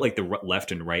talking about like the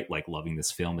left and right, like loving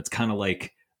this film, it's kind of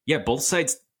like, yeah, both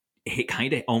sides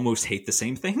kind of almost hate the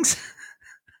same things.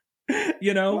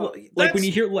 You know, like when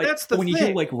you hear like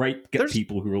hear like right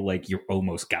people who are like, you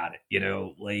almost got it, you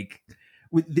know, like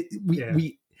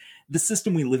the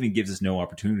system we live in gives us no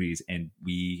opportunities and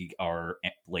we are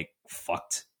like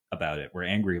fucked about it. We're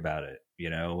angry about it, you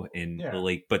know, and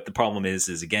like, but the problem is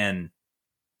again,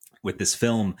 with this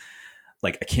film,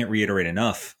 like I can't reiterate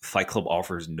enough, Fight Club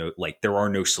offers there are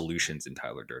no solutions in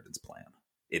Tyler Durden's plan.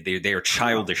 They are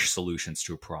childish solutions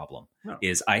to a problem.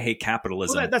 I hate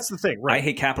capitalism. Well, that's the thing, right? I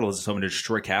hate capitalism, so I'm going to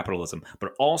destroy capitalism,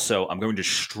 but also I'm going to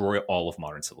destroy all of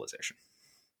modern civilization.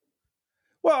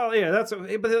 Well, yeah,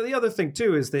 but the other thing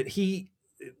too is that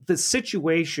the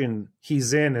situation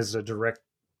he's in is a direct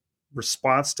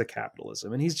response to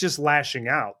capitalism, and he's just lashing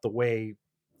out the way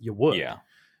you would. Yeah.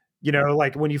 You know,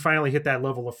 like when you finally hit that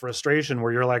level of frustration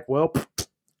where you're like, well,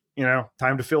 you know,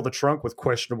 time to fill the trunk with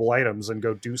questionable items and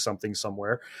go do something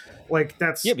somewhere. Like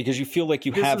that's because you feel like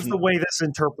this is the way that's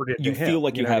interpreted. You feel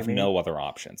like you have I mean? no other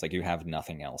options. Like you have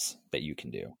nothing else that you can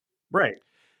do. Right.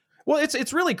 Well,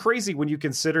 it's really crazy when you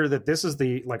consider that this is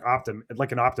the like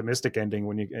an optimistic ending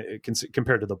when you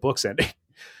compared to the book's ending.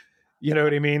 You know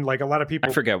what I mean? Like a lot of people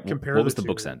I forget compare what was the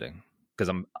book's ending, because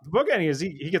the book ending is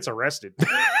he gets arrested.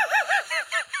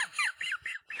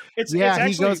 It's he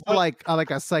actually, goes to like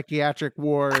a psychiatric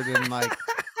ward, and like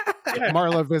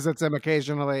Marla visits him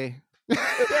occasionally.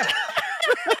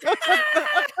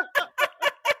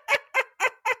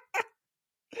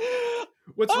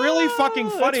 What's really fucking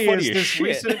funny is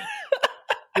this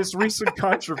this recent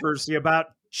controversy about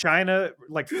China,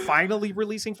 like finally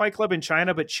releasing Fight Club in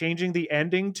China, but changing the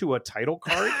ending to a title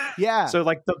card. Yeah. So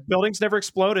like the buildings never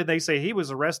exploded. They say he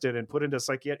was arrested and put into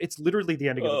psychiatric. It's literally the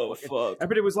ending of the book. Fuck.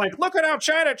 Everybody was like, look at how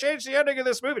China changed the ending of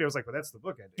this movie. And I was like, well, that's the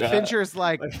book ending. Fincher's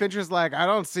like, I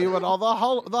don't see what all the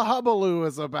hubbaloo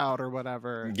is about or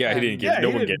whatever. Yeah, he didn't give.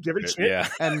 No one gave it. Yeah.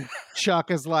 And Chuck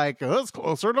is like, oh, it's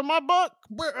closer to my buck.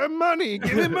 Money,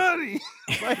 give me money.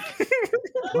 Like,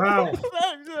 wow.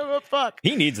 Fuck.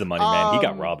 He needs the money, man. He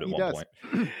got robbed at he one does.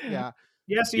 point. Yeah.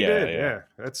 Yes, he did. Yeah.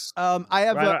 That's. I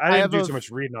didn't do so much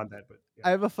reading on that, but yeah.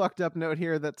 I have a fucked up note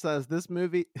here that says this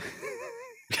movie.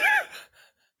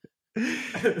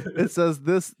 It says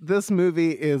this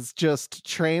movie is just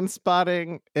Train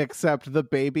Spotting, except the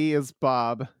baby is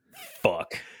Bob.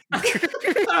 Fuck.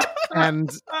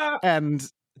 and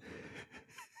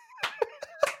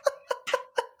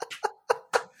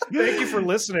Thank you for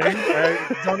listening.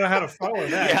 I don't know how to follow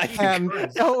that. Yeah, and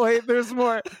oh wait, there's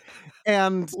more.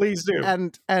 And please do.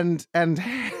 And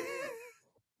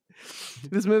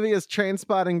this movie is Train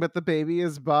Spotting, but the baby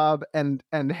is Bob, and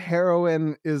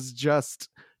heroin is just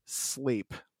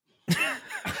sleep.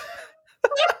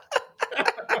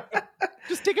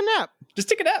 Just take a nap. Just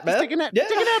take a nap, man. Just take a nap. Yeah.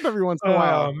 Take a nap every once in a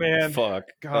while. Oh man, Fuck.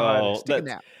 God. Just take a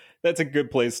nap. That's a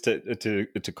good place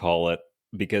to call it,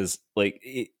 because like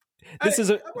this is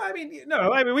a. I mean,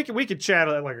 no. I mean, we could chat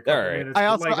like a couple All right. minutes.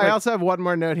 I but, also have one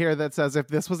more note here that says if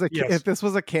this was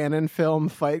a canon film,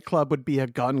 Fight Club would be a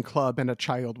gun club and a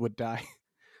child would die.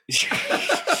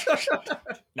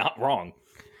 Not wrong.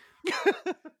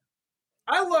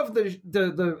 I love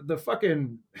the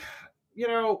fucking, you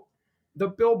know, the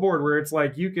billboard where it's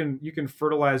like you can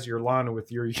fertilize your lawn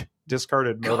with your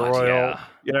discarded motor oil. Yeah.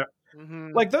 You know,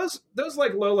 like those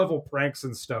like low level pranks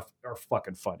and stuff are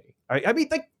fucking funny. I mean,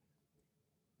 like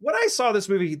when I saw this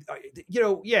movie, you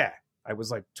know, I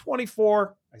was like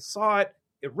 24. I saw it.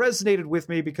 It resonated with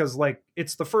me because like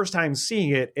it's the first time seeing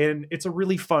it, and it's a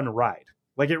really fun ride.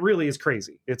 Like it really is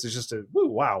crazy. It's just a woo,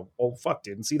 wow, oh fuck,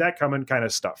 didn't see that coming kind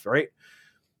of stuff, right?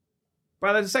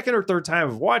 By the second or third time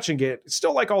of watching it, it's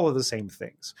still like all of the same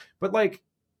things. But like,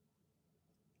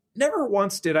 never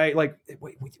once did I like.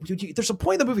 Wait, there's a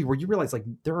point in the movie where you realize like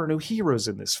there are no heroes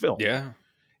in this film. Yeah,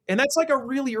 and that's like a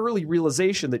really early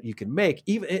realization that you can make,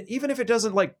 even if it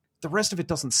doesn't like the rest of it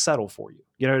doesn't settle for you.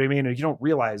 You know what I mean? And you don't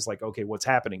realize like, okay, what's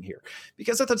happening here?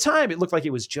 Because at the time it looked like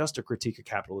it was just a critique of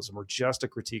capitalism or just a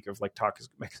critique of like toxic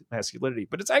masculinity,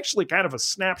 but it's actually kind of a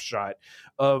snapshot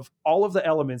of all of the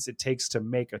elements it takes to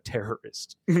make a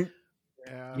terrorist.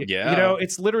 Yeah. You know,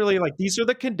 it's literally like, these are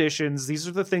the conditions. These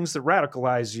are the things that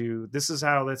radicalize you. This is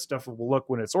how that stuff will look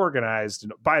when it's organized.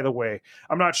 And by the way,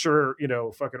 I'm not sure, you know,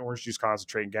 fucking orange juice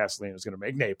concentrate and gasoline is going to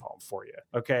make napalm for you.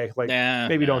 Okay. Like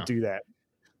maybe don't do that.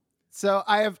 So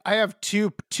I have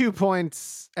two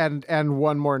points and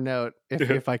one more note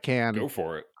if I can. Go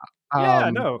for it.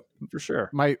 No, for sure.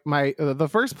 My the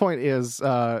first point is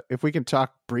if we can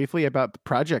talk briefly about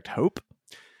Project Hope.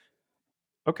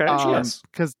 Okay. Yes.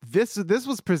 Because this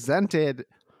was presented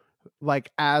like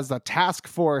as a task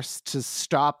force to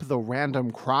stop the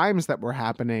random crimes that were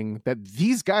happening that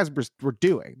these guys were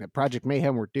doing, that Project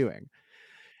Mayhem were doing.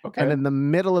 Okay. And in the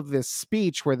middle of this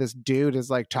speech where this dude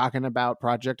is like talking about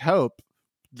Project Hope,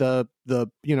 the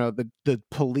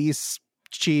police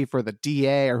chief or the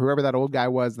DA or whoever that old guy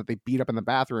was that they beat up in the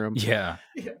bathroom. Yeah.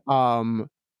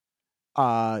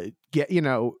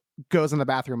 Goes in the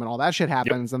bathroom and all that shit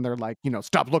happens. Yep. And they're like,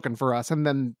 stop looking for us. And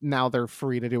then now they're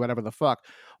free to do whatever the fuck.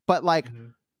 But like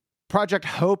Project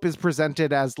Hope is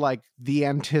presented as like the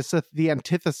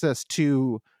antithesis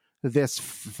to this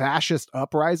fascist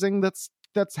uprising that's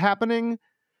happening.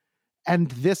 And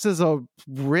this is a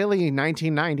really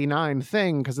 1999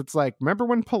 thing, because it's like, remember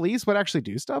when police would actually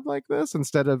do stuff like this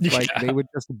instead of like they would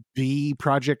just be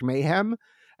Project Mayhem?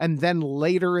 And then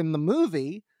later in the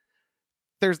movie,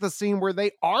 there's the scene where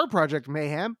they are Project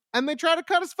Mayhem and they try to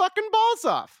cut his fucking balls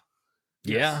off.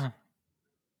 Yeah.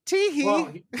 Tee-hee.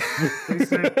 Well, they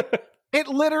said, It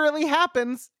literally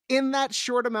happens in that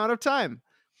short amount of time.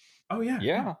 oh yeah,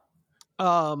 Yeah.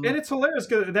 And and it's hilarious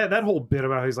because that whole bit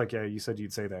about he's like, yeah, you said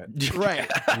you'd say that. right.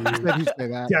 You said you'd say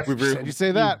that. Definitely You said you'd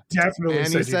say that. You definitely And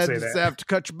said he said you'd you say that. have to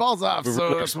cut your balls off. We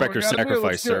So that's what respect we your gotta do.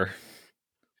 Let's sacrifice, do it. sir.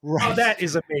 Right. Oh, that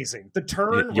is amazing. The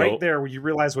turn Yo. right there when you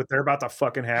realize what they're about to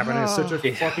fucking happen is such a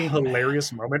Yeah. fucking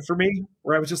hilarious moment for me.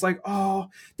 Where I was just like, oh,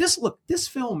 this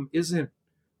film isn't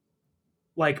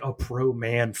like a pro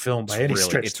man film by any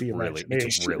stretch of the imagination.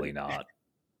 It's really not.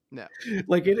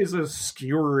 Like it is a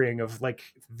skewering of like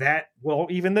that. Well,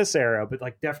 even this era, but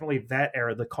like definitely that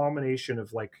era, the culmination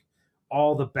of like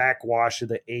all the backwash of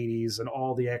the 80s and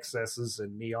all the excesses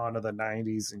and neon of the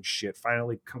 90s and shit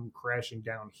finally come crashing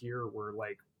down here where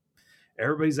like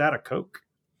everybody's out of coke.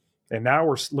 And now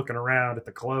we're looking around at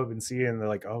the club and seeing they're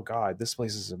like, oh God, this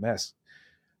place is a mess.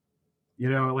 You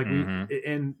know, like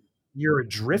and you're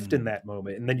adrift in that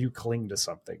moment, and then you cling to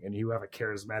something and you have a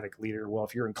charismatic leader. Well,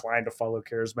 if you're inclined to follow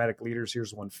charismatic leaders,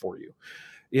 here's one for you.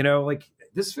 You know, like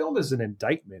this film is an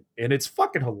indictment and it's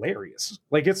fucking hilarious.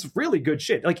 Like it's really good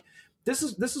shit. Like this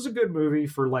is a good movie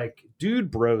for like dude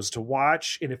bros to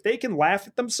watch. And if they can laugh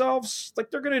at themselves,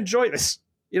 like they're going to enjoy this.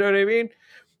 You know what I mean?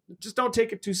 Just don't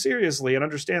take it too seriously and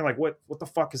understand like what the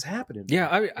fuck is happening. Yeah,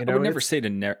 I know, would never say to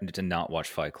not watch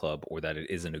Fight Club or that it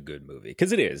isn't a good movie,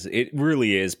 because it is. It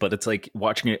really is. But it's like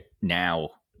watching it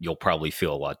now, you'll probably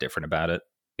feel a lot different about it,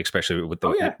 especially with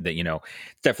the you know,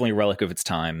 it's definitely a relic of its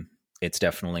time. It's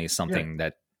definitely something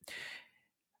that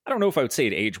I don't know if I would say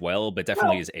it aged well, but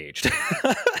definitely is aged.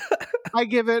 I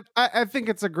give it. I think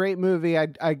it's a great movie.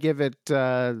 I give it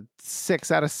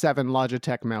 6 out of 7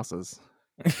 Logitech mouses.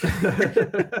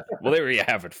 Well, there you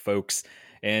have it, folks.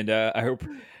 And I hope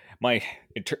my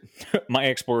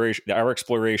our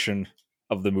exploration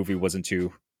of the movie wasn't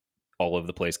too all over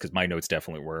the place, because my notes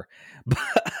definitely were.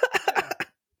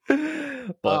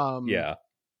 But yeah.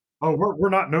 Oh, we're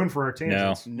not known for our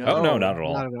tangents. No, not at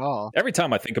all. Not at all. Every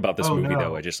time I think about this movie, no.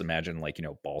 though, I just imagine like, you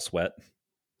know, ball sweat,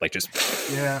 like just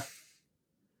Yeah.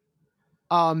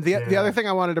 The other thing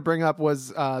I wanted to bring up was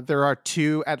there are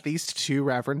at least two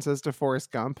references to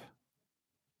Forrest Gump.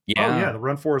 yeah. Oh yeah, the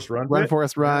Run Forrest Run. Run bit.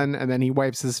 Forrest Run, and then he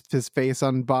wipes his face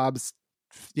on Bob's,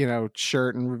 you know,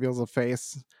 shirt and reveals a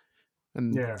face.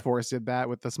 And Forrest did that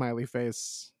with the smiley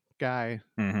face guy,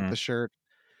 with the shirt.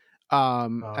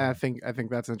 And I think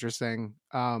that's interesting.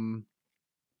 And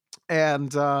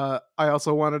I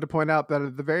also wanted to point out that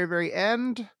at the very, very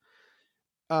end,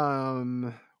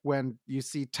 when you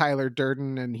see Tyler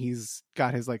Durden and he's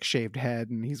got his like shaved head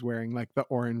and he's wearing like the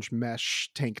orange mesh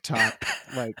tank top,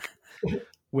 like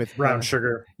with brown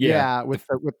sugar. Yeah, with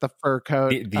the fur coat.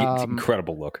 The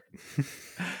incredible look.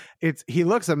 He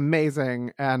looks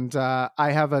amazing. And I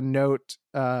have a note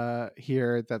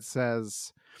here that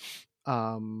says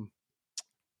Tyler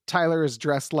is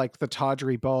dressed like the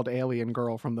tawdry bald alien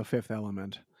girl from The Fifth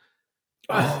Element.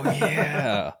 Oh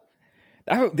yeah.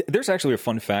 There's actually a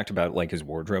fun fact about like his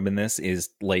wardrobe in this is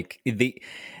like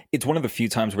it's one of the few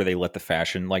times where they let the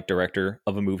fashion like director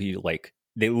of a movie like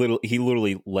he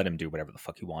literally let him do whatever the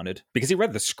fuck he wanted, because he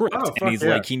read the script and he's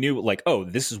like, he knew like, oh,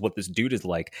 this is what this dude is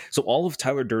like. So all of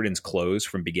Tyler Durden's clothes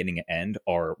from beginning to end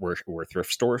were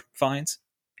thrift store finds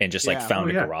and just like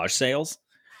found at garage sales,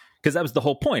 because that was the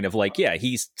whole point of like,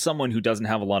 he's someone who doesn't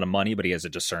have a lot of money but he has a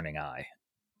discerning eye,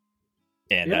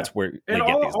 and that's where they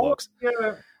get these looks.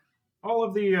 All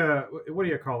of the what do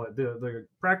you call it? The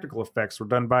practical effects were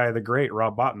done by the great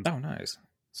Rob Bottin. Oh, nice.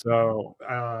 So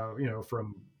you know,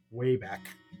 from way back.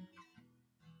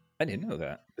 I didn't know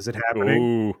that. Is it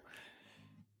happening?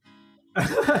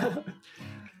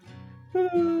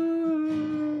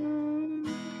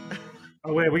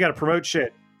 Oh wait, we got to promote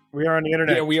shit. We are on the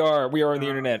internet. Yeah, we are. We are on the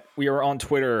internet. We are on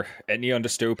Twitter at Neon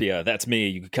Dystopia. That's me.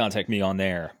 You can contact me on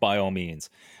there by all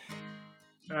means.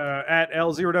 At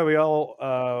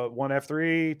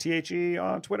L0WL1F3THE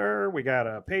on Twitter. We got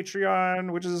a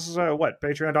Patreon, which is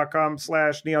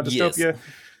patreon.com/neondystopia. Yes.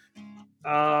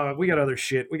 We got other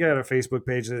shit. We got a Facebook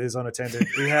page that is unattended.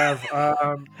 We have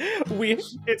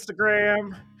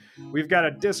Instagram. We've got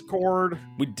a Discord.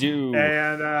 We do.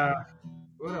 And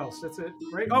what else? That's it,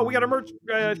 right? Oh, we got a merch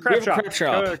crap shop. Crap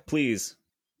shop, please.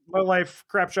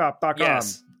 Lowlifecrapshop.com.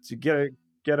 Yes. To get a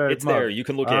it's mug. there. You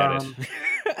can look at it.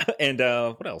 And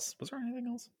what else? Was there anything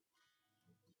else?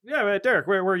 Yeah, Derek,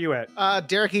 where are you at?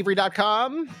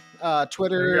 DerekEvery.com.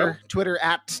 Twitter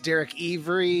at Derek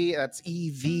Every. That's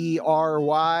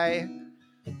EVRY.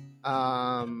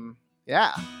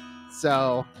 Yeah.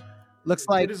 So Looks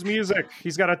like It is music.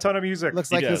 He's got a ton of music.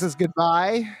 Looks like this is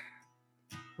goodbye.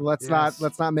 Let's Yes.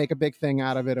 not make a big thing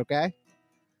out of it, okay?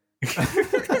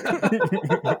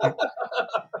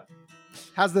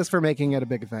 How's this for making it a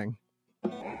big thing?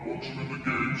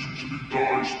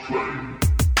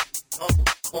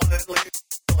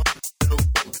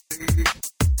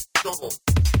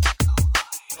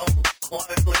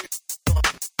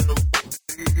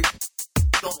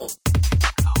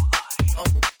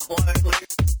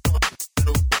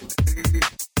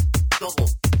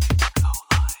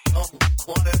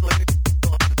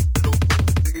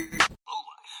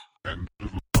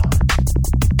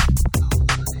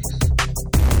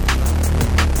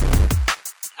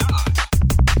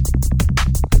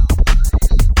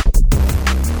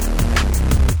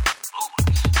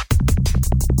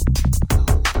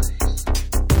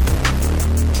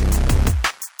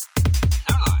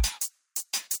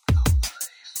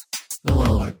 The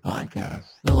Low Life Podcast.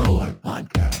 The Low Life